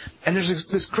ways, and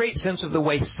there's this great sense of the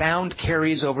way sound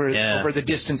carries over the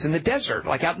distance in the desert,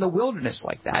 like out in the wilderness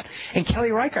like that. And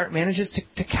Kelly Reichardt manages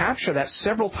to capture that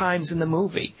several times in the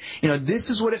movie. You know, this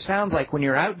is what it sounds like when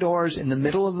you're outdoors in the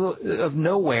middle of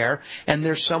nowhere, and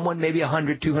there's someone maybe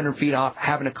 100, 200 feet off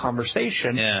having a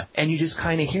conversation, and you just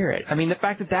kind of hear it. I mean, the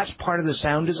fact that that's part of the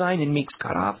sound design in Meek's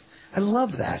Cutoff, I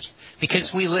love that.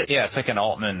 Because we live, it's like an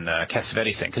Altman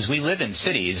Cassavetes thing, because we live in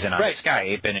cities and on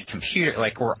Skype and in computer,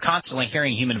 like, we're constantly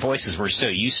hearing human voices, we're so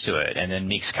used to it, and then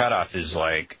Meek's Cutoff is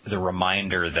like the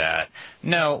reminder that,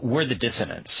 no, we're the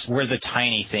dissonance. We're the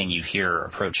tiny thing you hear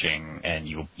approaching and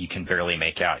you can barely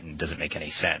make out and doesn't make any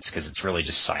sense because it's really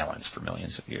just silence for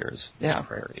millions of years. Yeah.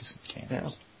 Prairies and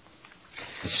canyons.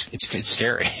 It's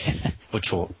scary,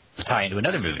 which will tie into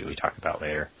another movie we talk about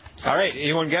later. All right.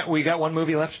 We got one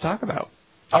movie left to talk about.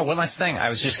 Oh, one last thing. I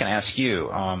was just going to ask you,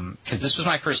 because this was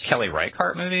my first Kelly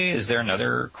Reichardt movie. Is there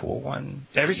another cool one?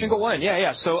 Every single one.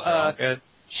 Yeah. So,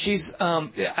 she's,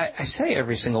 I say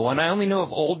every single one. I only know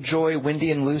of Old Joy,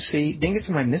 Wendy and Lucy. Dingus,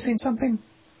 am I missing something?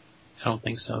 I don't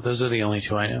think so. Those are the only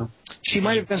two I know. She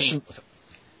might have done some.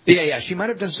 Yeah. She might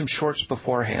have done some shorts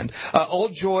beforehand.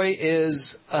 Old Joy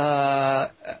is, I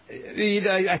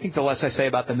think the less I say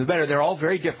about them, the better. They're all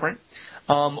very different.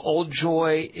 Old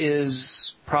Joy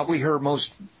is probably her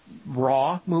most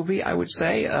raw movie, I would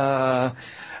say.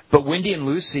 But Wendy and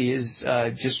Lucy is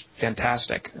just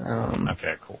fantastic.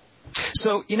 Okay, cool.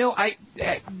 So,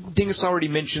 Dingus already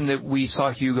mentioned that we saw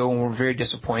Hugo and were very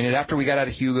disappointed. After we got out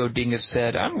of Hugo, Dingus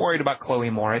said, I'm worried about Chloe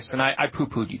Moritz. And I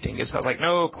poo-pooed you, Dingus. I was like,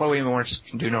 no, Chloe Moritz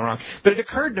can do no wrong. But it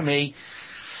occurred to me,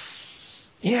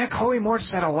 Chloe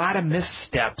Moritz had a lot of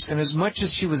missteps. And as much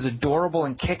as she was adorable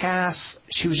and kick-ass,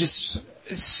 she was just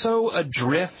so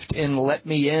adrift in Let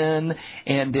Me In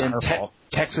and in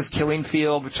Texas Killing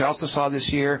Field, which I also saw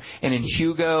this year, and in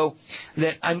Hugo,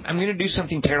 that I'm going to do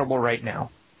something terrible right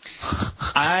now.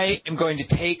 I am going to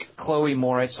take Chloe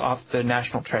Moritz off the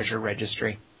National Treasure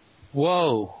Registry.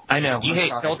 Whoa. I know. You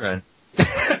hate children.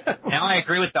 Now I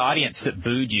agree with the audience that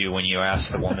booed you when you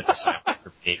asked the woman to silence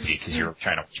her baby because you were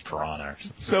trying to watch Piranha or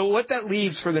something. So what that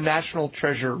leaves for the National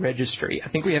Treasure Registry, I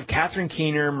think we have Catherine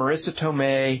Keener, Marissa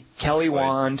Tomei, Kelly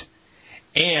Wand,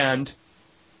 and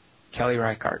Kelly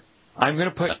Reichardt. I'm going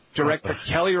to put director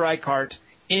Kelly Reichardt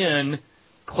in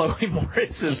Chloe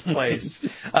Moritz's place.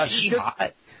 She's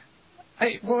hot.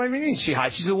 She's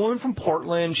hot. She's a woman from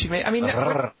Portland. I'm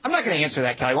not going to answer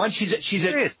that, Kelly Wand. She's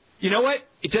a, you know what?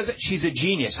 It doesn't. She's a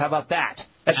genius. How about that?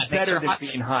 That's better than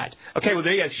being hot. Okay, well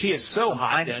there you go. She is so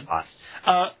hot.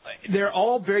 They're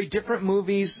all very different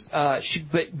movies.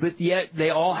 But yet they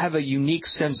all have a unique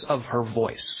sense of her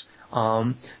voice.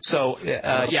 Kelly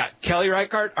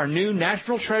Reichardt, our new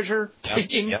national treasure,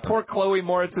 taking poor Chloe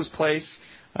Moritz's place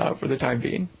for the time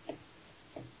being.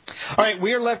 All right,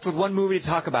 we are left with one movie to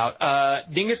talk about.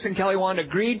 Dingus and Kelly Wand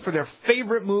agreed for their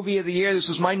favorite movie of the year. This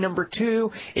was my number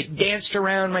 2. It danced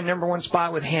around my number 1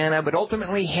 spot with Hannah, but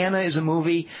ultimately Hannah is a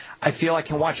movie I feel I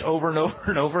can watch over and over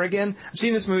and over again. I've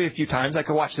seen this movie a few times. I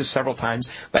could watch this several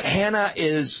times. But Hannah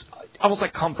is almost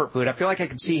like comfort food. I feel like I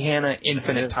could see Hannah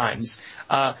infinite times.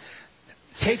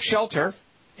 Take Shelter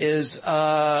is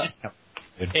our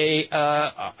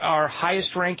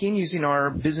highest ranking, using our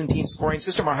Byzantine scoring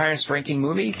system, our highest ranking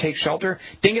movie, Take Shelter.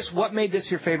 Dingus, what made this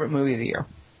your favorite movie of the year?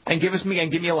 And give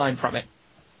me a line from it.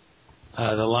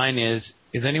 The line is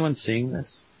anyone seeing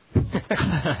this?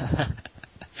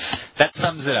 That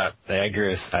sums it up. I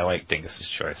agree I like Dingus's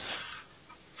choice.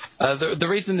 The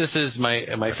reason this is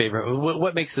my favorite,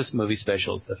 what makes this movie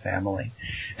special is the family,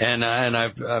 and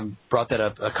I've brought that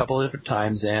up a couple of different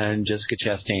times, and Jessica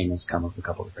Chastain has come up a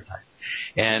couple of different times,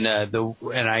 and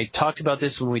I talked about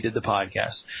this when we did the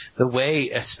podcast. The way,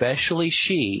 especially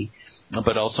she,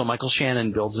 but also Michael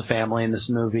Shannon builds a family in this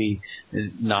movie.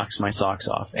 It knocks my socks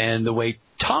off. And the way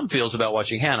Tom feels about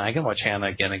watching Hannah, I can watch Hannah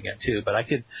again and again too. But I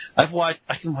can watch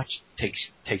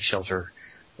Take Shelter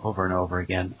over and over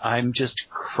again. I'm just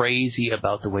crazy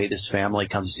about the way this family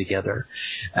comes together.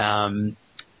 I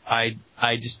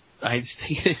just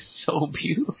think it is so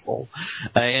beautiful.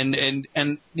 And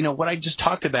you know what I just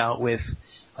talked about with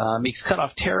Meek's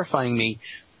Cutoff terrifying me.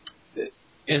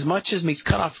 As much as Meek's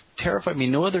Cutoff terrified me,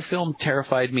 no other film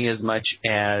terrified me as much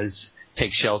as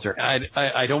Take Shelter.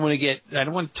 I don't want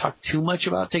to talk too much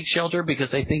about Take Shelter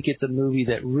because I think it's a movie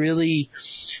that really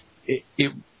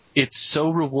it's so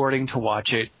rewarding to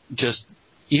watch it. Just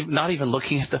not even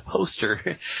looking at the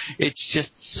poster, it's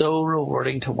just so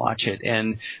rewarding to watch it.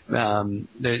 And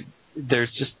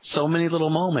there's just so many little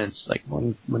moments, like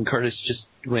when Michael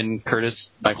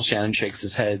Shannon shakes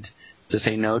his head to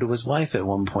say no to his wife at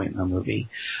one point in the movie.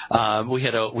 We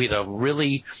had a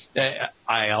really.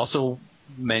 I also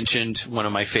mentioned one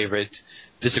of my favorite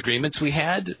disagreements we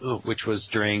had, which was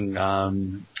during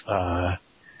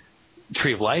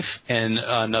Tree of Life, and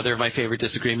another of my favorite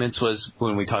disagreements was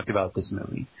when we talked about this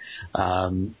movie.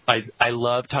 I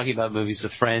love talking about movies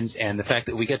with friends, and the fact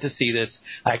that we get to see this,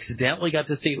 I accidentally got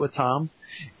to see it with Tom,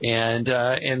 and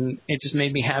it just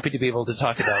made me happy to be able to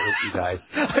talk about it with you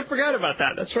guys. I forgot about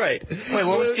that. That's right. Wait,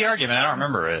 what was the argument? I don't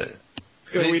remember it.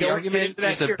 The argument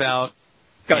is about.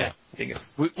 Go ahead.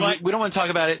 We don't want to talk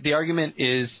about it. The argument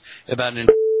is about an.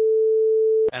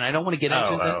 And I don't want to get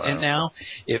into it now.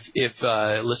 If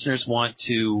listeners want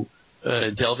to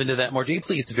delve into that more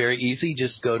deeply, it's very easy.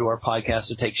 Just go to our podcast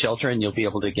to Take Shelter, and you'll be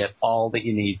able to get all that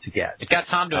you need to get. It got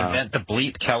Tom to invent the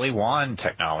bleep Kelly Wand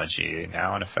technology,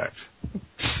 now in effect.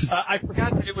 I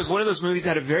forgot that it was one of those movies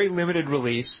that had a very limited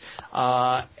release,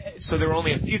 so there were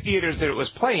only a few theaters that it was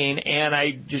playing, and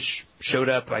I just showed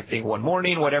up, I think, one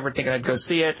morning, whatever, thinking I'd go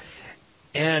see it.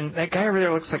 And that guy over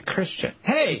there looks like Christian.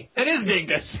 Hey, that is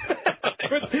Dingus.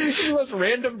 It was the most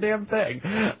random damn thing.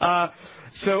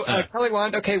 Kelly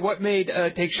Wand, okay, what made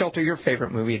Take Shelter your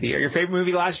favorite movie of the year? Your favorite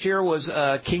movie last year was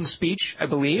King's Speech, I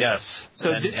believe. Yes.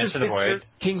 So this is this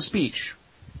year's King's Speech.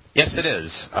 Yes, it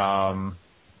is.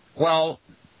 Well,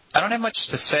 I don't have much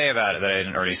to say about it that I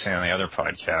didn't already say on the other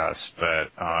podcast,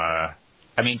 but I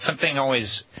mean, something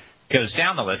always goes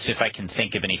down the list if I can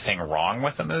think of anything wrong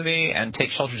with the movie, and Take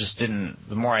Shelter just didn't.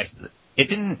 When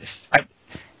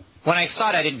I saw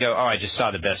it, I didn't go, oh, I just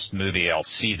saw the best movie I'll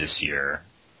see this year.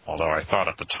 Although I thought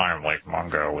at the time Lake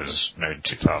Mungo was made in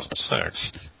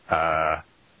 2006. But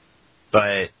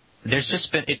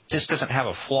it just doesn't have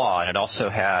a flaw, and it also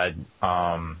had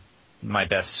my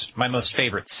most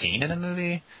favorite scene in the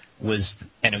movie was,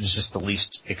 and it was just the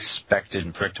least expected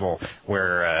and predictable,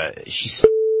 where she's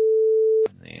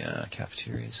in the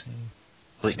cafeteria scene.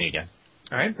 Bleep me again.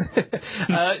 All right.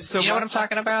 So you know what I'm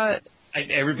talking about?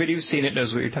 Everybody who's seen it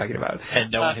knows what you're talking about.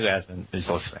 And no one who hasn't is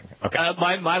listening. Okay.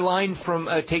 My line from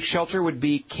Take Shelter would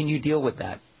be, can you deal with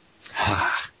that?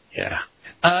 Yeah.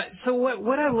 So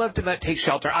what I loved about Take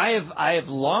Shelter, I have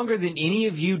longer than any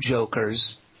of you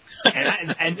jokers,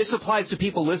 and this applies to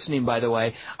people listening, by the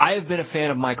way, I have been a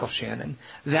fan of Michael Shannon.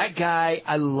 That guy,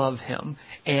 I love him.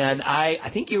 And I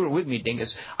think you were with me,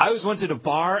 Dingus. I was once at a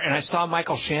bar, and I saw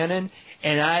Michael Shannon,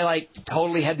 and I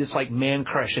totally had this man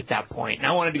crush at that point. And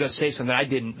I wanted to go say something. I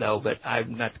didn't though, but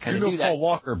I'm not the kind of do that. Paul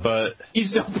Walker, but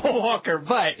he's no Paul Walker,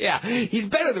 but yeah, he's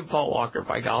better than Paul Walker,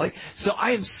 by golly. So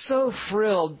I am so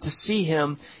thrilled to see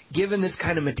him given this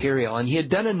kind of material. And he had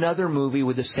done another movie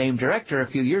with the same director a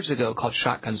few years ago called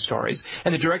Shotgun Stories.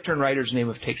 And the director and writer's name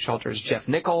of Take Shelter is Jeff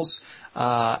Nichols.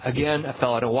 Again, a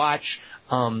fellow to watch.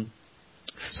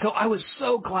 So I was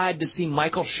so glad to see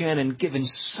Michael Shannon given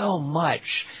so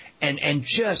much and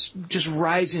just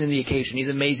rising to the occasion. He's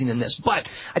amazing in this. But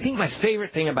I think my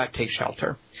favorite thing about Take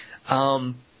Shelter,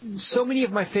 so many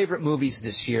of my favorite movies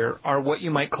this year are what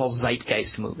you might call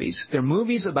zeitgeist movies. They're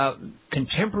movies about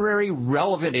contemporary,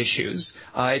 relevant issues.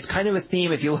 It's kind of a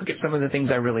theme if you look at some of the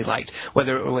things I really liked,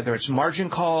 whether it's Margin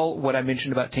Call, what I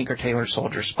mentioned about Tinker Tailor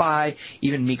Soldier Spy,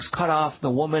 even Meek's Cutoff, The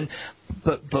Woman.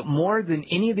 But more than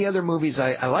any of the other movies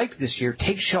I liked this year,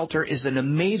 Take Shelter is an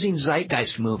amazing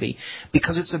zeitgeist movie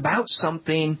because it's about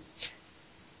something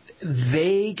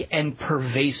vague and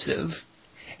pervasive,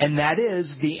 and that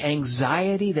is the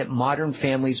anxiety that modern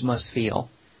families must feel.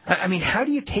 I mean, how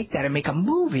do you take that and make a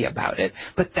movie about it?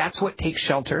 But that's what Take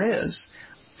Shelter is.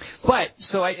 But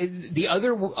the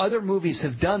other movies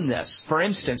have done this. For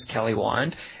instance, Kelly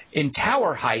Wand, in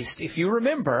Tower Heist, if you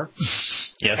remember.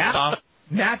 Yes, Tom.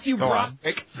 Matthew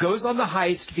Broderick goes on the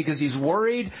heist because he's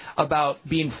worried about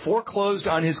being foreclosed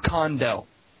on his condo.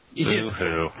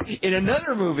 Boo-hoo. In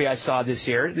another movie I saw this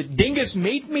year, the Dingus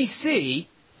made me see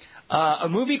a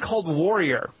movie called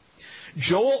Warrior.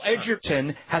 Joel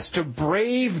Edgerton has to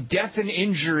brave death and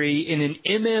injury in an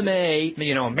MMA,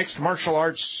 a mixed martial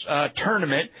arts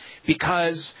tournament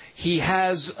because he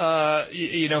has,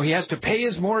 he has to pay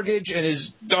his mortgage and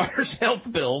his daughter's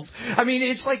health bills. I mean,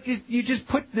 it's like you just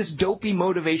put this dopey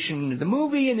motivation into the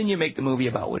movie and then you make the movie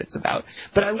about what it's about.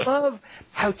 But I love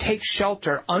how Take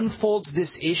Shelter unfolds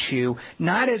this issue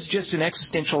not as just an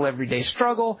existential everyday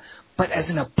struggle, but as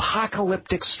an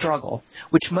apocalyptic struggle,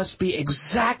 which must be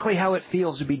exactly how it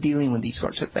feels to be dealing with these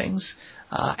sorts of things.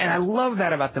 And I love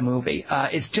that about the movie.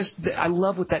 It's just, I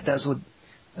love what that does with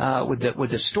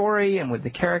the story and with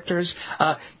the characters.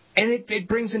 And it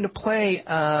brings into play,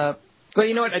 well,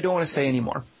 you know what? I don't want to say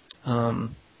anymore.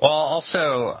 Well,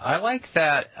 also, I like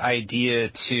that idea,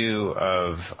 too,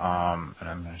 of, and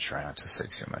I'm going to try not to say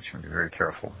too much. I'm going to be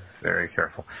very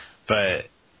careful. But,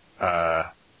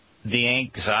 the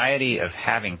anxiety of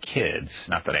having kids,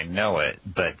 not that I know it,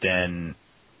 but then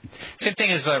same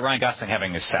thing as Ryan Gosling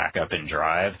having to sack up and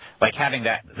drive, like having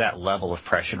that level of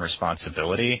pressure and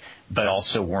responsibility, but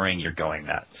also worrying you're going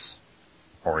nuts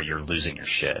or you're losing your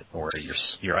shit or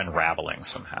you're unraveling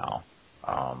somehow.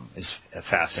 Is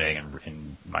fascinating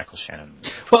in Michael Shannon.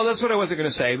 Well, that's what I wasn't going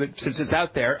to say, but since it's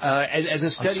out there, as a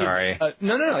study... I'm sorry.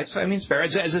 No, it's fair.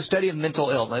 As a study of mental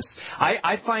illness,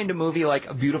 I find a movie like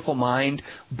A Beautiful Mind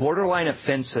borderline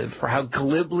offensive for how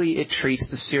glibly it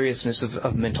treats the seriousness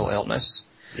of mental illness.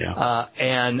 Yeah.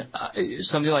 And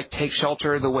something like Take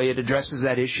Shelter, the way it addresses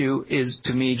that issue is,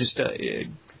 to me, just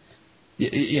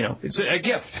it's a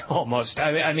gift, almost.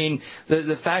 I mean,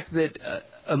 the fact that...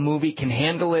 a movie can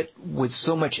handle it with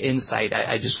so much insight,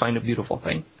 I just find a beautiful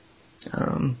thing.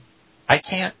 I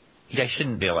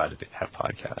shouldn't be allowed to have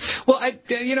podcasts. Well, I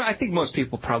think most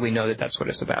people probably know that that's what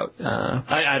it's about.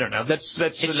 I don't know. It's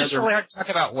just really hard to talk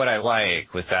about what I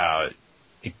like without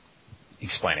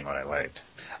explaining what I liked.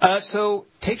 So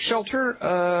Take Shelter,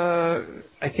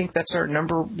 I think that's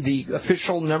the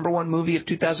official number one movie of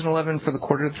 2011 for the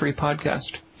Quarter to Three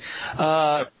podcast.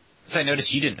 So I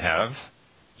noticed you didn't have.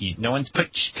 No one's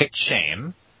picked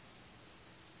Shame.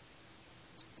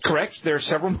 Correct. There are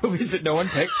several movies that no one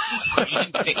picked.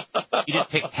 You didn't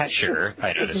pick Hesher,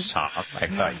 I noticed, Tom. I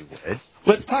thought you would.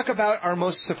 Let's talk about our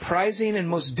most surprising and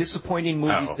most disappointing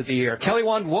movies of the year. Kelly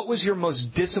Wand, what was your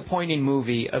most disappointing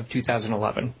movie of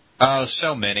 2011? Oh,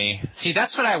 so many. See,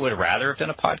 that's what I would rather have done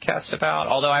a podcast about,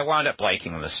 although I wound up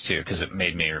liking this, too, because it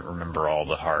made me remember all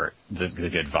the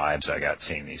good vibes I got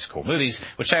seeing these cool movies,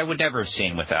 which I would never have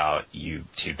seen without you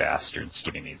two bastards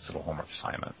giving me these little homework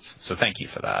assignments. So thank you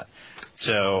for that.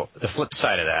 So the flip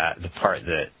side of that, the part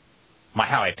that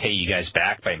how I pay you guys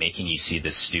back by making you see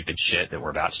this stupid shit that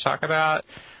we're about to talk about,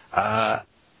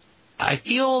 I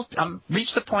feel I'm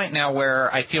reached the point now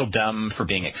where I feel dumb for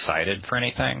being excited for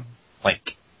anything.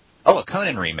 Like, a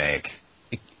Conan remake.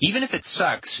 Even if it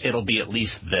sucks, it'll be at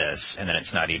least this, and then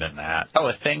it's not even that.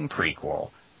 A Thing prequel.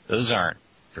 Those aren't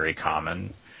very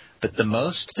common. But the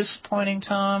most disappointing,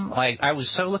 Tom, I was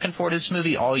so looking forward to this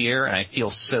movie all year, and I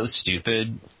feel so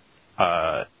stupid,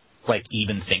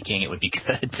 even thinking it would be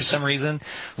good for some reason,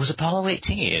 was Apollo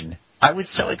 18. I was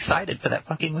so excited for that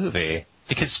fucking movie,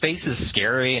 because space is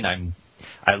scary, and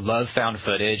I love found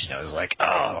footage, and I was like,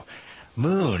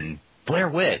 Moon, Blair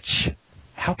Witch.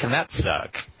 How can that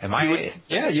suck?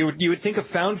 You would think of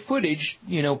found footage,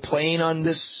 playing on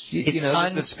this,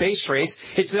 the space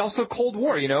race. It's also Cold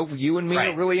War, you and me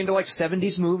are really into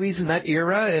 70s movies in that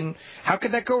era, and how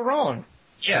could that go wrong?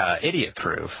 Yeah, idiot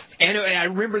proof. And I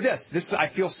remember this. I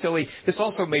feel silly. This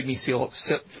also made me feel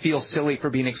silly for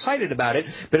being excited about it,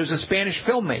 but it was a Spanish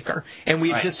filmmaker, and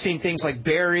we had just seen things like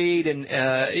Buried, and,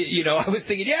 I was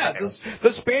thinking,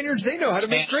 the Spaniards, they know how to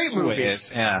make great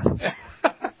movies. Yeah.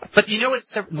 But you know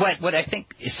what I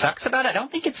think sucks about it? I don't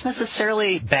think it's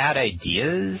necessarily bad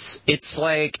ideas. It's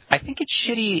I think it's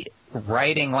shitty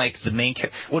writing, the main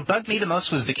character. What bugged me the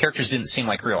most was the characters didn't seem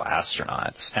like real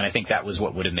astronauts, and I think that was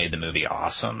what would have made the movie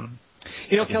awesome.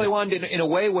 Kelly Wand, in a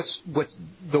way, what's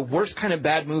the worst kind of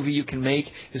bad movie you can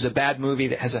make is a bad movie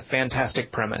that has a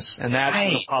fantastic premise, and that's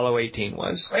what Apollo 18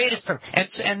 was. Greatest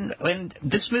premise. And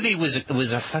this movie was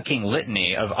a fucking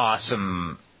litany of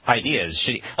awesome ideas.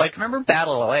 Remember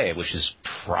Battle LA, which is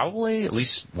probably at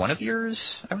least one of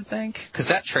yours, I would think, because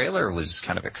that trailer was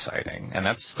kind of exciting, and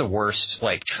that's the worst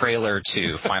trailer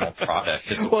to final product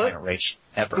disappointment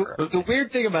ever. The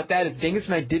weird thing about that is Dingus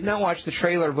and I did not watch the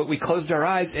trailer, but we closed our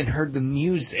eyes and heard the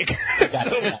music.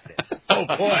 Oh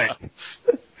boy.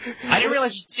 I didn't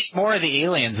realize you'd see more of the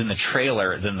aliens in the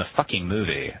trailer than the fucking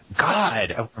movie.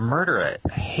 God, I would murder it.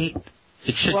 I hate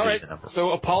It should All be right, the number.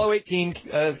 so Apollo 18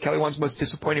 is Kelly Wand's most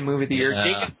disappointing movie of the year.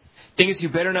 Yeah. Dingus, you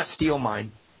better not steal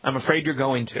mine. I'm afraid you're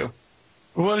going to.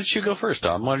 Why don't you go first,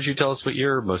 Tom? Why don't you tell us what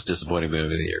your most disappointing movie of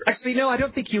the year? Actually, no, I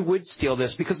don't think you would steal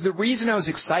this, because the reason I was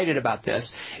excited about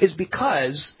this is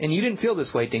because, and you didn't feel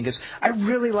this way, Dingus, I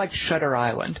really liked Shutter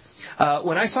Island.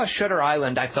 When I saw Shutter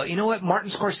Island, I felt, you know what, Martin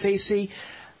Scorsese,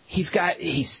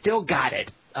 he's still got it.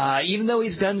 Even though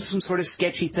he's done some sort of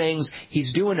sketchy things,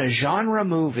 he's doing a genre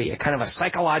movie, a kind of a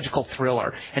psychological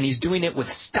thriller, and he's doing it with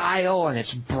style, and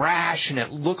it's brash, and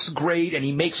it looks great, and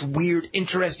he makes weird,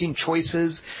 interesting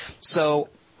choices. So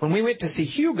when we went to see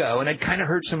Hugo, and I'd kind of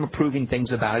heard some approving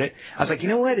things about it, I was like, you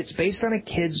know what, it's based on a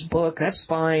kid's book, that's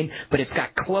fine, but it's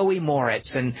got Chloe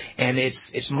Moritz, and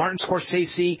it's Martin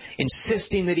Scorsese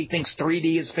insisting that he thinks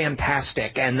 3D is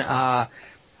fantastic, and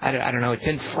I don't know, it's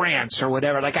in France or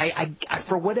whatever. Like, I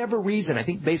for whatever reason, I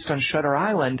think based on Shutter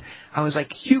Island, I was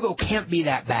like, Hugo can't be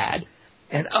that bad.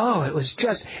 And, it was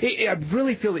just, I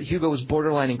really feel that Hugo was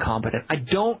borderline incompetent. I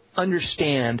don't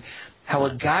understand how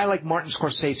a guy like Martin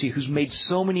Scorsese, who's made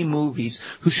so many movies,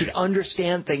 who should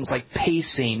understand things like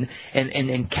pacing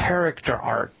and character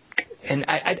arc, and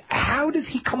how does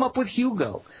he come up with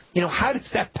Hugo? You know, how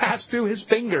does that pass through his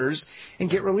fingers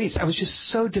and get released? I was just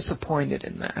so disappointed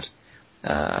in that.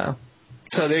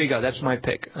 So there you go. That's my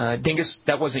pick. Dingus,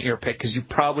 that wasn't your pick because you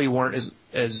probably weren't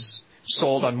as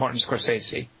sold on Martin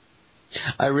Scorsese.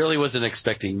 I really wasn't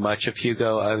expecting much of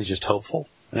Hugo. I was just hopeful,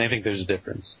 and I think there's a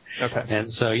difference. Okay.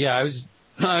 And so, yeah, I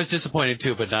was disappointed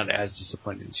too, but not as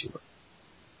disappointed as you were.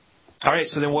 All right.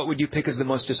 So then, what would you pick as the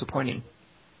most disappointing?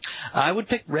 I would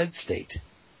pick Red State.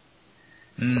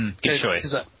 Good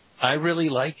choice. I really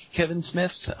like Kevin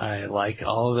Smith. I like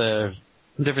all the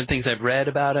different things I've read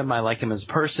about him. I like him as a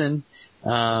person.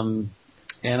 And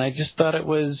I just thought it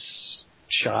was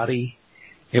shoddy.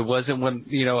 It wasn't when,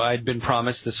 I'd been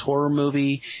promised this horror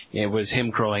movie. It was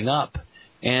him growing up.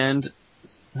 And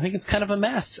I think it's kind of a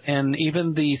mess. And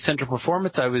even the central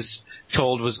performance I was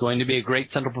told was going to be a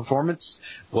great central performance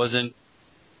wasn't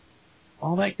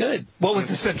all that good. What was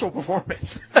the central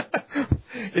performance?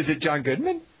 Is it John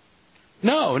Goodman?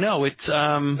 No, it's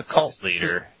the cult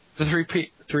leader. The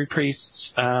three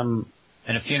priests, and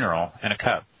a funeral and a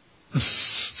cup.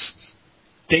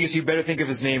 Dingus, you better think of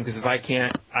his name, because if I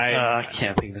can't, I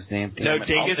can't think of his name. No,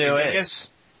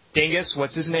 Dingus,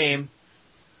 what's his name?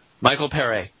 Michael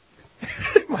Pere.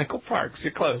 Michael Parks,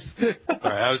 you're close. All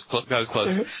right, I was close.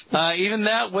 Even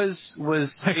that was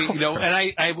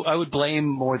and I would blame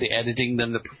more the editing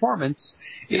than the performance.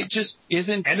 Yeah. It just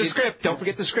isn't. And the script. Don't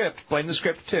forget the script. Blame the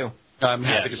script too. I'm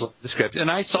happy to blame the script.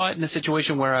 And I saw it in a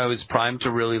situation where I was primed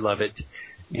to really love it,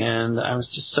 and I was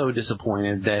just so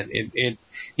disappointed that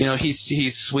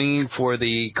he's swinging for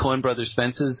the Coen Brothers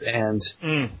fences and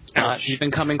not even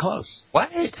coming close.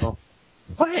 What?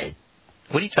 What?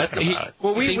 What are you talking about?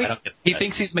 Well, he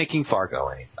thinks he's making Fargo,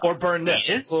 and he's not. Or Burn This.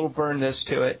 A little Burn This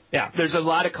to it. Yeah, there's a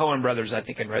lot of Coen Brothers, I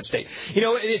think, in Red State.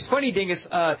 It's funny, Dingus.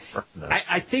 I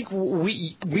think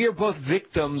we are both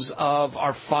victims of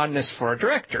our fondness for a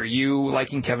director. You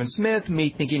liking Kevin Smith, me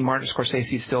thinking Martin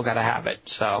Scorsese's still got to have it.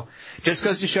 So just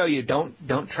goes to show you, don't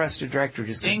trust a director.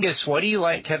 Dingus, what do you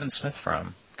like Kevin Smith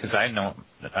from? Because I don't.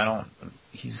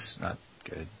 He's not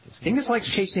good. Dingus likes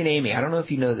Chasing Amy. I don't know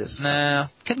if you know this. Nah,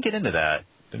 couldn't get into that.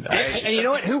 And you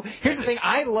know what? Here's the thing.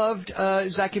 I loved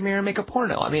Zack and Miri Make a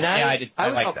Porno. I mean, I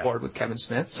was like on that. board with Kevin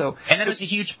Smith. So, and it was a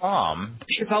huge bomb.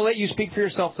 Because I'll let you speak for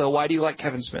yourself, though. Why do you like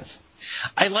Kevin Smith?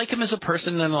 I like him as a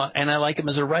person, and I like him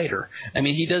as a writer. I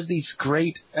mean, he does these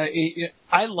great...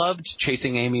 I loved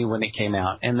Chasing Amy when it came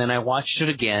out, and then I watched it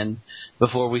again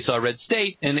before we saw Red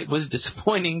State, and it was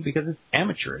disappointing because it's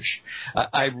amateurish.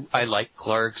 I like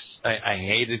Clerks. I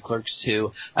hated Clerks,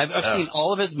 too. I've seen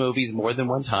all of his movies more than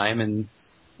one time, and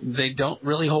they don't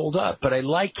really hold up. But I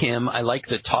like him. I like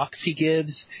the talks he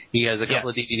gives. He has a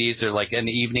couple of DVDs. They're like An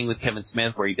Evening with Kevin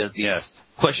Smith, where he does these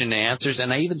question and answers.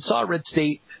 And I even saw Red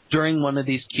State during one of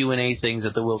these Q&A things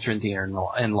at the Wiltern Theater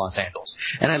in Los Angeles.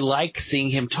 And I like seeing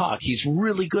him talk. He's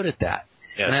really good at that.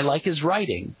 Yes. And I like his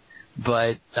writing.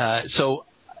 But so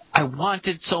I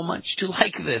wanted so much to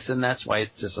like this, and that's why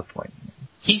it's disappointing.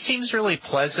 He seems really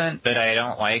pleasant, but I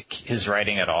don't like his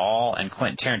writing at all. And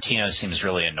Quentin Tarantino seems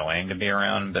really annoying to be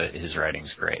around, but his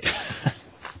writing's great.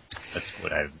 That's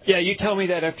what I... Yeah, you tell me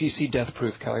that after you see Death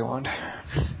Proof, Kelly Wand.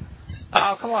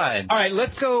 Oh, come on. All right,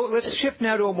 let's shift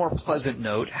now to a more pleasant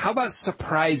note. How about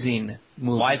surprising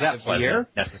movies Why is that of pleasant, the year?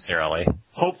 Necessarily?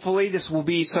 Hopefully this will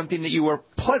be something that you were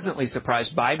pleasantly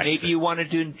surprised by. Maybe you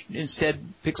wanted to instead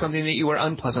pick something that you were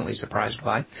unpleasantly surprised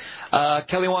by.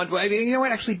 Kelly Wand, you know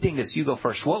what? Actually, Dingus, you go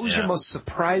first. What was your most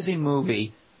surprising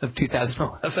movie of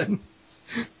 2011?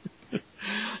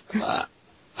 By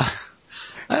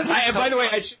the way,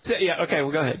 I should say, yeah, okay,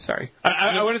 well, go ahead. Sorry.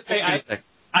 I want to say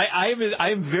I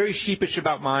am very sheepish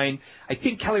about mine. I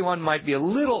think Kelly Wand might be a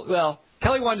little, well,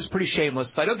 Kelly Wand is pretty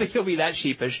shameless, so I don't think he'll be that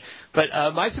sheepish.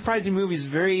 But my surprising movie is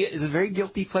a very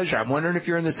guilty pleasure. I'm wondering if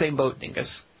you're in the same boat,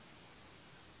 Dingus.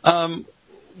 One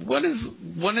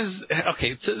is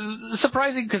okay. It's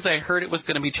surprising because I heard it was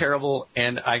going to be terrible,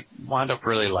 and I wound up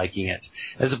really liking it,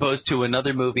 as opposed to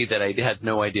another movie that I had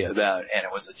no idea about, and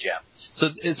it was a gem.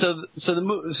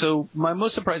 So my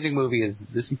most surprising movie is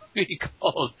this movie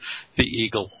called The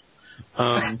Eagle.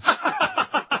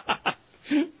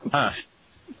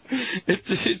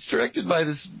 It's directed by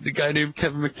the guy named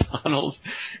Kevin McDonald,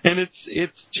 and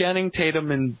it's Channing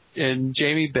Tatum and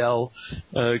Jamie Bell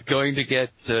going to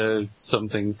get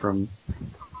something from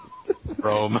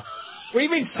Rome. What do you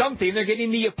mean something? They're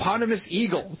getting the eponymous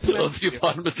eagle. The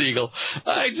eponymous eagle.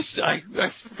 I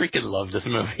freaking love this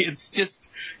movie.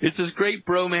 It's this great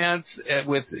bromance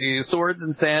with swords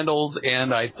and sandals,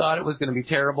 and I thought it was going to be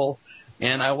terrible,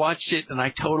 and I watched it and I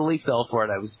totally fell for it.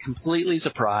 I was completely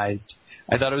surprised.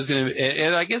 I thought it was going to,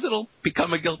 and I guess it'll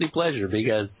become a guilty pleasure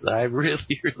because I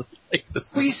really, really like this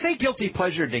movie. Well, you say guilty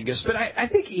pleasure, Dingus, but I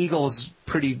think Eagle's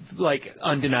pretty,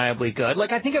 undeniably good.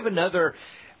 I think of another,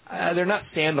 they're not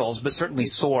sandals, but certainly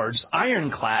swords.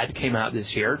 Ironclad came out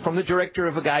this year from the director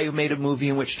of a guy who made a movie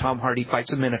in which Tom Hardy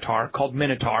fights a Minotaur called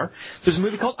Minotaur. There's a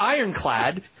movie called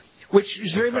Ironclad, which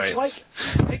is very much like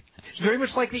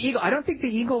The Eagle. I don't think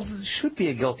The Eagles should be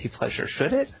a guilty pleasure,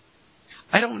 should it?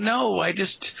 I don't know. I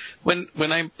just when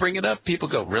I bring it up, people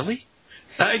go, "Really?"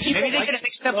 Maybe they get it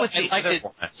mixed up with the other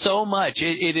one. So much.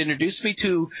 It introduced me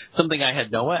to something I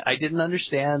didn't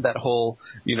understand, that whole,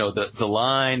 the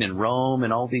line and Rome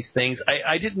and all these things.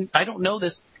 I don't know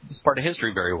this part of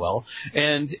history very well.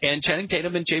 And Channing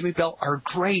Tatum and Jamie Bell are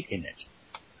great in it.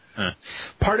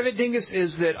 Part of it, Dingus,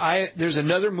 is that there's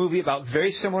another movie about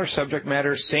very similar subject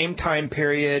matter, same time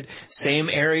period, same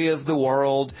area of the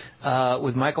world,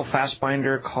 with Michael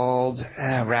Fassbender called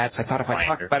Rats. I thought if I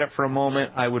talked about it for a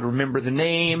moment, I would remember the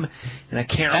name, and I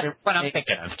can't remember. That's what I'm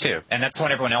thinking of, too. And that's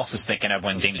what everyone else is thinking of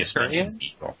when Dingus mentions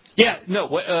Eagle. Yeah,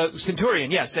 no, Centurion,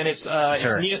 yes, and it's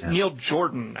Neil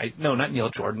Jordan. Not Neil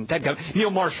Jordan. Neil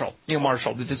Marshall,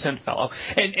 the Descent fellow.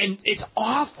 And it's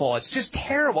awful. It's just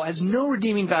terrible. It has no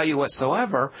redeeming value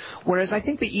whatsoever. Whereas I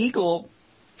think the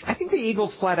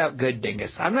Eagle's flat out good,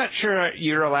 Dingus. I'm not sure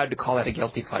you're allowed to call that a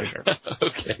guilty pleasure.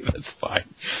 Okay, that's fine.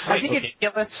 I think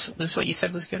ridiculous. This is what you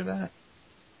said was good about it.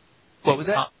 What was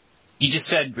that? You just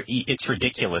said it's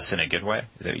ridiculous in a good way.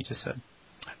 Is that what you just said?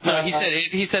 No, he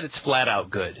said it's flat out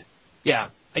good. Yeah.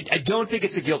 I don't think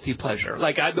it's a guilty pleasure.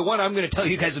 The one I'm going to tell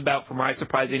you guys about for my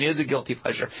surprising is a guilty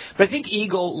pleasure. But I think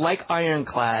Eagle, like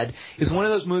Ironclad, is one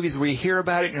of those movies where you hear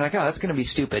about it and you're like, oh, that's going to be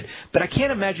stupid. But I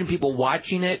can't imagine people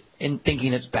watching it and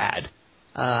thinking it's bad.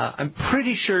 I'm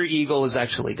pretty sure Eagle is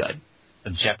actually good.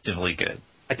 Objectively good.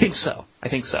 I think so.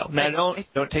 Now,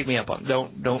 don't take me up on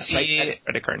don't cite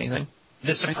critic or anything.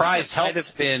 The surprise might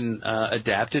have been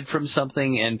adapted from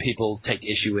something, and people take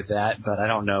issue with that, but I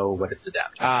don't know what it's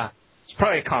adapted. It's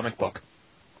probably a comic book.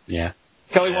 Yeah.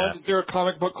 Kelly Wand, is there a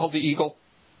comic book called The Eagle?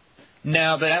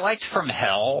 No, but I liked From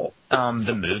Hell,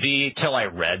 the movie, till I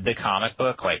read the comic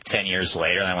book 10 years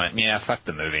later, and I went, yeah, fuck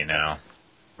the movie now. All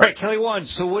right, Kelly Wand,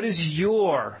 so what is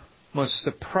your most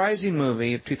surprising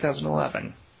movie of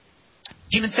 2011?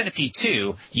 Human Centipede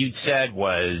 2, you'd said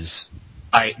was,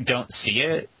 I don't see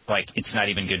it, it's not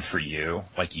even good for you,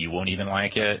 you won't even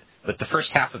like it. But the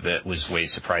first half of it was way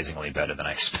surprisingly better than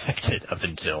I expected up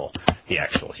until the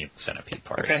actual Human Centipede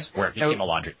parts, where it became a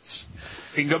laundry list.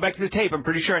 You can go back to the tape. I'm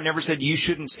pretty sure I never said you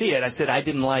shouldn't see it. I said I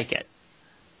didn't like it.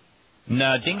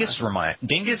 No, Dingus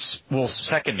will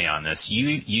second me on this.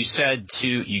 You said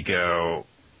you go,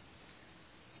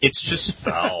 it's just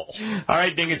foul. All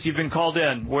right, Dingus, you've been called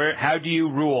in. How do you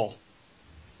rule?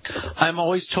 I'm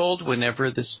always told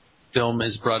whenever this film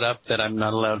is brought up that I'm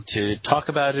not allowed to talk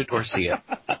about it or see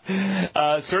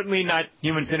it. Certainly not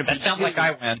Human Centipede. That sounds like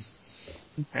I win.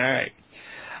 All right.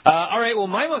 All right. Well,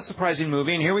 my most surprising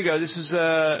movie, and here we go. This is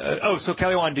so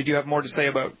Kelly Wand, did you have more to say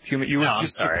about Human? You were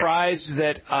just surprised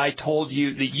that I told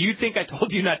you that you think I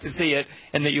told you not to see it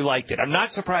and that you liked it. I'm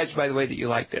not surprised by the way that you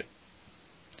liked it.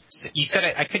 So you said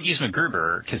I couldn't use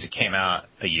MacGruber because it came out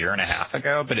a year and a half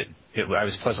ago, but I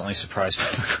was pleasantly surprised by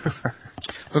MacGruber.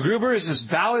 MacGruber is as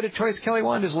valid a choice, Kelly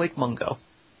Wand, as Lake Mungo.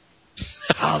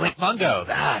 Oh, Lake Mungo.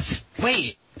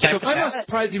 Wait. So my most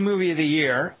surprising movie of the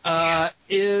year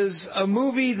is a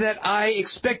movie that I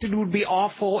expected would be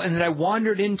awful and that I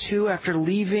wandered into after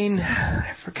leaving.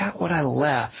 I forgot what I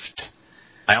left.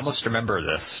 I almost remember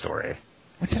this story.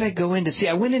 what did I go in to see?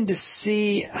 I went in to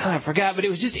see, I forgot, but it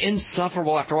was just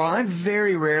insufferable after a while. I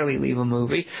very rarely leave a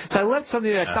movie. So I left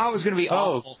something that I thought was going to be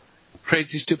awful.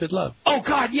 Crazy Stupid Love. Oh,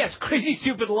 God, yes, Crazy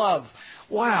Stupid Love.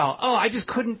 Wow. Oh, I just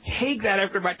couldn't take that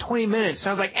after about 20 minutes. So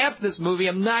I was like, F this movie.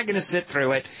 I'm not going to sit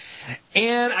through it.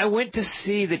 And I went to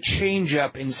see The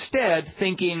Change-Up instead,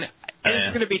 thinking, this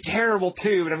is going to be terrible,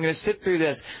 too, but I'm going to sit through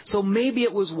this. So maybe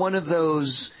it was one of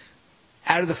those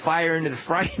out of the fire into the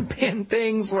frying pan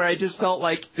things where I just felt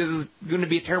like this is going to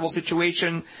be a terrible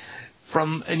situation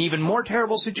from an even more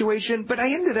terrible situation. But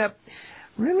I ended up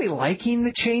really liking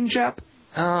The Change-Up.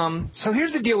 So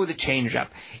here's the deal with The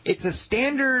Change-Up. It's a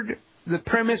standard, the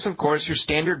premise, of course, your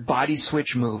standard body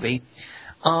switch movie.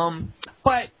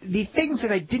 But the things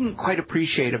that I didn't quite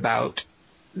appreciate about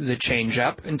The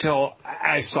Change-Up until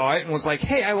I saw it and was like,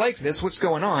 hey, I like this. What's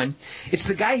going on? It's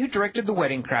the guy who directed The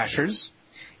Wedding Crashers.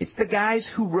 It's the guys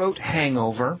who wrote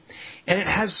Hangover. And it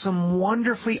has some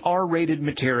wonderfully R-rated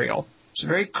material. It's a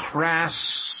very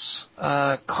crass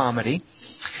comedy.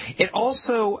 It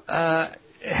also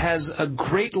has a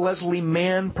great Leslie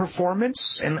Mann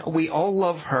performance, and we all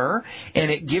love her, and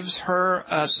it gives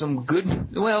her some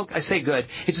good, well, I say good,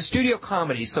 it's a studio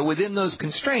comedy, so within those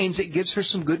constraints, it gives her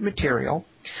some good material.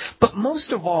 But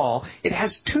most of all, it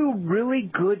has two really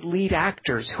good lead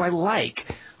actors who I like,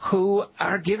 who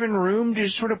are given room to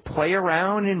just sort of play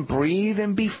around and breathe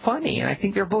and be funny, and I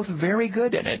think they're both very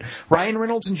good in it. Ryan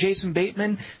Reynolds and Jason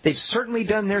Bateman, they've certainly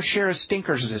done their share of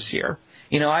stinkers this year.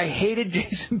 You know, I hated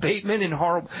Jason Bateman in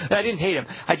Horrible... I didn't hate him.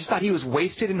 I just thought he was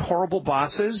wasted in Horrible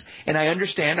Bosses, and I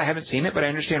understand, I haven't seen it, but I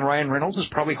understand Ryan Reynolds is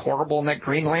probably horrible in that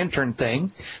Green Lantern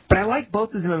thing. But I like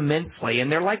both of them immensely,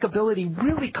 and their likability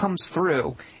really comes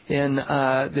through in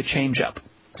The Change-Up.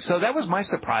 So that was my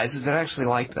surprise, is that I actually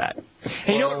liked that.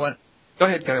 And you know what? Go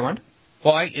ahead, Kelly Wand.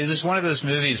 Well, it was one of those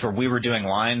movies where we were doing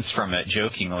lines from it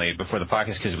jokingly before the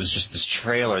podcast because it was just this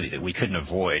trailer that we couldn't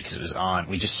avoid because it was on.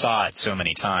 We just saw it so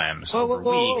many times over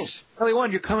weeks. Kelly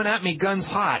Wand, you're coming at me guns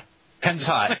hot. Guns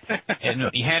hot. And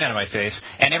you hand out of my face.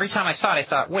 And every time I saw it, I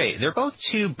thought, wait, they're both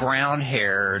two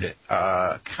brown-haired,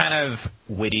 kind of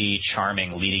witty,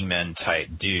 charming leading men type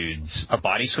dudes. A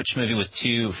body switch movie with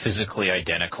two physically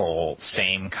identical,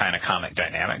 same kind of comic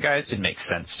dynamic guys didn't make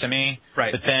sense to me.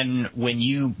 Right. But then when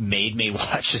you made me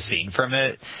watch a scene from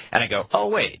it, and I go, oh,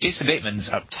 wait, Jason Bateman's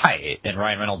uptight, and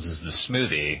Ryan Reynolds is the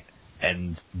smoothie,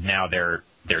 and now they're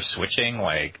switching,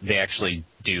 like, they actually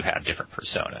do have different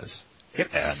personas. Yep.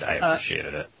 And I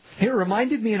appreciated it. It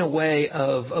reminded me in a way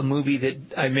of a movie that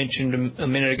I mentioned a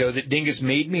minute ago that Dingus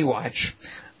made me watch.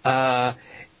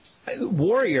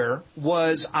 Warrior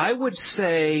was, I would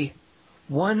say,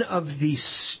 one of the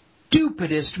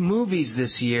stupidest movies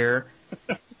this year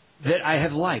that I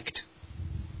have liked.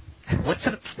 What's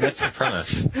the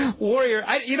premise? Warrior,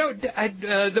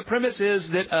 the premise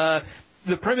is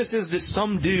that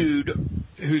some dude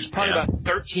who's probably about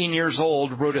 13 years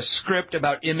old wrote a script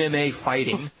about MMA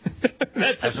fighting.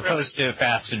 As opposed to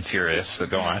Fast and Furious, but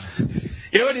go on.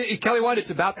 You know what, Kelly Wand, it's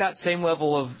about that same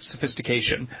level of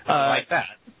sophistication. Like that.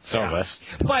 Some of us.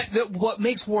 But what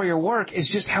makes Warrior work is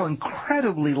just how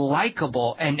incredibly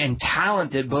likable and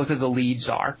talented both of the leads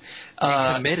are.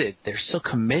 And committed. They're so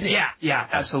committed. Yeah,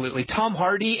 absolutely. Tom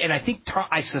Hardy, and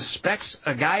I suspect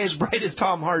a guy as bright as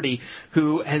Tom Hardy,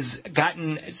 who has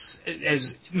gotten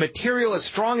as material as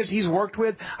strong as he's worked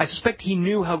with, I suspect he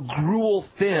knew how gruel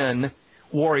thin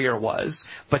Warrior was,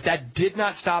 but that did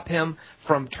not stop him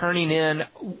from turning in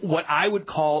what I would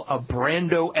call a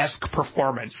Brando-esque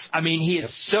performance. I mean, he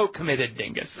is so committed,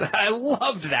 Dingus. I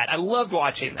loved that. I loved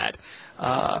watching that.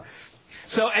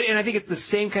 So I think it's the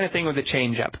same kind of thing with The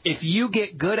Change-Up. If you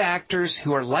get good actors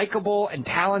who are likable and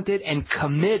talented and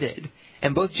committed,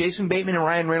 and both Jason Bateman and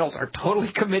Ryan Reynolds are totally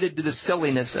committed to the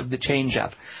silliness of The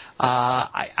Change-Up,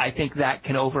 I think that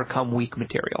can overcome weak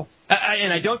material.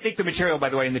 And I don't think the material, by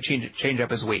the way, in The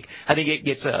Change-Up is weak. I think it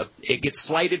gets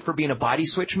slighted for being a body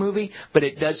switch movie, but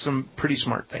it does some pretty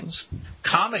smart things.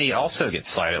 Comedy also gets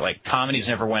slighted. Like, comedies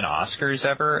never win Oscars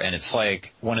ever, and it's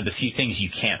like one of the few things you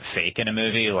can't fake in a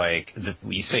movie. Like,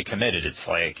 you say committed, it's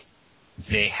like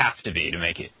they have to be to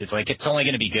make it. It's like it's only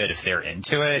going to be good if they're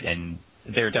into it, and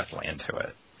they're definitely into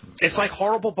it. It's like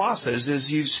Horrible Bosses,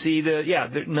 as you see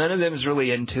none of them is really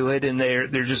into it, and they're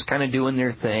just kind of doing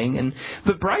their thing.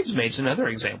 But Bridesmaids, another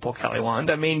example, Kelly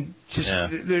Wand. I mean,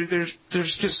 there's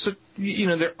just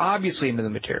they're obviously into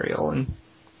the material,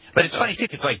 but it's funny too,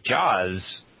 because like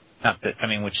Jaws,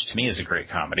 which to me is a great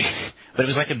comedy, but it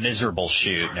was like a miserable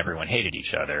shoot, and everyone hated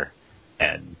each other,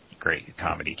 and great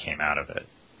comedy came out of it.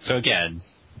 So again,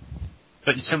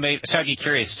 so I'd be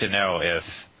curious to know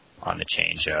if on The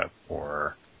Change-Up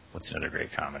or what's another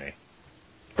great comedy?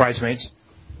 Bridesmaids.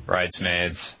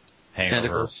 Bridesmaids, Hangover.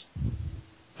 Tentacles.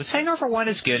 Was Hangover 1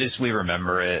 as good as we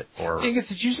remember it? Or Dingus,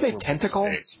 did you say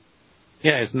tentacles?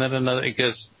 Yeah, isn't that another?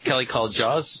 Because Kelly called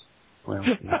Jaws. Well,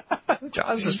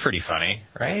 Jaws is pretty funny,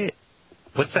 right?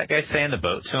 What's that guy saying the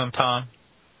boat to him, Tom?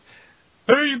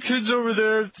 Hey, you kids over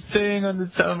there at the thing on the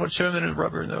town, what show them in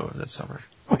rubber? No, that's summer.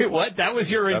 Wait, what? That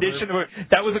was your rendition of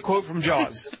that was a quote from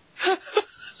Jaws.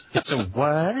 It's a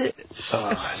what?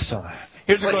 Sorry.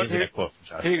 Here's a What quote. is it, a quote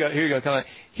from Jaws? Here you go. Come on.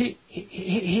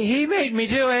 He made me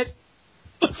do it.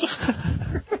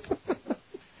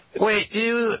 Wait,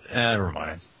 never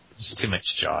mind. There's too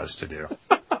much Jaws to do.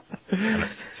 I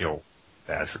feel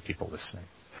bad for people listening.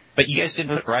 But you guys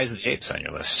didn't put Rise of the Apes on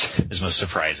your list. It's most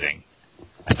surprising.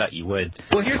 I thought you would.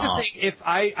 Well, here's the thing. If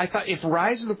I thought if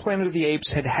Rise of the Planet of the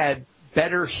Apes had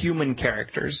better human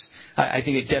characters, I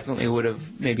think it definitely would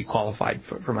have maybe qualified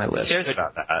for my list. Who cares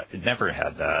about that? It never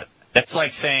had that. That's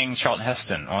like saying Charlton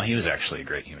Heston. Well, he was actually a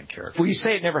great human character. Well, you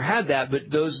say it never had that,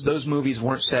 but those movies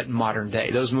weren't set in modern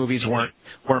day. Those movies weren't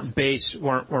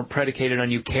predicated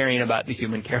on you caring about the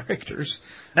human characters.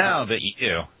 No, but you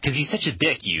do. Because he's such a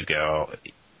dick, you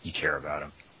care about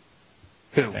him.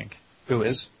 Who? I think. Who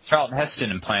is? Charlton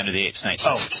Heston in Planet of the Apes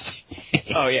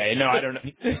 1960. Oh, yeah. No, I don't know.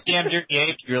 He's damn dirty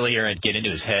ape. You really are get into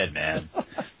his head, man.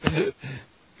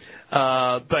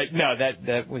 But no,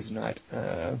 that was not.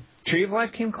 Tree of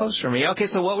Life came close for me. Okay,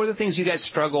 so what were the things you guys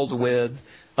struggled with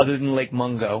other than Lake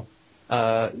Mungo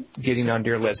getting onto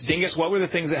your list? Dingus, what were the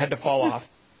things that had to fall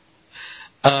off?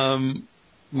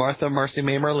 Martha, Marcy,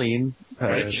 May, Marlene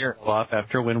Sure. fell off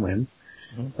after Win-Win.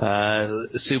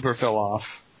 Mm-hmm. Super fell off.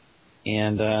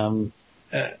 And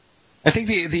I think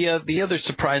the other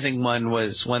surprising one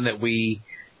was one that we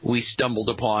stumbled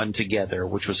upon together,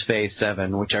 which was Phase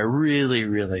 7, which I really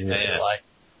liked.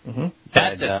 Mm-hmm.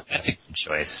 That's a good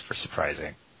choice for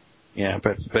surprising. Yeah,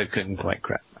 but couldn't quite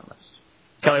crack my list.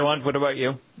 Kelly Wand, what about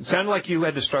you? It sounded like you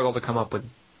had to struggle to come up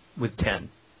with 10.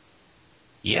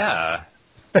 Yeah.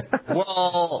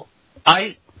 Well,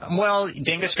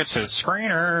 Dingus gets his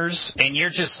screeners, and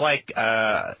you're just like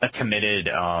a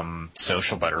committed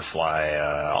social butterfly.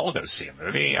 I'll go see a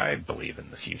movie. I believe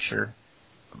in the future.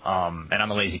 And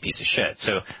I'm a lazy piece of shit.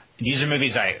 So these are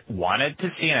movies I wanted to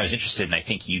see and I was interested in. I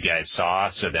think you guys saw.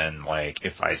 So then, like,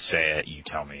 if I say it, you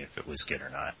tell me if it was good or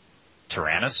not.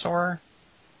 Tyrannosaur?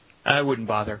 I wouldn't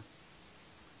bother.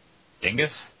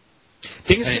 Dingus?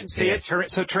 Dingus didn't see it.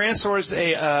 So Tyrannosaur is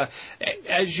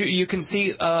as you can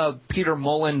see, Peter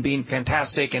Mullen being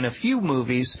fantastic in a few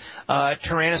movies.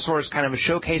 Tyrannosaur is kind of a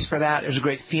showcase for that. There's a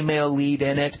great female lead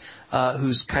in it,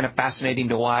 who's kind of fascinating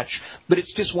to watch. But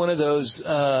it's just one of those,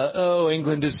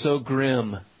 England is so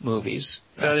grim movies.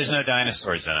 So there's no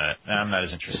dinosaurs in it. I'm not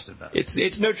as interested in that.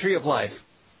 It's no Tree of Life.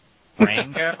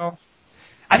 Rango?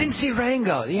 I didn't see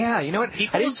Rango. Yeah, you know what?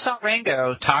 People who saw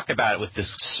Rango talk about it with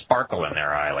this sparkle in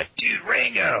their eye, like, dude,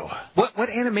 Rango. What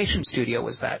animation studio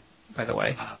was that, by the way?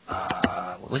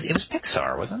 It was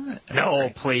Pixar, wasn't it? No,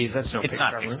 please, that's no Pixar. It's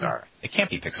not Pixar. It can't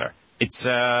be Pixar. It's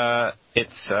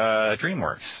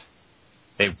DreamWorks.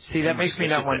 That makes me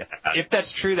not want. If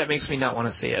that's true, that makes me not want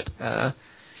to see it. Yeah,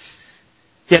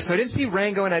 so I didn't see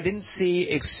Rango, and I didn't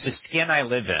see The Skin I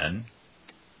Live In.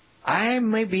 I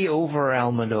may be over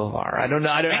Almodovar. I don't know.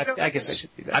 I guess I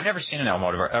should be that. I've never seen an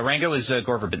Almodovar. Rango is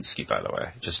Gore Verbinski, by the way.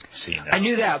 Just so you know. I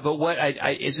knew that, but what?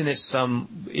 Isn't it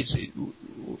some? Is it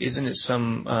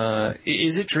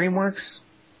DreamWorks?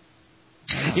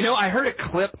 You know, I heard a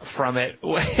clip from it.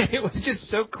 It was just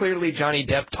so clearly Johnny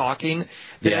Depp talking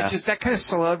that that kind of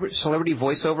celebrity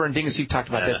voiceover, and Dingus, you've talked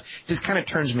about this, just kind of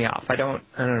turns me off. I don't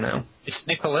know. It's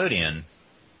Nickelodeon.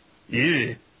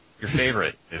 Yeah. Your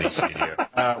favorite movie studio.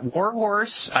 War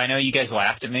Horse, I know you guys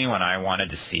laughed at me when I wanted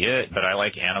to see it, but I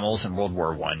like animals and World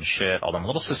War I shit, although I'm a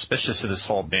little suspicious of this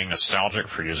whole being nostalgic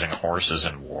for using horses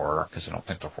in war, because I don't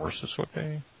think the horses would be.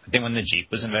 I think when the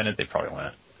Jeep was invented, they probably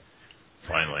went.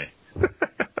 Finally.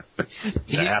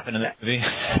 Does that happen in that movie?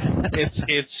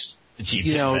 It's the Jeep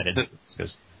invented.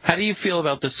 How do you feel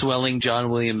about the swelling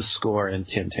John Williams score in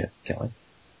Tintin, Kelly?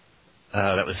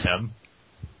 That was him.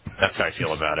 That's how I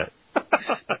feel about it.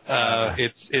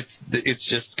 It's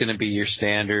just going to be your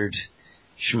standard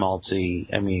schmaltzy.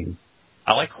 I mean,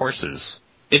 I like horses.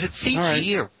 Is it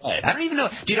CG or what? I don't even know.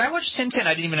 Dude, I watched Tintin.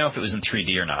 I didn't even know if it was in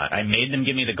 3D or not. I made them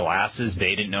give me the glasses.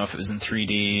 They didn't know if it was in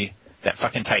 3D. That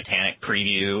fucking Titanic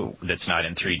preview that's not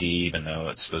in 3D, even though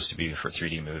it's supposed to be for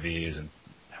 3D movies. And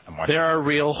I'm watching. There are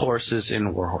real horses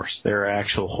in War Horse. There are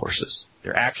actual horses.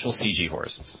 They're actual CG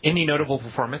horses. Any notable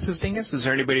performances, Dingus? Is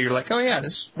there anybody you're like, oh yeah,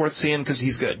 this is worth seeing because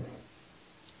he's good?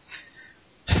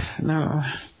 No.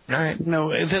 All right.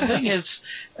 No, the thing is,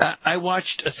 I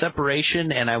watched A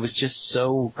Separation, and I was just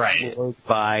so floored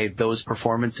by those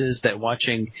performances that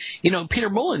watching, Peter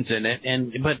Mullen's in it,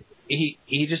 but he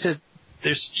just has,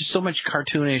 there's just so much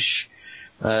cartoonish,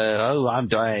 I'm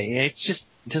dying. It just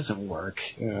doesn't work.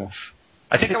 Ugh.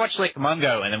 I think I watched Lake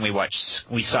Mungo, and then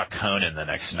we saw Conan the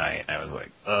next night, and I was like,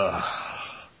 ugh.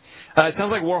 It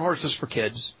sounds like War Horses for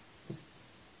kids.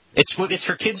 It's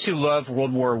for kids who love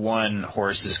World War I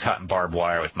horses caught in barbed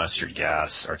wire with mustard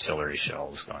gas, artillery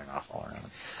shells going off all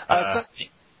around.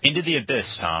 Into the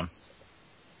Abyss, Tom.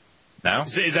 No?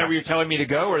 Is that where you're telling me to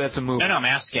go, or that's a movie? No, I'm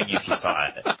asking you if you saw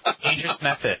it. Dangerous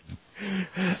Method.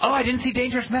 Oh, I didn't see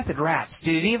Dangerous Method. Rats.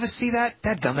 Did any of us see that?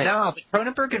 That gummit. No, but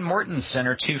Cronenberg and Mortensen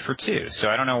are 2 for 2, so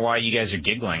I don't know why you guys are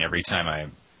giggling every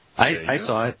time I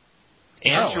saw it.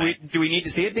 And do we need to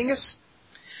see it, Dingus?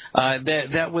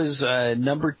 That was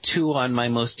number 2 on my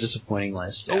most disappointing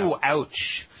list. Oh,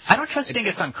 ouch! I don't trust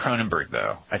Dingus on Cronenberg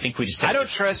though. I think we just. I don't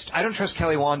trust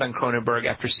Kelly Wand on Cronenberg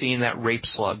after seeing that Rape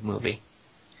Slug movie.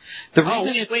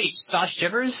 Wait, saw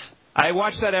Shivers? I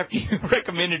watched that after you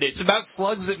recommended it. It's about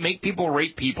slugs that make people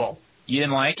rape people. You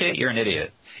didn't like it? You're an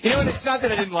idiot. You know what? It's not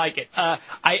that I didn't like it.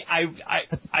 I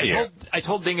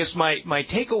told Dingus my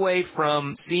takeaway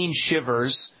from seeing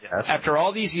Shivers after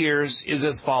all these years is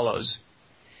as follows.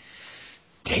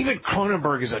 David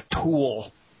Cronenberg is a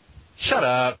tool. Shut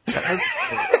up. It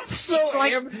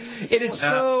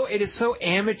is so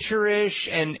amateurish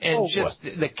and just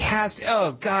the cast.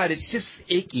 Oh God, it's just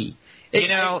icky.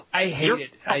 I hate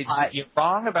it. You're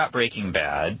wrong about Breaking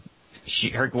Bad.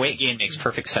 Her weight gain makes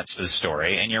perfect sense for the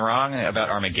story, and you're wrong about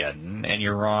Armageddon, and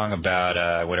you're wrong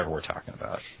about whatever we're talking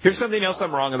about. Here's something else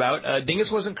I'm wrong about.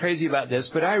 Dingus wasn't crazy about this,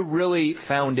 but I really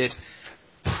found it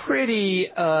pretty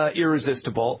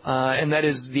irresistible, and that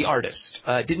is The Artist.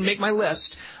 Didn't make my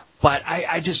list, but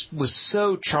I just was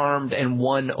so charmed and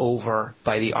won over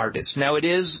by The Artist. Now, it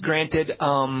is, granted,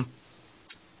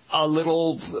 a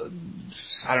little,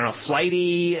 I don't know,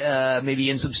 flighty, maybe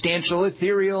insubstantial,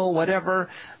 ethereal, whatever.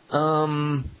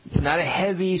 It's not a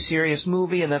heavy, serious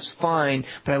movie, and that's fine,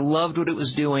 but I loved what it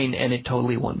was doing, and it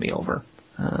totally won me over.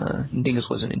 Dingus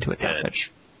wasn't into it that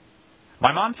much.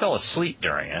 My mom fell asleep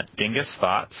during it. Dingus,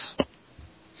 thoughts?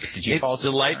 Did you fall asleep?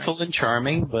 It's delightful and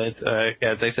charming, but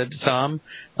as I said to Tom,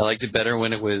 I liked it better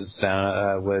when it was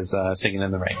Singing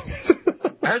in the Rain.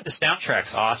 I heard the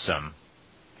soundtrack's awesome.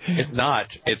 It's not.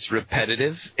 It's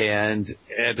repetitive, and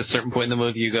at a certain point in the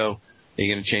movie, you go, "Are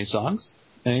you going to change songs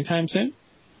anytime soon?"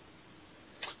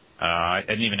 I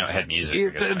didn't even know it had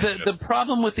music. The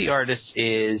problem with The Artist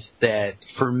is that,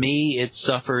 for me, it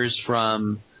suffers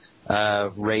from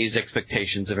raised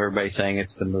expectations of everybody saying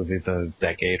it's the movie of the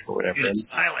decade or whatever. Dude, it's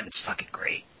silent. It's fucking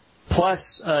great.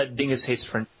 Plus, Dingus hates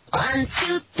French. 1,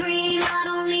 2, 3, not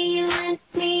only you and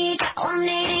me, got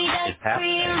 180, that's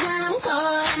 3, when I'm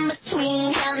caught in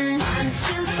between, counting 1, 2,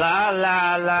 3, la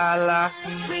la la la.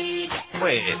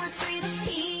 Wait.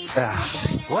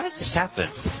 What just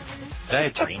happened? Did I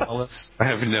dream all this? I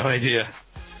have no idea.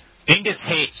 Dingus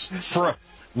hates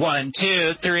 1,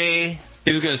 2, 3.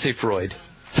 He was going to say Freud.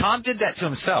 Tom did that to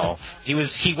himself.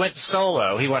 He went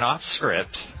solo. He went off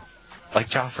script, like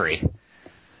Joffrey.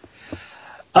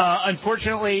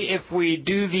 Unfortunately, if we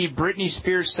do the Britney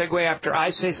Spears segue after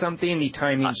I say something, the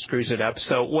timing screws it up.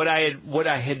 So what I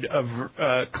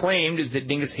had claimed is that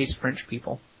Dingus hates French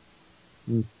people.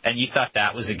 And you thought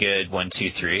that was a good 1, 2,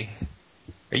 3?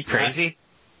 Are you crazy?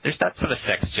 That's not a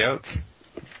sex joke.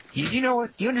 You know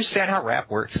what? Do you understand how rap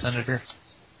works, Senator?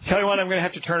 Kelly Wand, I'm going to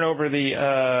have to turn over the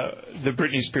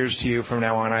Britney Spears to you from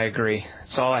now on. I agree.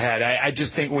 That's all I had. I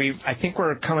just think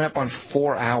we're coming up on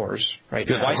 4 hours right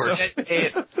now.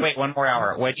 Wait, 1 more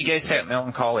hour. Why'd you guys say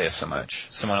Melancholia so much?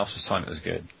 Someone else was telling me it was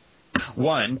good.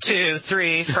 1, 2,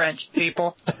 3, French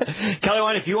people. Kelly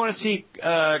Wand, if you want to see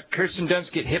Kirsten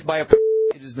Dunst get hit by a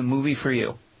it is the movie for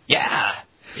you. Yeah.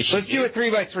 Let's do a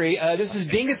 3x3. This is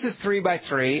Dingus's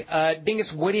 3x3.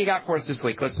 Dingus, what do you got for us this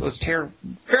week? Let's tear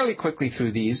fairly quickly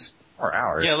through these. 4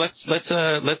 hours. Yeah,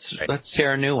 let's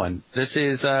tear a new one. This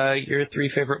is your 3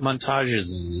 favorite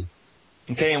montages.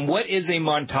 Okay, and what is a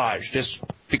montage? Just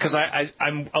because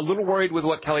I'm a little worried with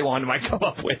what Kelly Wand might come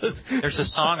up with. There's a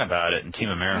song about it in Team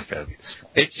America.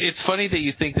 It's funny that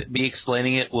you think that me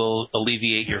explaining it will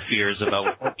alleviate your fears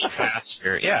about what be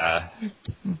faster. Yeah.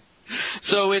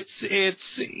 So it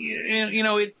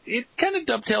kind of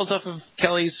dovetails off of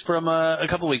Kelly's from a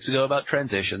couple weeks ago about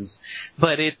transitions,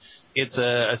 but it's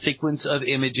a sequence of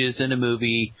images in a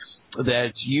movie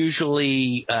that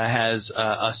usually has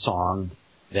a song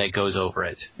that goes over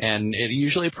it, and it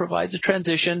usually provides a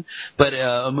transition. But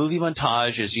a movie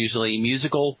montage is usually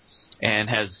musical and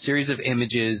has a series of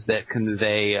images that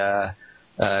convey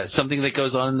something that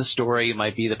goes on in the story. It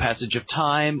might be the passage of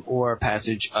time or a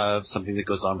passage of something that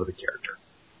goes on with a character.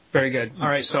 Very good. All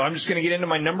right, so I'm just going to get into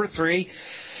my number 3.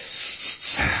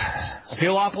 I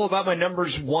feel awful about my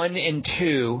numbers 1 and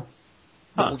 2.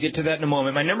 We'll get to that in a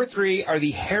moment. My number 3 are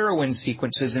the heroine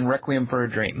sequences in Requiem for a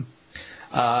Dream.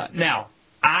 Now,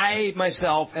 I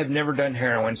myself have never done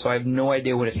heroin, so I have no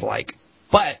idea what it's like.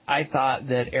 But I thought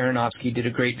that Aronofsky did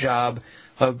a great job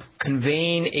of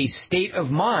conveying a state of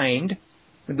mind,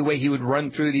 the way he would run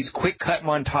through these quick-cut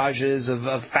montages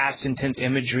of fast, intense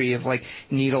imagery of, like,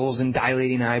 needles and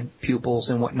dilating eye pupils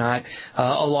and whatnot,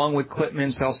 along with Clint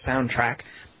Mansell's soundtrack.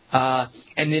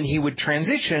 And then he would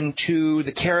transition to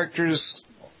the characters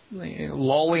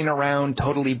lolling around,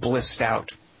 totally blissed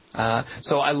out.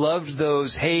 So I loved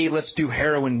those, hey, let's do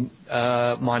heroin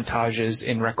montages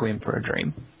in Requiem for a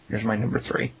Dream. Here's my number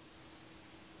 3.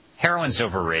 Heroin's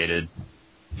overrated.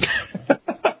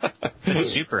 It's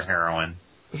super heroin.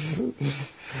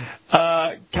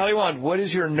 Kelly Wand, what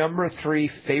is your number 3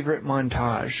 favorite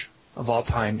montage of all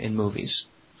time in movies?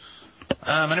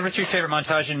 My number 3 favorite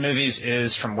montage in movies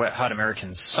is from Wet Hot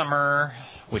American Summer,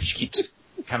 which keeps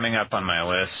coming up on my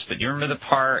list. But do you remember the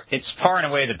part? It's far and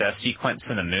away the best sequence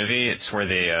in the movie. It's where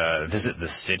they visit the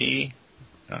city.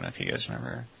 I don't know if you guys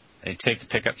remember. They take the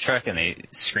pickup truck and they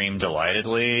scream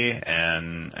delightedly,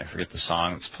 and I forget the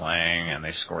song that's playing, and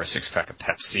they score a 6-pack of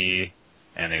Pepsi,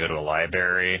 and they go to a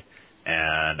library,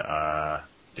 and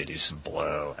they do some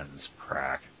blow and some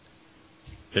crack.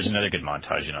 There's another good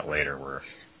montage in it later where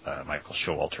Michael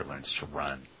Showalter learns to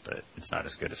run, but it's not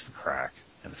as good as the crack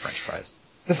and the French fries.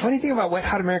 The funny thing about Wet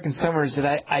Hot American Summer is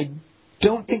that I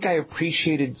don't think I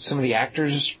appreciated some of the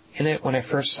actors in it when I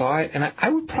first saw it, and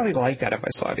I would probably like that if I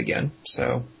saw it again.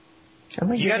 So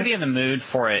you got to be in the mood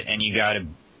for it, and you got to.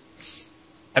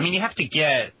 I mean, you have to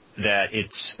get that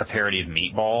it's a parody of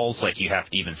Meatballs. Like, you have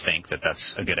to even think that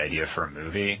that's a good idea for a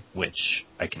movie, which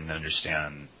I can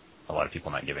understand a lot of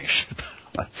people not giving a shit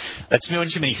about. That's one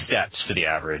too many steps for the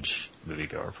average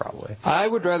moviegoer, probably. I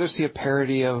would rather see a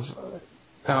parody of.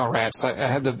 Oh, rats. I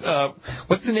had the,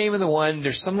 what's the name of the one?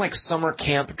 There's some, like, summer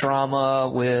camp drama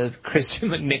with Kristen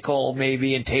McNichol,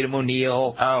 maybe, and Tatum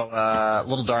O'Neal. Oh,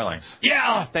 Little Darlings.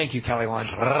 Yeah! Thank you, Kelly Wand.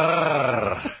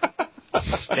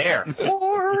 There.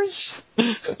 Wars!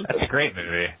 That's a great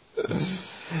movie. Wait,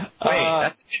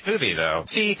 that's a good movie, though.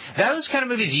 See, those kind of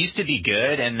movies used to be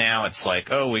good, and now it's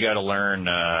like, oh, we gotta learn,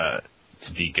 to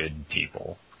be good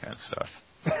people, kind of stuff.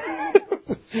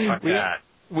 Fuck that.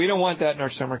 We don't want that in our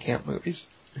summer camp movies.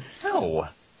 No.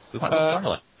 We want Little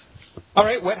Darlings. All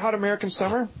right, Wet Hot American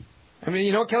Summer. I mean,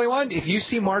 you know what, Kelly Wand? If you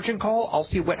see Margin Call, I'll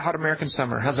see Wet Hot American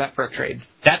Summer. How's that for a trade?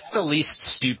 That's the least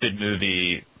stupid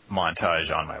movie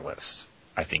montage on my list.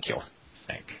 I think you'll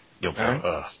think. You'll go,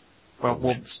 ugh. Well,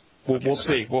 we'll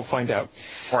see. We'll find out.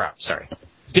 4 out. Sorry.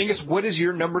 Dingus, what is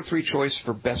your number 3 choice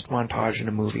for best montage in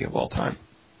a movie of all time?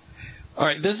 All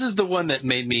right, this is the one that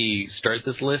made me start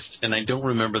this list, and I don't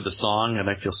remember the song, and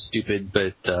I feel stupid,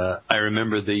 but I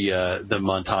remember the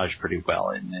montage pretty well.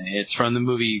 And it's from the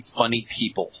movie Funny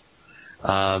People.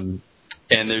 And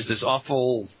there's this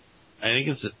awful, I think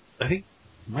it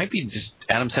might be just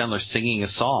Adam Sandler singing a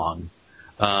song.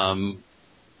 But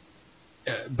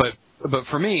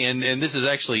for me, and this is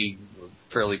actually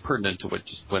fairly pertinent to what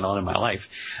just went on in my life.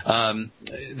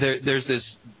 There's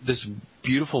this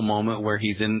beautiful moment where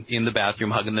he's in the bathroom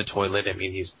hugging the toilet. I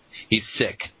mean, he's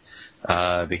sick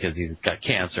because he's got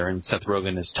cancer, and Seth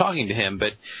Rogen is talking to him.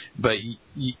 But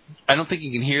I don't think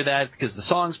you can hear that because the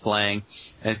song's playing,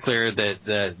 and it's clear that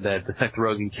the Seth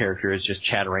Rogen character is just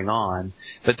chattering on.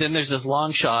 But then there's this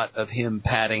long shot of him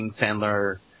patting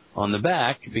Sandler on the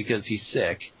back because he's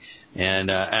sick.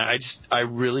 And I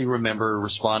really remember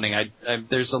responding.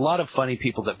 There's a lot of Funny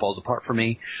People that falls apart for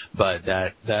me, but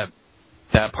that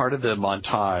part of the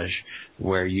montage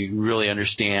where you really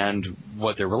understand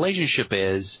what their relationship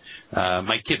is.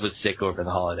 My kid was sick over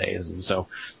the holidays, and so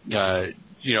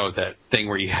that thing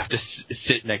where you have to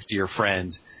sit next to your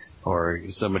friend or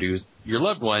somebody who's your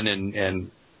loved one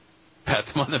and pat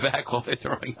them on the back while they're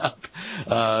throwing up.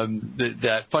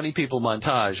 That Funny People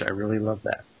montage, I really love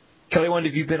that. Kelly, when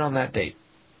have you been on that date?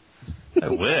 I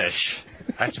wish.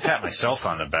 I have to pat myself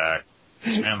on the back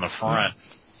and on the front.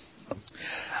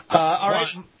 All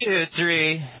right. 1, 2,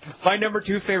 3. My number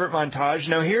 2 favorite montage.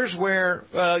 Now, here's where,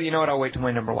 you know what? I'll wait till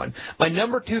my number 1. My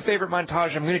number 2 favorite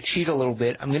montage. I'm going to cheat a little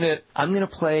bit. I'm going to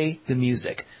play the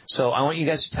music. So I want you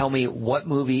guys to tell me what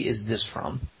movie is this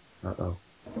from. Uh-oh.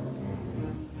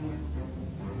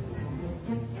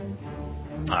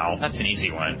 Oh, that's an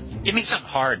easy one. Give me something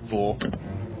hard, fool.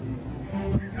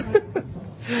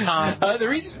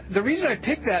 The reason I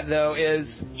picked that though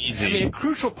is, Easy. I mean, a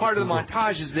crucial part of the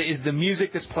montage is the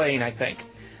music that's playing, I think.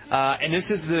 And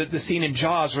this is the scene in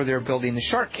Jaws where they're building the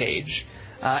shark cage.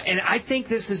 And I think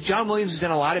this is John Williams has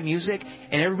done a lot of music,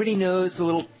 and everybody knows the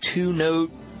little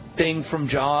 2-note thing from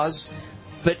Jaws.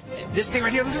 But this thing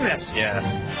right here, listen to this.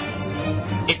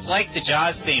 Yeah. It's like the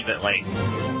Jaws theme, but like,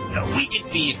 we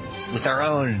could be with our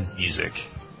own music.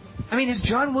 I mean, has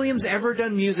John Williams ever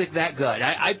done music that good?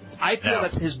 I feel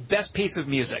that's his best piece of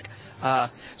music.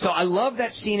 So I love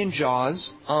that scene in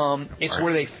Jaws. It's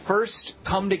where they first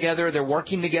come together. They're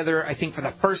working together, I think, for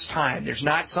the first time. There's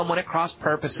not someone at cross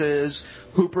purposes.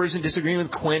 Hooper isn't disagreeing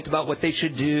with Quint about what they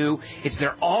should do. It's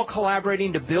they're all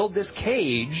collaborating to build this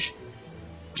cage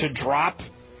to drop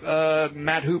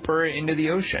Matt Hooper into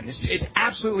the ocean. It's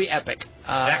absolutely epic.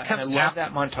 That comes and I love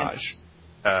that montage.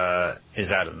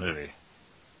 Is out of the movie.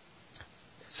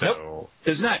 So. Nope,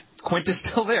 there's not. Quint is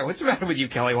still there. What's the matter with you,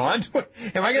 Kelly Wand?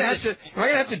 Am I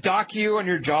gonna have to dock you on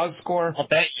your Jaws score? I'll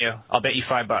bet you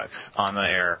 $5 on the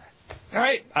air. All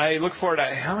right, I look forward to.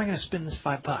 How am I going to spend this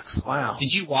 $5? Wow.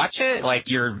 Did you watch it? Like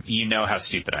you know how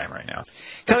stupid I am right now.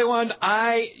 Kelly Wand,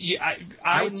 I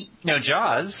know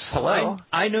Jaws. Hello.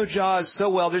 I know Jaws so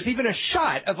well. There's even a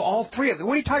shot of all three of them.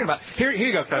 What are you talking about? Here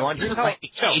you go, Kelly Wand. This is like the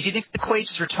cage. He thinks the quage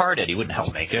is retarded. He wouldn't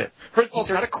help make it. First of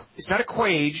all, it's not a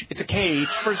quage. It's a cage.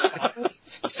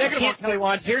 Second of all, Kelly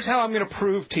Wand, here's how I'm going to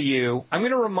prove to you. I'm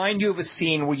going to remind you of a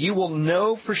scene where you will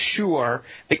know for sure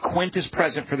that Quint is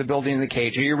present for the building of the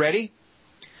cage. Are you ready?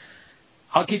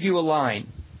 I'll give you a line.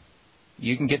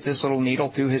 You can get this little needle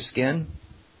through his skin?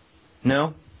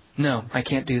 No, I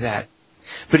can't do that.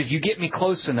 But if you get me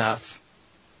close enough,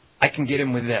 I can get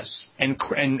him with this. And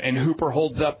Hooper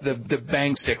holds up the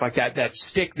bang stick, like that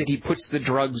stick that he puts the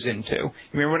drugs into. You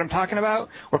remember what I'm talking about?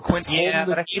 Where Quint's holding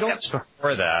the needle? That's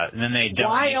before that. And then they don't.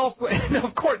 Why else? No,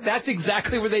 of course, that's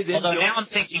exactly where they did. Although now I'm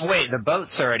thinking, wait, the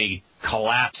boat's already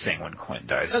collapsing when Quint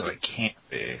dies, so it can't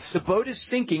be. The boat is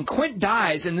sinking. Quint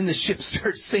dies, and then the ship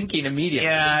starts sinking immediately.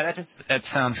 Yeah, that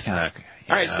sounds kind of.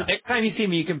 All right, so next time you see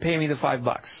me, you can pay me the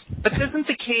 $5. But doesn't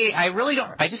the cage?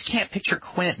 I just can't picture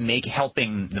Quint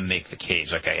helping them make the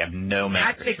cage. Like I have no memory.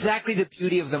 That's exactly the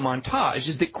beauty of the montage,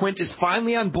 is that Quint is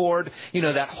finally on board. You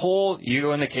know, that whole, you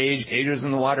go in the cage, cages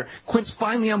in the water. Quint's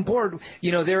finally on board.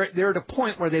 You know, they're at a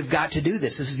point where they've got to do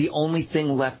this. This is the only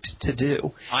thing left to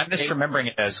do. I'm misremembering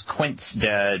it as Quint's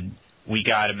dead. We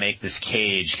got to make this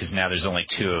cage because now there's only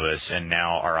two of us, and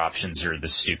now our options are the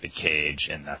stupid cage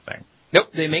and nothing.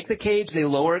 Nope, they make the cage, they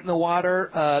lower it in the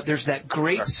water. There's that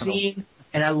great scene,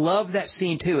 and I love that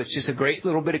scene too. It's just a great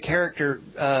little bit of character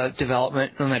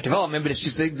development, well, not development, but it's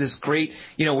just like this great,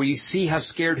 you know, where you see how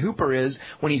scared Hooper is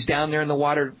when he's down there in the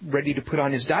water ready to put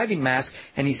on his diving mask,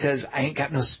 and he says, I ain't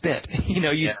got no spit. You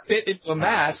know, spit into a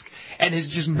mask, and his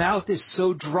just mouth is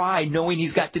so dry knowing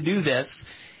he's got to do this.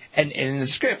 And in the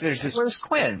script, there's this. Where's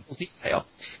Quint? Detail.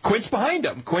 Quint's behind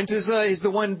him. Quint is the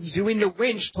one doing the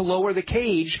winch to lower the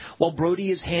cage while Brody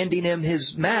is handing him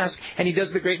his mask. And he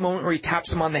does the great moment where he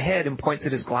taps him on the head and points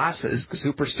at his glasses because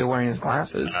Hooper's still wearing his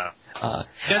glasses.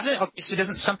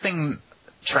 Doesn't something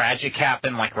tragic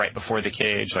happen like right before the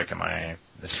cage? Like, am I?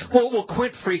 Well,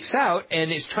 Quint freaks out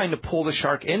and is trying to pull the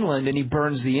shark inland, and he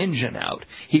burns the engine out.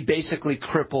 He basically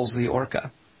cripples the orca.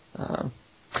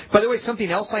 By the way,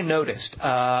 something else I noticed,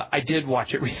 I did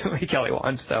watch it recently, Kelly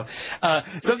Wand, so,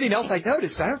 something else I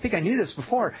noticed, I don't think I knew this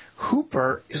before,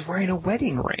 Hooper is wearing a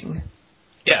wedding ring.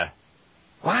 Yeah.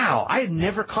 Wow, I had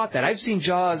never caught that. I've seen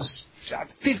Jaws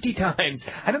 50 times.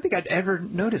 I don't think I'd ever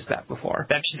noticed that before.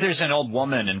 That means there's an old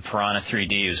woman in Piranha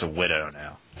 3D who's a widow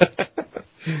now.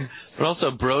 But also,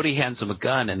 Brody hands him a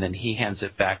gun, and then he hands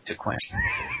it back to Quint.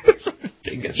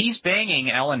 He's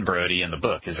banging Ellen Brody in the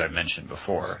book, as I've mentioned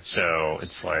before. So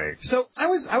it's like. So I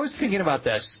was thinking about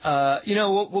this.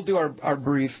 We'll do our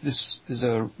brief. This is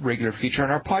a regular feature on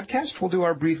our podcast. We'll do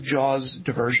our brief Jaws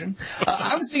diversion.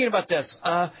 I was thinking about this.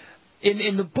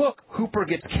 In the book, Hooper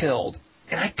gets killed,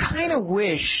 and I kind of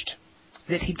wished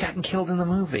that he'd gotten killed in the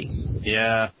movie.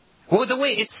 Yeah. Well, the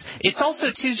way it's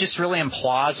also too just really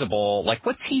implausible. Like,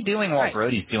 what's he doing while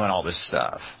Brody's doing all this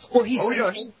stuff? Well,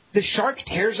 the shark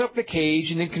tears up the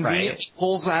cage and then conveniently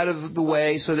pulls out of the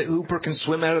way so that Hooper can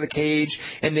swim out of the cage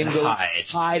and then go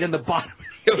hide on the bottom of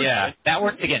the ocean. Yeah, that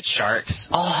works against sharks.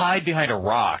 I'll hide behind a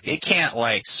rock. It can't,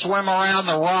 swim around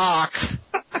the rock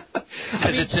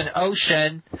because it's an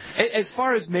ocean. As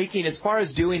far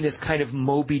as doing this kind of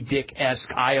Moby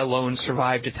Dick-esque I Alone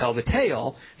Survive to Tell the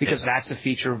Tale, because that's a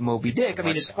feature of Moby Dick, I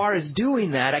mean, as far as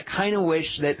doing that, I kind of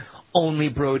wish that only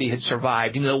Brody had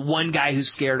survived. You know, the one guy who's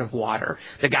scared of water,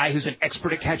 the guy who's an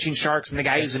expert at catching sharks, and the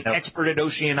guy who's an expert at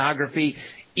oceanography.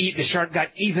 The shark got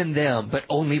even them, but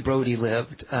only Brody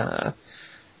lived.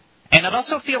 And it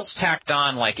also feels tacked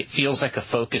on, like it feels like a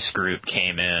focus group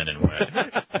came in and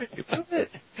went,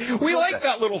 we like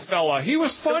that little fella. He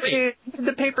was funny.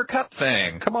 The paper cup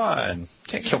thing. Come on.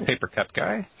 Can't kill paper cup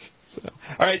guy.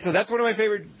 All right, so that's one of my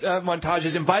favorite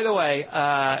montages. And by the way,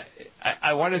 I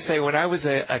want to say when I was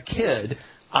a kid,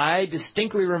 I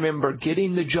distinctly remember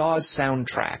getting the Jaws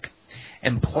soundtrack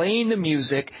and playing the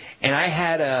music, and I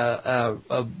had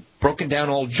a broken down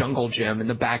old jungle gym in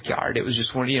the backyard. It was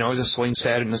just one, it was a swing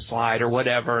set and a slide or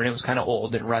whatever, and it was kind of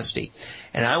old and rusty.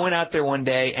 And I went out there one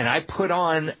day, and I put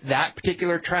on that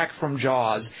particular track from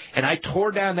Jaws, and I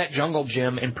tore down that jungle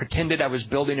gym and pretended I was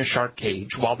building a shark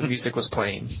cage while the music was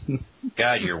playing.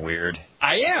 God, you're weird.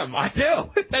 I am. I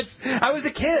know. I was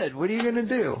a kid. What are you going to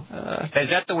do?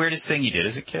 Is that the weirdest thing you did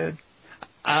as a kid?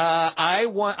 I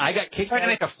got kicked out. Trying to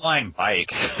make a flying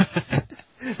bike.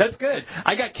 That's good.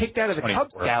 I got kicked out of the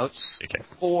Cub Scouts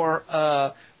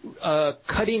for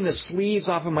cutting the sleeves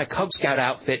off of my Cub Scout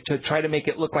outfit to try to make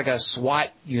it look like a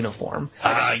SWAT uniform.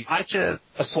 A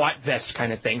SWAT vest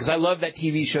kind of thing. Because I love that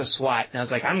TV show SWAT. And I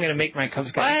was like, I'm going to make my Cub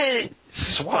Scout. What?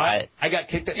 SWAT? I got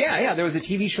kicked out. Yeah. There was a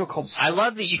TV show called SWAT. I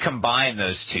love that you combine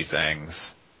those two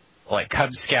things. Like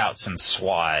Cub Scouts and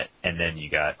SWAT. And then you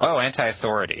got,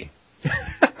 anti-authority.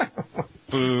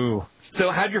 Boo. So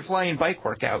how'd your flying bike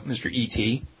work out, Mr.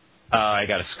 E.T.? I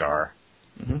got a scar.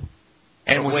 Mm-hmm.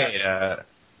 And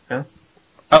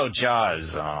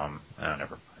Jaws. Never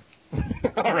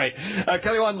mind. All right.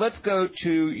 Kelly Wand, let's go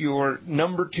to your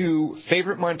number 2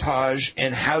 favorite montage,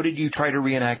 and how did you try to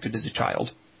reenact it as a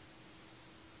child?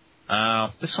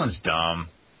 This one's dumb,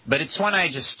 but it's one I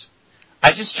just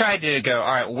tried to go,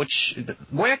 all right, the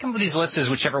way I come up with these lists is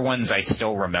whichever ones I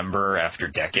still remember after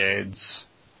decades.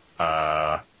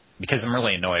 Because I'm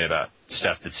really annoyed about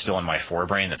stuff that's still in my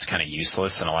forebrain that's kind of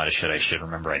useless, and a lot of shit I should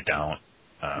remember I don't.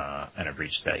 And I've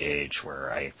reached that age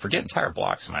where I forget entire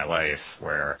blocks of my life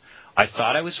where I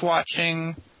thought I was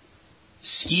watching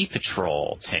Ski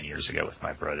Patrol 10 years ago with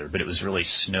my brother, but it was really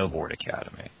Snowboard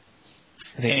Academy.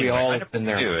 I think we all have been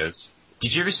there.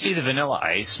 Did you ever see the Vanilla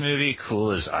Ice movie,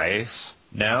 Cool as Ice?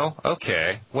 No?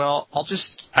 Okay. Well,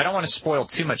 I don't want to spoil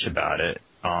too much about it.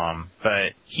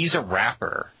 But he's a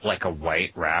rapper, like a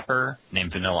white rapper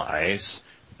named Vanilla Ice,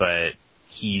 but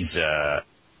he's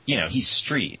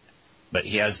street, but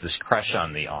he has this crush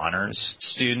on the honors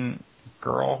student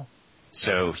girl.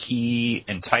 So he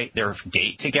and their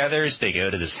date together is they go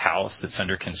to this house that's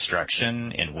under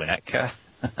construction in Winnetka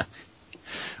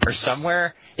or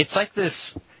somewhere. It's like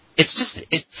this,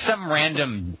 it's some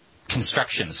random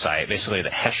construction site, basically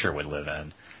that Hesher would live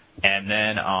in. And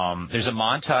then there's a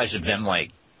montage of them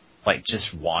like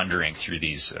just wandering through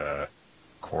these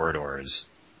corridors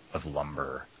of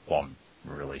lumber while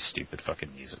really stupid fucking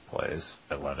music plays.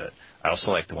 I love it. I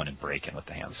also like the one in Breakin' with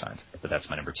the hand signs, but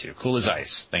that's my number 2. Cool as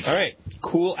Ice. Thank you. All right.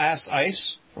 Cool Ass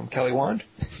Ice from Kelly Wand.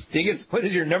 Dingus, what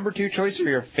is your number 2 choice for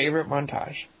your favorite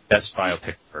montage? Best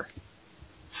biopic ever.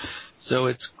 So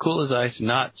it's Cool as Ice,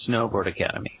 not Snowboard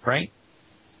Academy, right?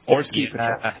 Or Ski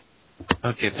Patrol.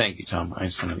 Okay, thank you, Tom. I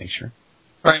just want to make sure.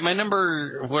 All right,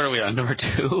 what are we on? Number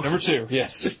 2? Number 2,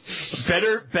 yes.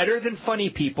 better than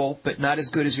Funny People, but not as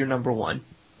good as your number 1.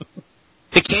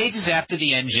 The cage is after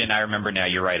the engine. I remember now.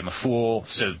 You're right. I'm a fool,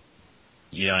 so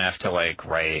you don't have to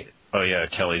write, oh yeah,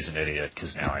 Kelly's an idiot,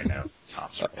 because now I know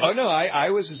Tom's right. Oh no,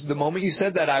 I was, the moment you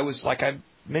said that, I was, like I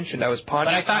mentioned, I was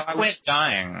pondering. But I thought Quint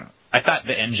dying. I thought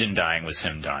the engine dying was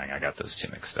him dying. I got those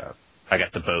two mixed up. I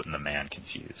got the boat and the man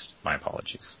confused. My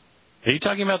apologies. Are you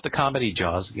talking about the comedy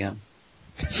Jaws again?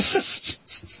 All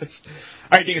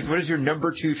right, Dingus, what is your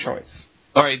number 2 choice?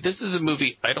 All right, this is a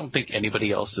movie I don't think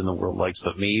anybody else in the world likes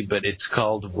but me, but it's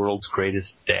called World's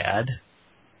Greatest Dad.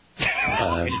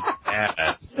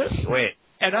 Wait.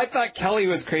 And I thought Kelly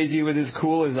was crazy with his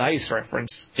Cool as Ice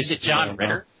reference. Is it John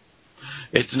Ritter?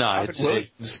 It's not.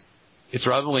 It's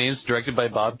Robin Williams, directed by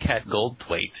Bobcat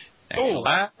Goldthwait. Actually. Oh,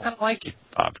 I kind of like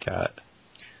Bobcat.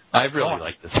 I really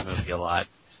like this movie a lot.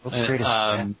 World's Greatest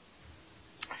Dad.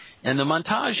 And the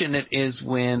montage in it is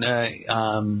when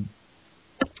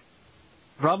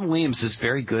Robin Williams is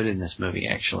very good in this movie,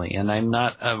 actually, and I'm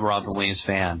not a Robin Williams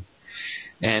fan.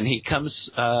 And he comes,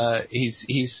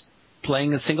 he's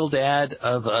playing a single dad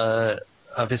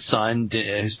of his son,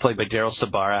 who's played by Daryl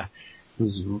Sabara,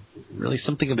 who's really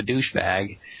something of a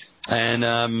douchebag.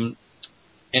 And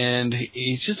And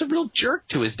he's just a real jerk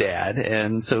to his dad.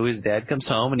 And so his dad comes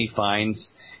home and he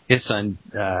finds his son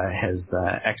has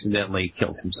accidentally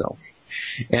killed himself.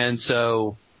 And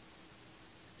so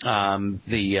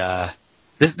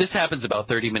this happens about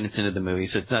 30 minutes into the movie,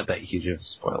 so it's not that huge of a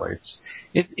spoiler.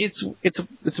 It's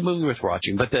a movie worth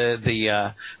watching. But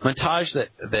the montage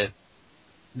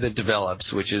that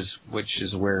develops, which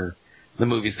is where the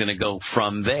movie's going to go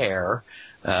from there,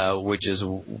 which is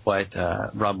what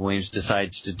Robin Williams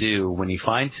decides to do when he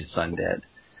finds his son dead.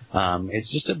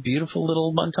 It's just a beautiful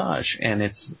little montage, and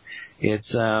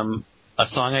it's a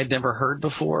song I'd never heard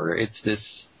before. It's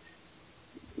this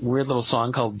weird little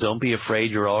song called "Don't Be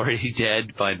Afraid You're Already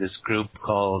Dead" by this group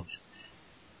called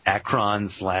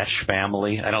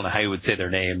Akron/Family. I don't know how you would say their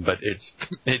name, but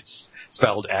it's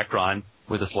spelled Akron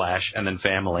with a slash and then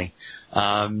family.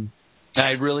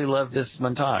 I really love this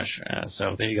montage.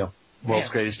 So there you go. World's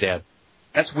Greatest Dad.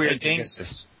 That's weird. I think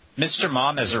Mr.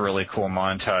 Mom has a really cool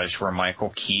montage where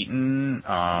Michael Keaton,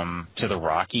 to the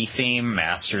Rocky theme,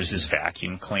 masters his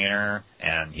vacuum cleaner,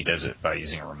 and he does it by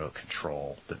using a remote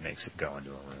control that makes it go into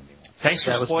a room he wants. Thanks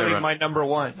for spoiling my number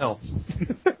one. Oh.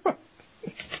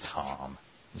 Tom,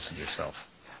 listen to yourself.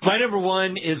 My number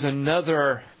one is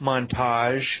another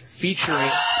montage featuring...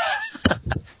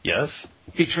 Yes?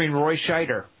 Featuring Roy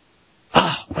Scheider.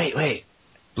 Oh, wait.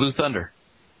 Blue Thunder.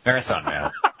 Marathon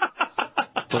Man.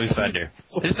 Blue Thunder.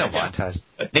 There's no montage.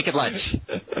 Naked Lunch.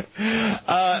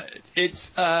 It's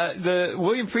the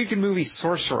William Friedkin movie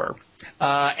Sorcerer.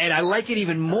 And I like it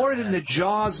even more than the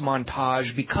Jaws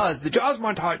montage because the Jaws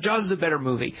is a better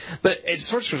movie. But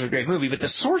Sorcerer's a great movie. But the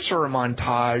Sorcerer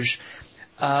montage,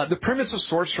 the premise of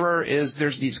Sorcerer is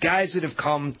there's these guys that have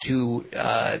come to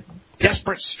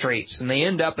desperate straits, and they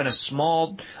end up in a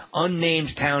small,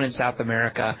 unnamed town in South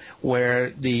America where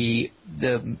the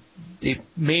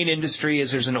main industry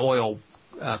is there's an oil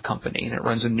company, and it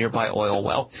runs a nearby oil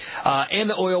well. And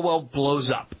the oil well blows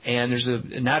up, and there's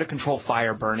an out-of-control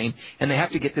fire burning, and they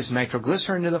have to get this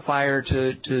nitroglycerin to the fire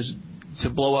to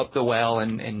blow up the well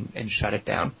and shut it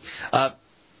down.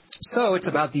 So it's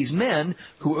about these men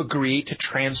who agree to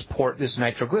transport this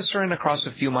nitroglycerin across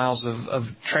a few miles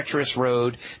of treacherous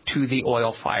road to the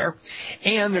oil fire.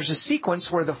 And there's a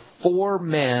sequence where the four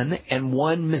men and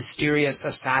one mysterious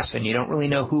assassin, you don't really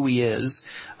know who he is,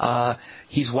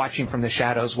 he's watching from the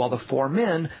shadows, while the four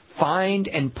men find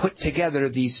and put together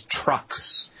these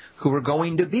trucks who are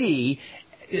going to be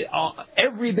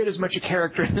every bit as much a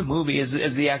character in the movie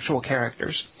as the actual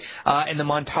characters. And the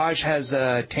montage has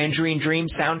a Tangerine Dream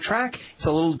soundtrack. It's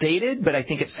a little dated, but I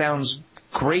think it sounds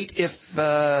great if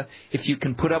you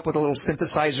can put up with a little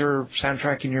synthesizer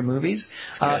soundtrack in your movies.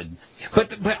 It's good.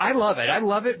 But I love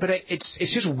it, but it's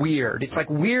just weird. It's like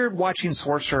weird watching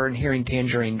Sorcerer and hearing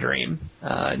Tangerine Dream.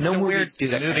 No movies do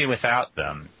that. Movie without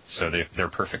them, so they're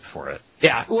perfect for it.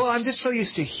 Yeah, well, I'm just so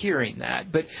used to hearing that.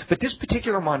 But this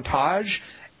particular montage,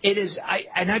 it is,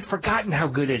 and I'd forgotten how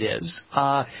good it is.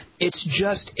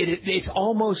 It's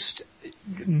almost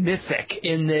mythic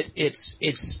in that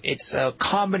it's a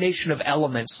combination of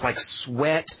elements like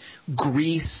sweat,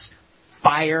 grease,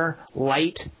 fire,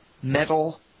 light,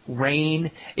 metal, rain.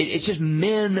 It's just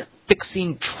men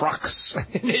fixing trucks.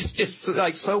 It's just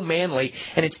like so manly,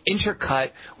 and it's intercut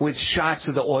with shots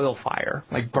of the oil fire,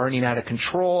 like burning out of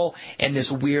control, and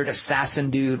this weird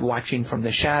assassin dude watching from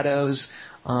the shadows.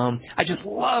 I just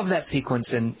love that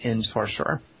sequence in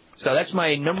Sorcerer. So that's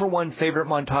my number one favorite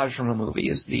montage from a movie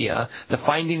is the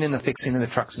finding and the fixing of the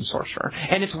trucks in Sorcerer.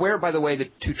 And it's where, by the way, the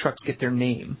two trucks get their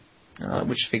name,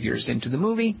 which figures into the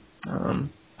movie.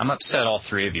 I'm upset all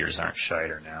three of yours aren't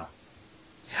Scheider now.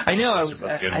 I know.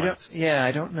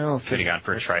 I don't know if could have gone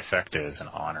for a trifecta as an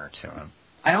honor to him.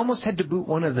 I almost had to boot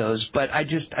one of those, but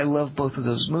I love both of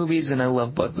those movies and I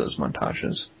love both of those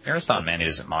montages. Marathon Man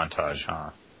isn't montage, huh?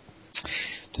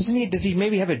 Does he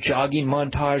maybe have a jogging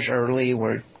montage early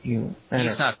where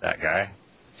He's not that guy.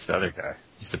 He's the other guy.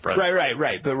 He's the brother.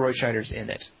 Right. But Roy Scheider's in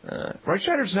it. Roy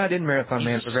Scheider's not in Marathon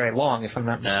Man for very long, if I'm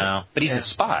not mistaken. No, but he's a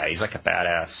spy. He's like a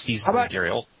badass. He's Gary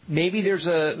Oldman. Maybe there's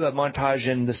a montage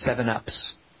in the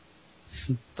 7-Ups.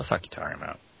 The fuck you talking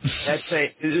about? The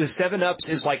 7-Ups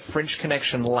is like French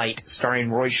Connection Light, starring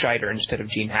Roy Scheider instead of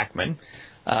Gene Hackman.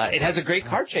 It has a great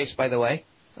car chase, by the way.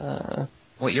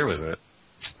 What year was it?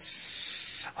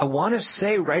 I want to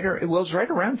say it was right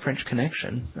around French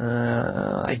Connection.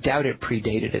 I doubt it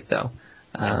predated it, though.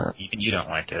 Even you don't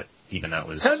like it, even though it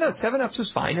was... No, 7-Ups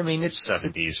is fine. I mean, it's...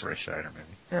 70s Roy Scheider movie.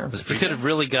 Yeah. You could have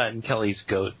really gotten Kelly's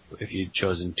goat if you'd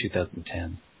chosen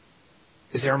 2010.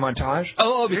 Is there a montage?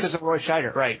 Oh, because of Roy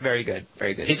Scheider. Right, very good.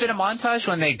 Is it a montage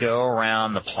when they go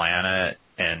around the planet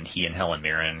and he and Helen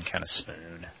Mirren kind of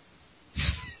spoon?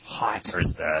 hot. Or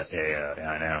is that? Yeah,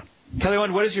 I know. Kelly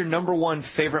Wand, what is your number one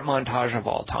favorite montage of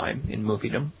all time in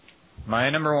moviedom? My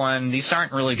number one, these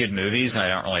aren't really good movies, and I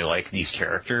don't really like these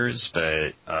characters,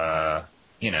 but,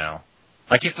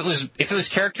 like if it was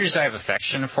characters I have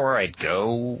affection for, I'd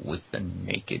go with the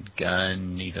Naked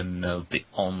Gun, even though the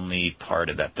only part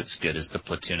of that that's good is the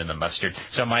platoon and the mustard.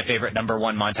 So my favorite number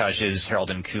one montage is Harold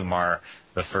and Kumar,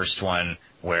 the first one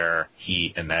where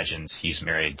he imagines he's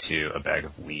married to a bag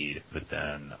of weed, but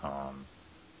then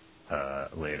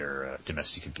later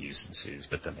domestic abuse ensues,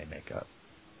 but then they make up.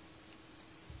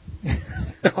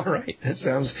 All right, that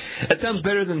sounds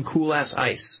better than Cool Ass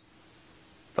Ice,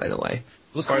 by the way.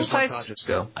 As far as montages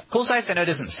go. Cool Ass Ice I know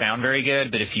doesn't sound very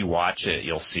good, but if you watch it,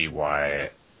 you'll see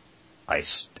why. I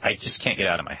just can't get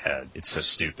out of my head. It's so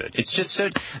stupid. It's just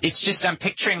I'm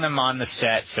picturing them on the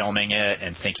set filming it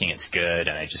and thinking it's good,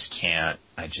 and I just can't.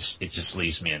 It just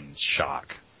leaves me in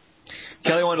shock.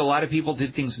 Kelly Wand, a lot of people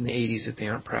did things in the 80s that they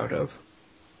aren't proud of.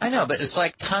 I know, but it's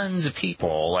like tons of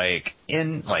people,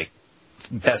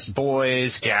 best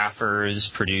boys, gaffers,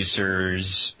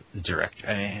 producers, the director.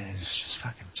 I mean, it's just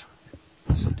fucking retarded.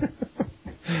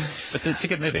 But it's a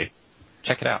good movie.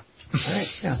 Check it out. All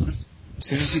right, yeah. As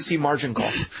soon as you see Margin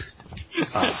Call.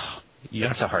 You don't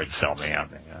have to hard sell me on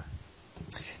me.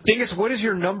 Dingus, what is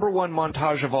your number one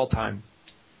montage of all time?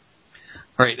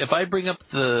 All right, if I bring up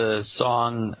the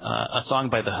song, a song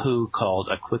by The Who called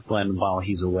A Quick One While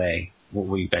He's Away, what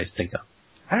will you guys think of?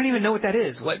 I don't even know what that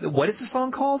is. What is the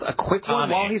song called? A Quick One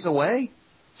While He's Away?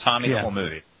 Tommy, the whole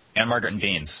movie. And Margaret and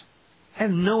Beans. I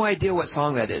have no idea what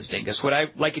song that is, Dingus. Would I,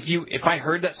 if I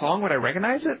heard that song, would I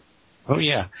recognize it? Oh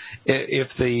yeah.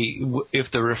 If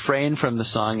the refrain from the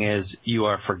song is "You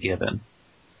Are Forgiven."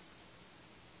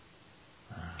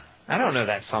 I don't know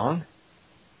that song.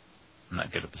 I'm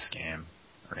not good at this game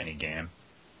or any game.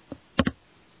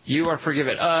 You Are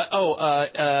Forgiven.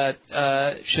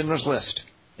 Schindler's List.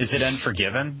 Is it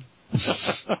Unforgiven?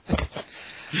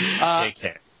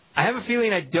 JK. I have a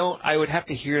feeling I would have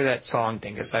to hear that song,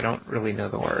 Dingus. I don't really know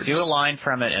the words. Do a line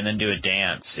from it and then do a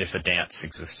dance, if a dance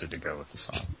existed to go with the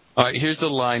song. All right, here's the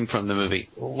line from the movie.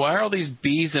 Why are all these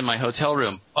bees in my hotel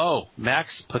room? Oh,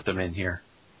 Max put them in here.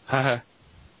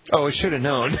 Oh, I should have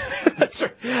known. That's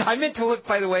right. I meant to look,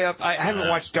 by the way, up. I haven't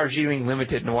watched Darjeeling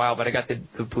Limited in a while, but I got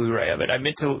the Blu-ray of it. I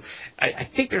meant to. I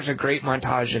think there's a great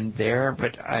montage in there,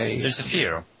 but There's a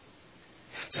few.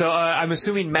 So I'm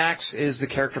assuming Max is the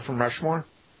character from Rushmore.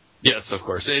 Yes, of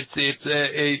course. It's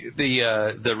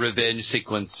the revenge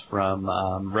sequence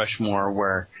from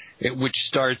Rushmore, which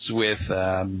starts with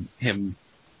him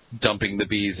dumping the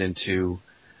bees into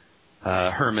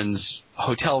Herman's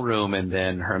hotel room, and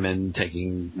then Herman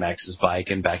taking Max's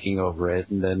bike and backing over it,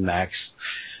 and then Max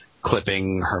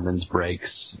clipping Herman's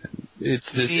brakes.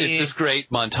 It's this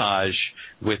great montage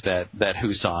with that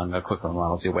Who song, A Quick One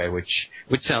While He's Away, which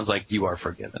sounds like You Are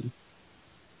Forgiven.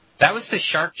 That was the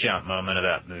shark jump moment of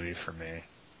that movie for me.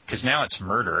 Because now it's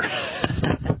murder.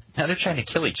 Now they're trying to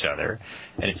kill each other,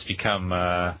 and it's become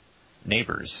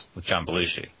Neighbors with John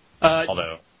Belushi.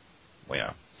 Although,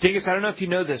 Dingus, I don't know if you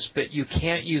know this, but you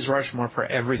can't use Rushmore for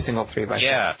every single 3x4.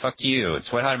 Yeah, fuck you.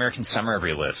 It's Wet Hot American Summer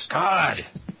every list. God!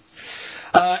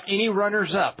 Any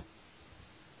runners-up?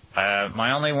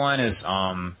 My only one is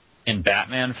in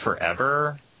Batman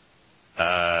Forever,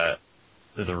 the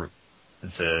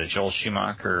Joel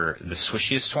Schumacher, the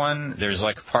swishiest one, there's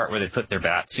like a part where they put their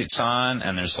bat suits on,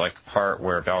 and there's like a part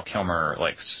where Val Kilmer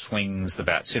like swings the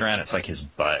bat suit around. It's like his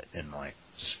butt and like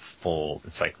just full.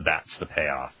 It's like that's the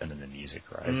payoff, and then the music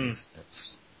rises.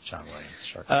 It's John Williams.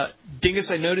 Shark. Dingus,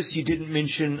 I noticed you didn't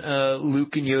mention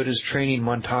Luke and Yoda's training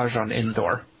montage on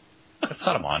Endor. That's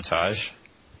not a montage,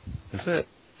 is it?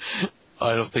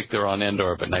 I don't think they're on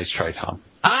Endor, but nice try, Tom.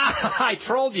 I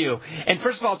trolled you. And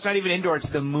first of all, it's not even Endor, it's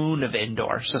the moon of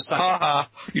Endor. So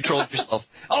you trolled yourself.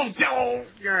 Oh, no!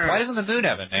 Why doesn't the moon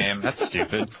have a name? That's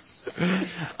stupid.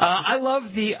 I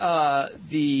love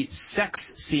the sex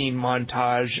scene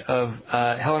montage of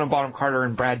Helena Bonham Carter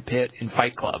and Brad Pitt in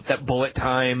Fight Club. That bullet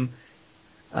time,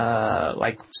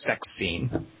 sex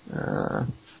scene.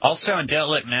 Also, in Don't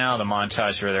Look Now, the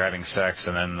montage where they're having sex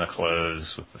and then the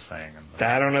clothes with the thing.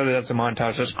 I don't know that that's a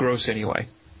montage. That's gross anyway.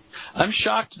 I'm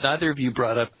shocked neither of you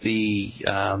brought up the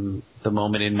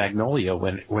moment in Magnolia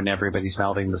when everybody's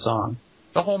mouthing the song.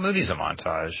 The whole movie's a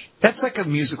montage. That's like a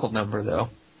musical number, though.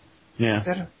 Yeah.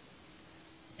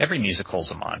 Every musical's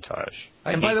a montage.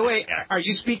 And by the way, are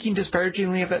you speaking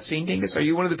disparagingly of that scene, Dingus? Are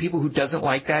you one of the people who doesn't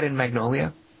like that in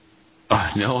Magnolia?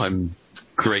 No, I'm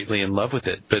greatly in love with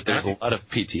it, but there's a lot of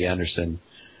P.T. Anderson.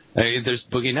 There's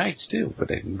Boogie Nights, too, but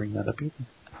I didn't bring that up either.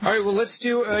 All right, well, let's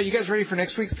do. You guys ready for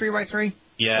next week's 3x3?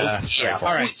 Yeah. Yeah. All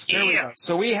right, here we go.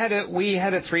 So we had a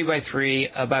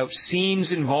 3x3 about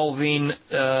scenes involving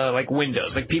like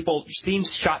windows, like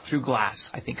scenes shot through glass,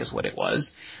 I think is what it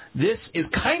was. This is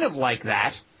kind of like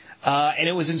that, and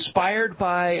it was inspired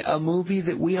by a movie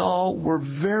that we all were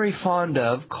very fond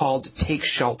of called Take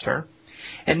Shelter,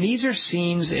 and these are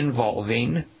scenes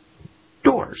involving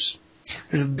doors.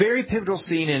 There's a very pivotal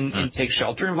scene in Take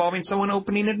Shelter involving someone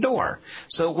opening a door.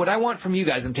 So what I want from you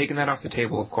guys, I'm taking that off the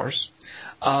table, of course,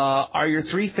 are your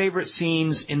 3 favorite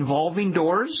scenes involving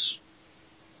doors.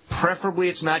 Preferably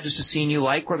it's not just a scene you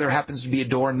like where there happens to be a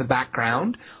door in the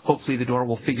background. Hopefully the door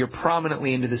will figure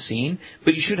prominently into the scene.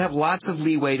 But you should have lots of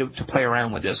leeway to play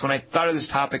around with this. When I thought of this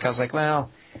topic, I was like, well,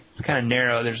 it's kind of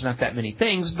narrow. There's not that many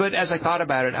things. But as I thought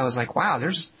about it, I was like, wow,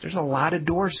 there's a lot of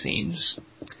door scenes.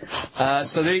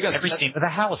 So there you go. Every scene of the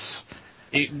house.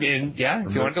 Yeah,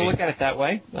 if you wanted to look at it that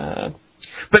way. I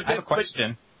have a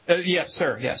question. Yes,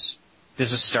 sir, yes.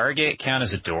 Does a Stargate count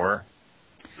as a door?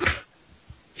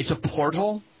 It's a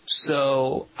portal,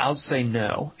 so I'll say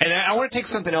no. And I want to take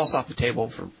something else off the table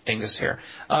for Dingus here.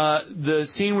 The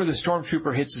scene where the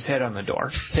stormtrooper hits his head on the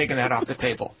door. Taking that off the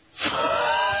table.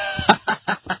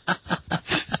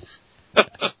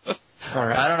 All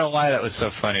right. I don't know why that was so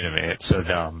funny to me. It's so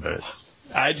dumb, but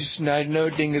I know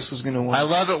Dingus was going to win. I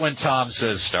love it when Tom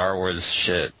says Star Wars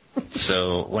shit.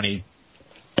 So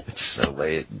it's so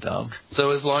late and dumb.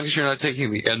 So as long as you're not taking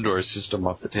the Endor system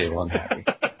off the table, I'm happy.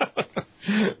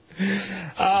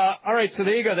 All right, so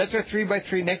there you go. That's our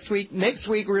 3x3 next week. Next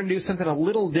week, we're going to do something a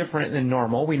little different than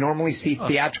normal. We normally see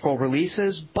theatrical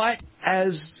releases, but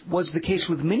as was the case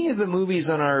with many of the movies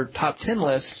on our top 10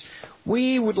 lists,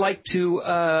 we would like to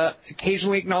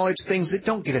occasionally acknowledge things that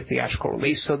don't get a theatrical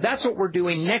release. So that's what we're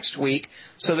doing next week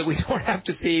so that we don't have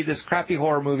to see this crappy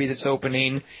horror movie that's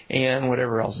opening and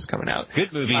whatever else is coming out.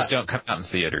 Good movies don't come out in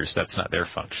theaters. That's not their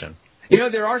function. You know,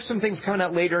 there are some things coming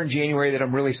out later in January that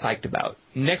I'm really psyched about.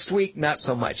 Next week, not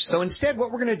so much. So instead,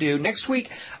 what we're going to do, next week,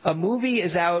 a movie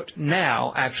is out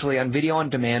now, actually, on video on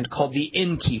demand called The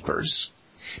Innkeepers.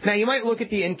 Now, you might look at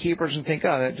The Innkeepers and think,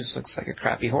 oh, that just looks like a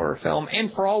crappy horror film.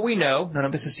 And for all we know, none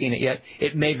of us has seen it yet,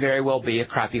 it may very well be a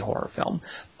crappy horror film.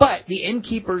 But The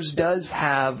Innkeepers does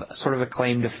have sort of a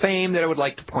claim to fame that I would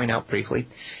like to point out briefly.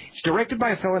 It's directed by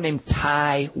a fellow named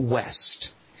Ty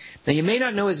West. Now, you may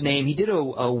not know his name. He did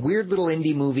a weird little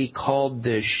indie movie called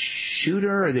The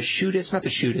Shooter, or The Shootist, not The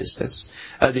Shootist, that's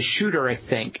The Shooter, I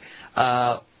think,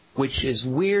 which is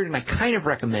weird, and I kind of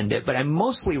recommend it, but I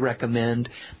mostly recommend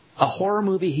a horror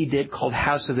movie he did called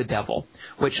House of the Devil,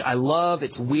 which I love.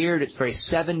 It's weird. It's very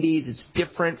 70s. It's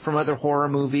different from other horror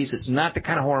movies. It's not the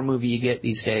kind of horror movie you get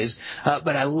these days,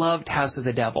 but I loved House of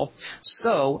the Devil.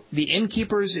 So The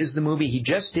Innkeepers is the movie he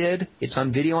just did. It's on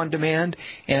video on demand,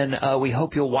 and we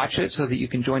hope you'll watch it so that you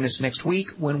can join us next week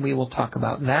when we will talk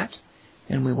about that,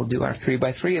 and we will do our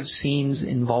 3x3 of scenes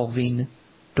involving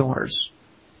doors.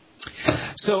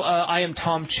 So I am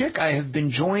Tom Chick. I have been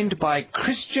joined by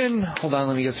Christian. Hold on,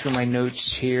 let me go through my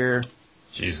notes here.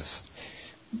 Jesus.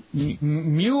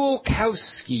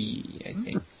 Mulkowski, I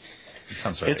think.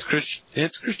 Sounds right.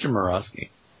 It's Christian Morosky.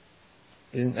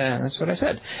 That's what I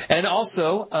said. And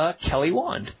also Kelly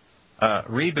Wand.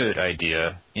 Reboot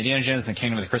idea. Indiana Jones and the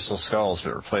Kingdom of the Crystal Skulls,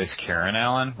 but replace Karen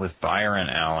Allen with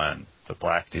Byron Allen, the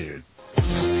black dude.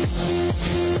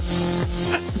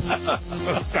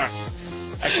 Oh, sorry.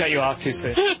 I cut you off too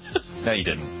soon. No, you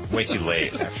didn't. Way too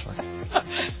late, actually.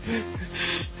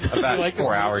 About like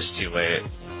 4 hours too late.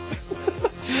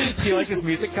 Do you like this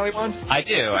music, Kelly Wand? I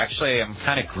do. Actually, I'm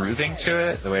kind of grooving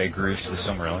to it, the way I groove to the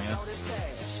Silmarillion.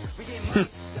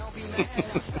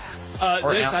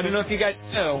 I don't know if you guys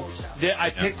know, I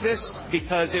picked this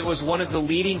because it was one of the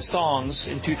leading songs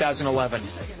in 2011.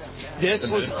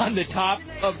 This was on the top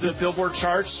of the Billboard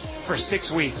charts for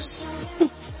 6 weeks.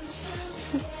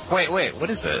 Wait, what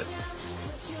is it?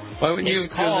 Why wouldn't you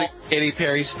choose like Katy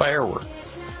Perry's Firework?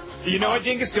 You know what,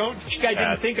 Dingus? Don't think I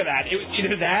didn't think of that. It was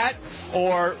either that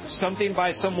or something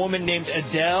by some woman named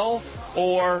Adele,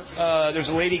 or there's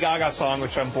a Lady Gaga song,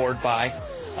 which I'm bored by.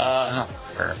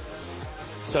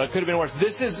 So it could have been worse.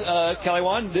 This is, Kelly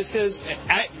Wand, this is,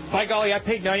 by golly, I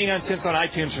paid 99 cents on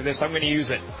iTunes for this. I'm going to use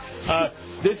it.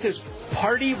 This is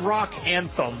Party Rock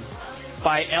Anthem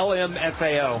by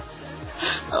LMFAO.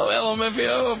 Oh,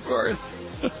 LMFAO, of course.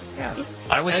 Yeah.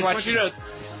 I was watching.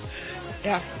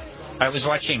 Yeah. I was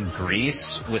watching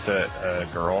Grease with a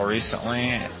girl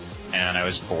recently, and I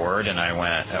was bored, and I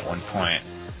went at one point,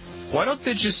 why don't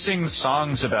they just sing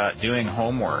songs about doing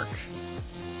homework?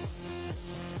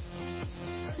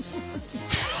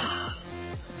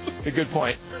 It's a good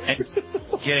point. And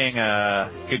getting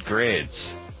good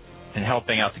grades. and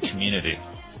helping out the community.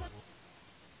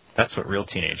 That's what real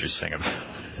teenagers sing about.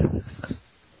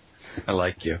 I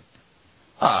like you.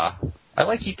 I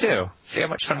like you too. See how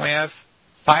much fun we have?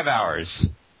 5 hours.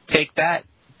 Take that,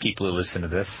 people who listen to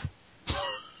this.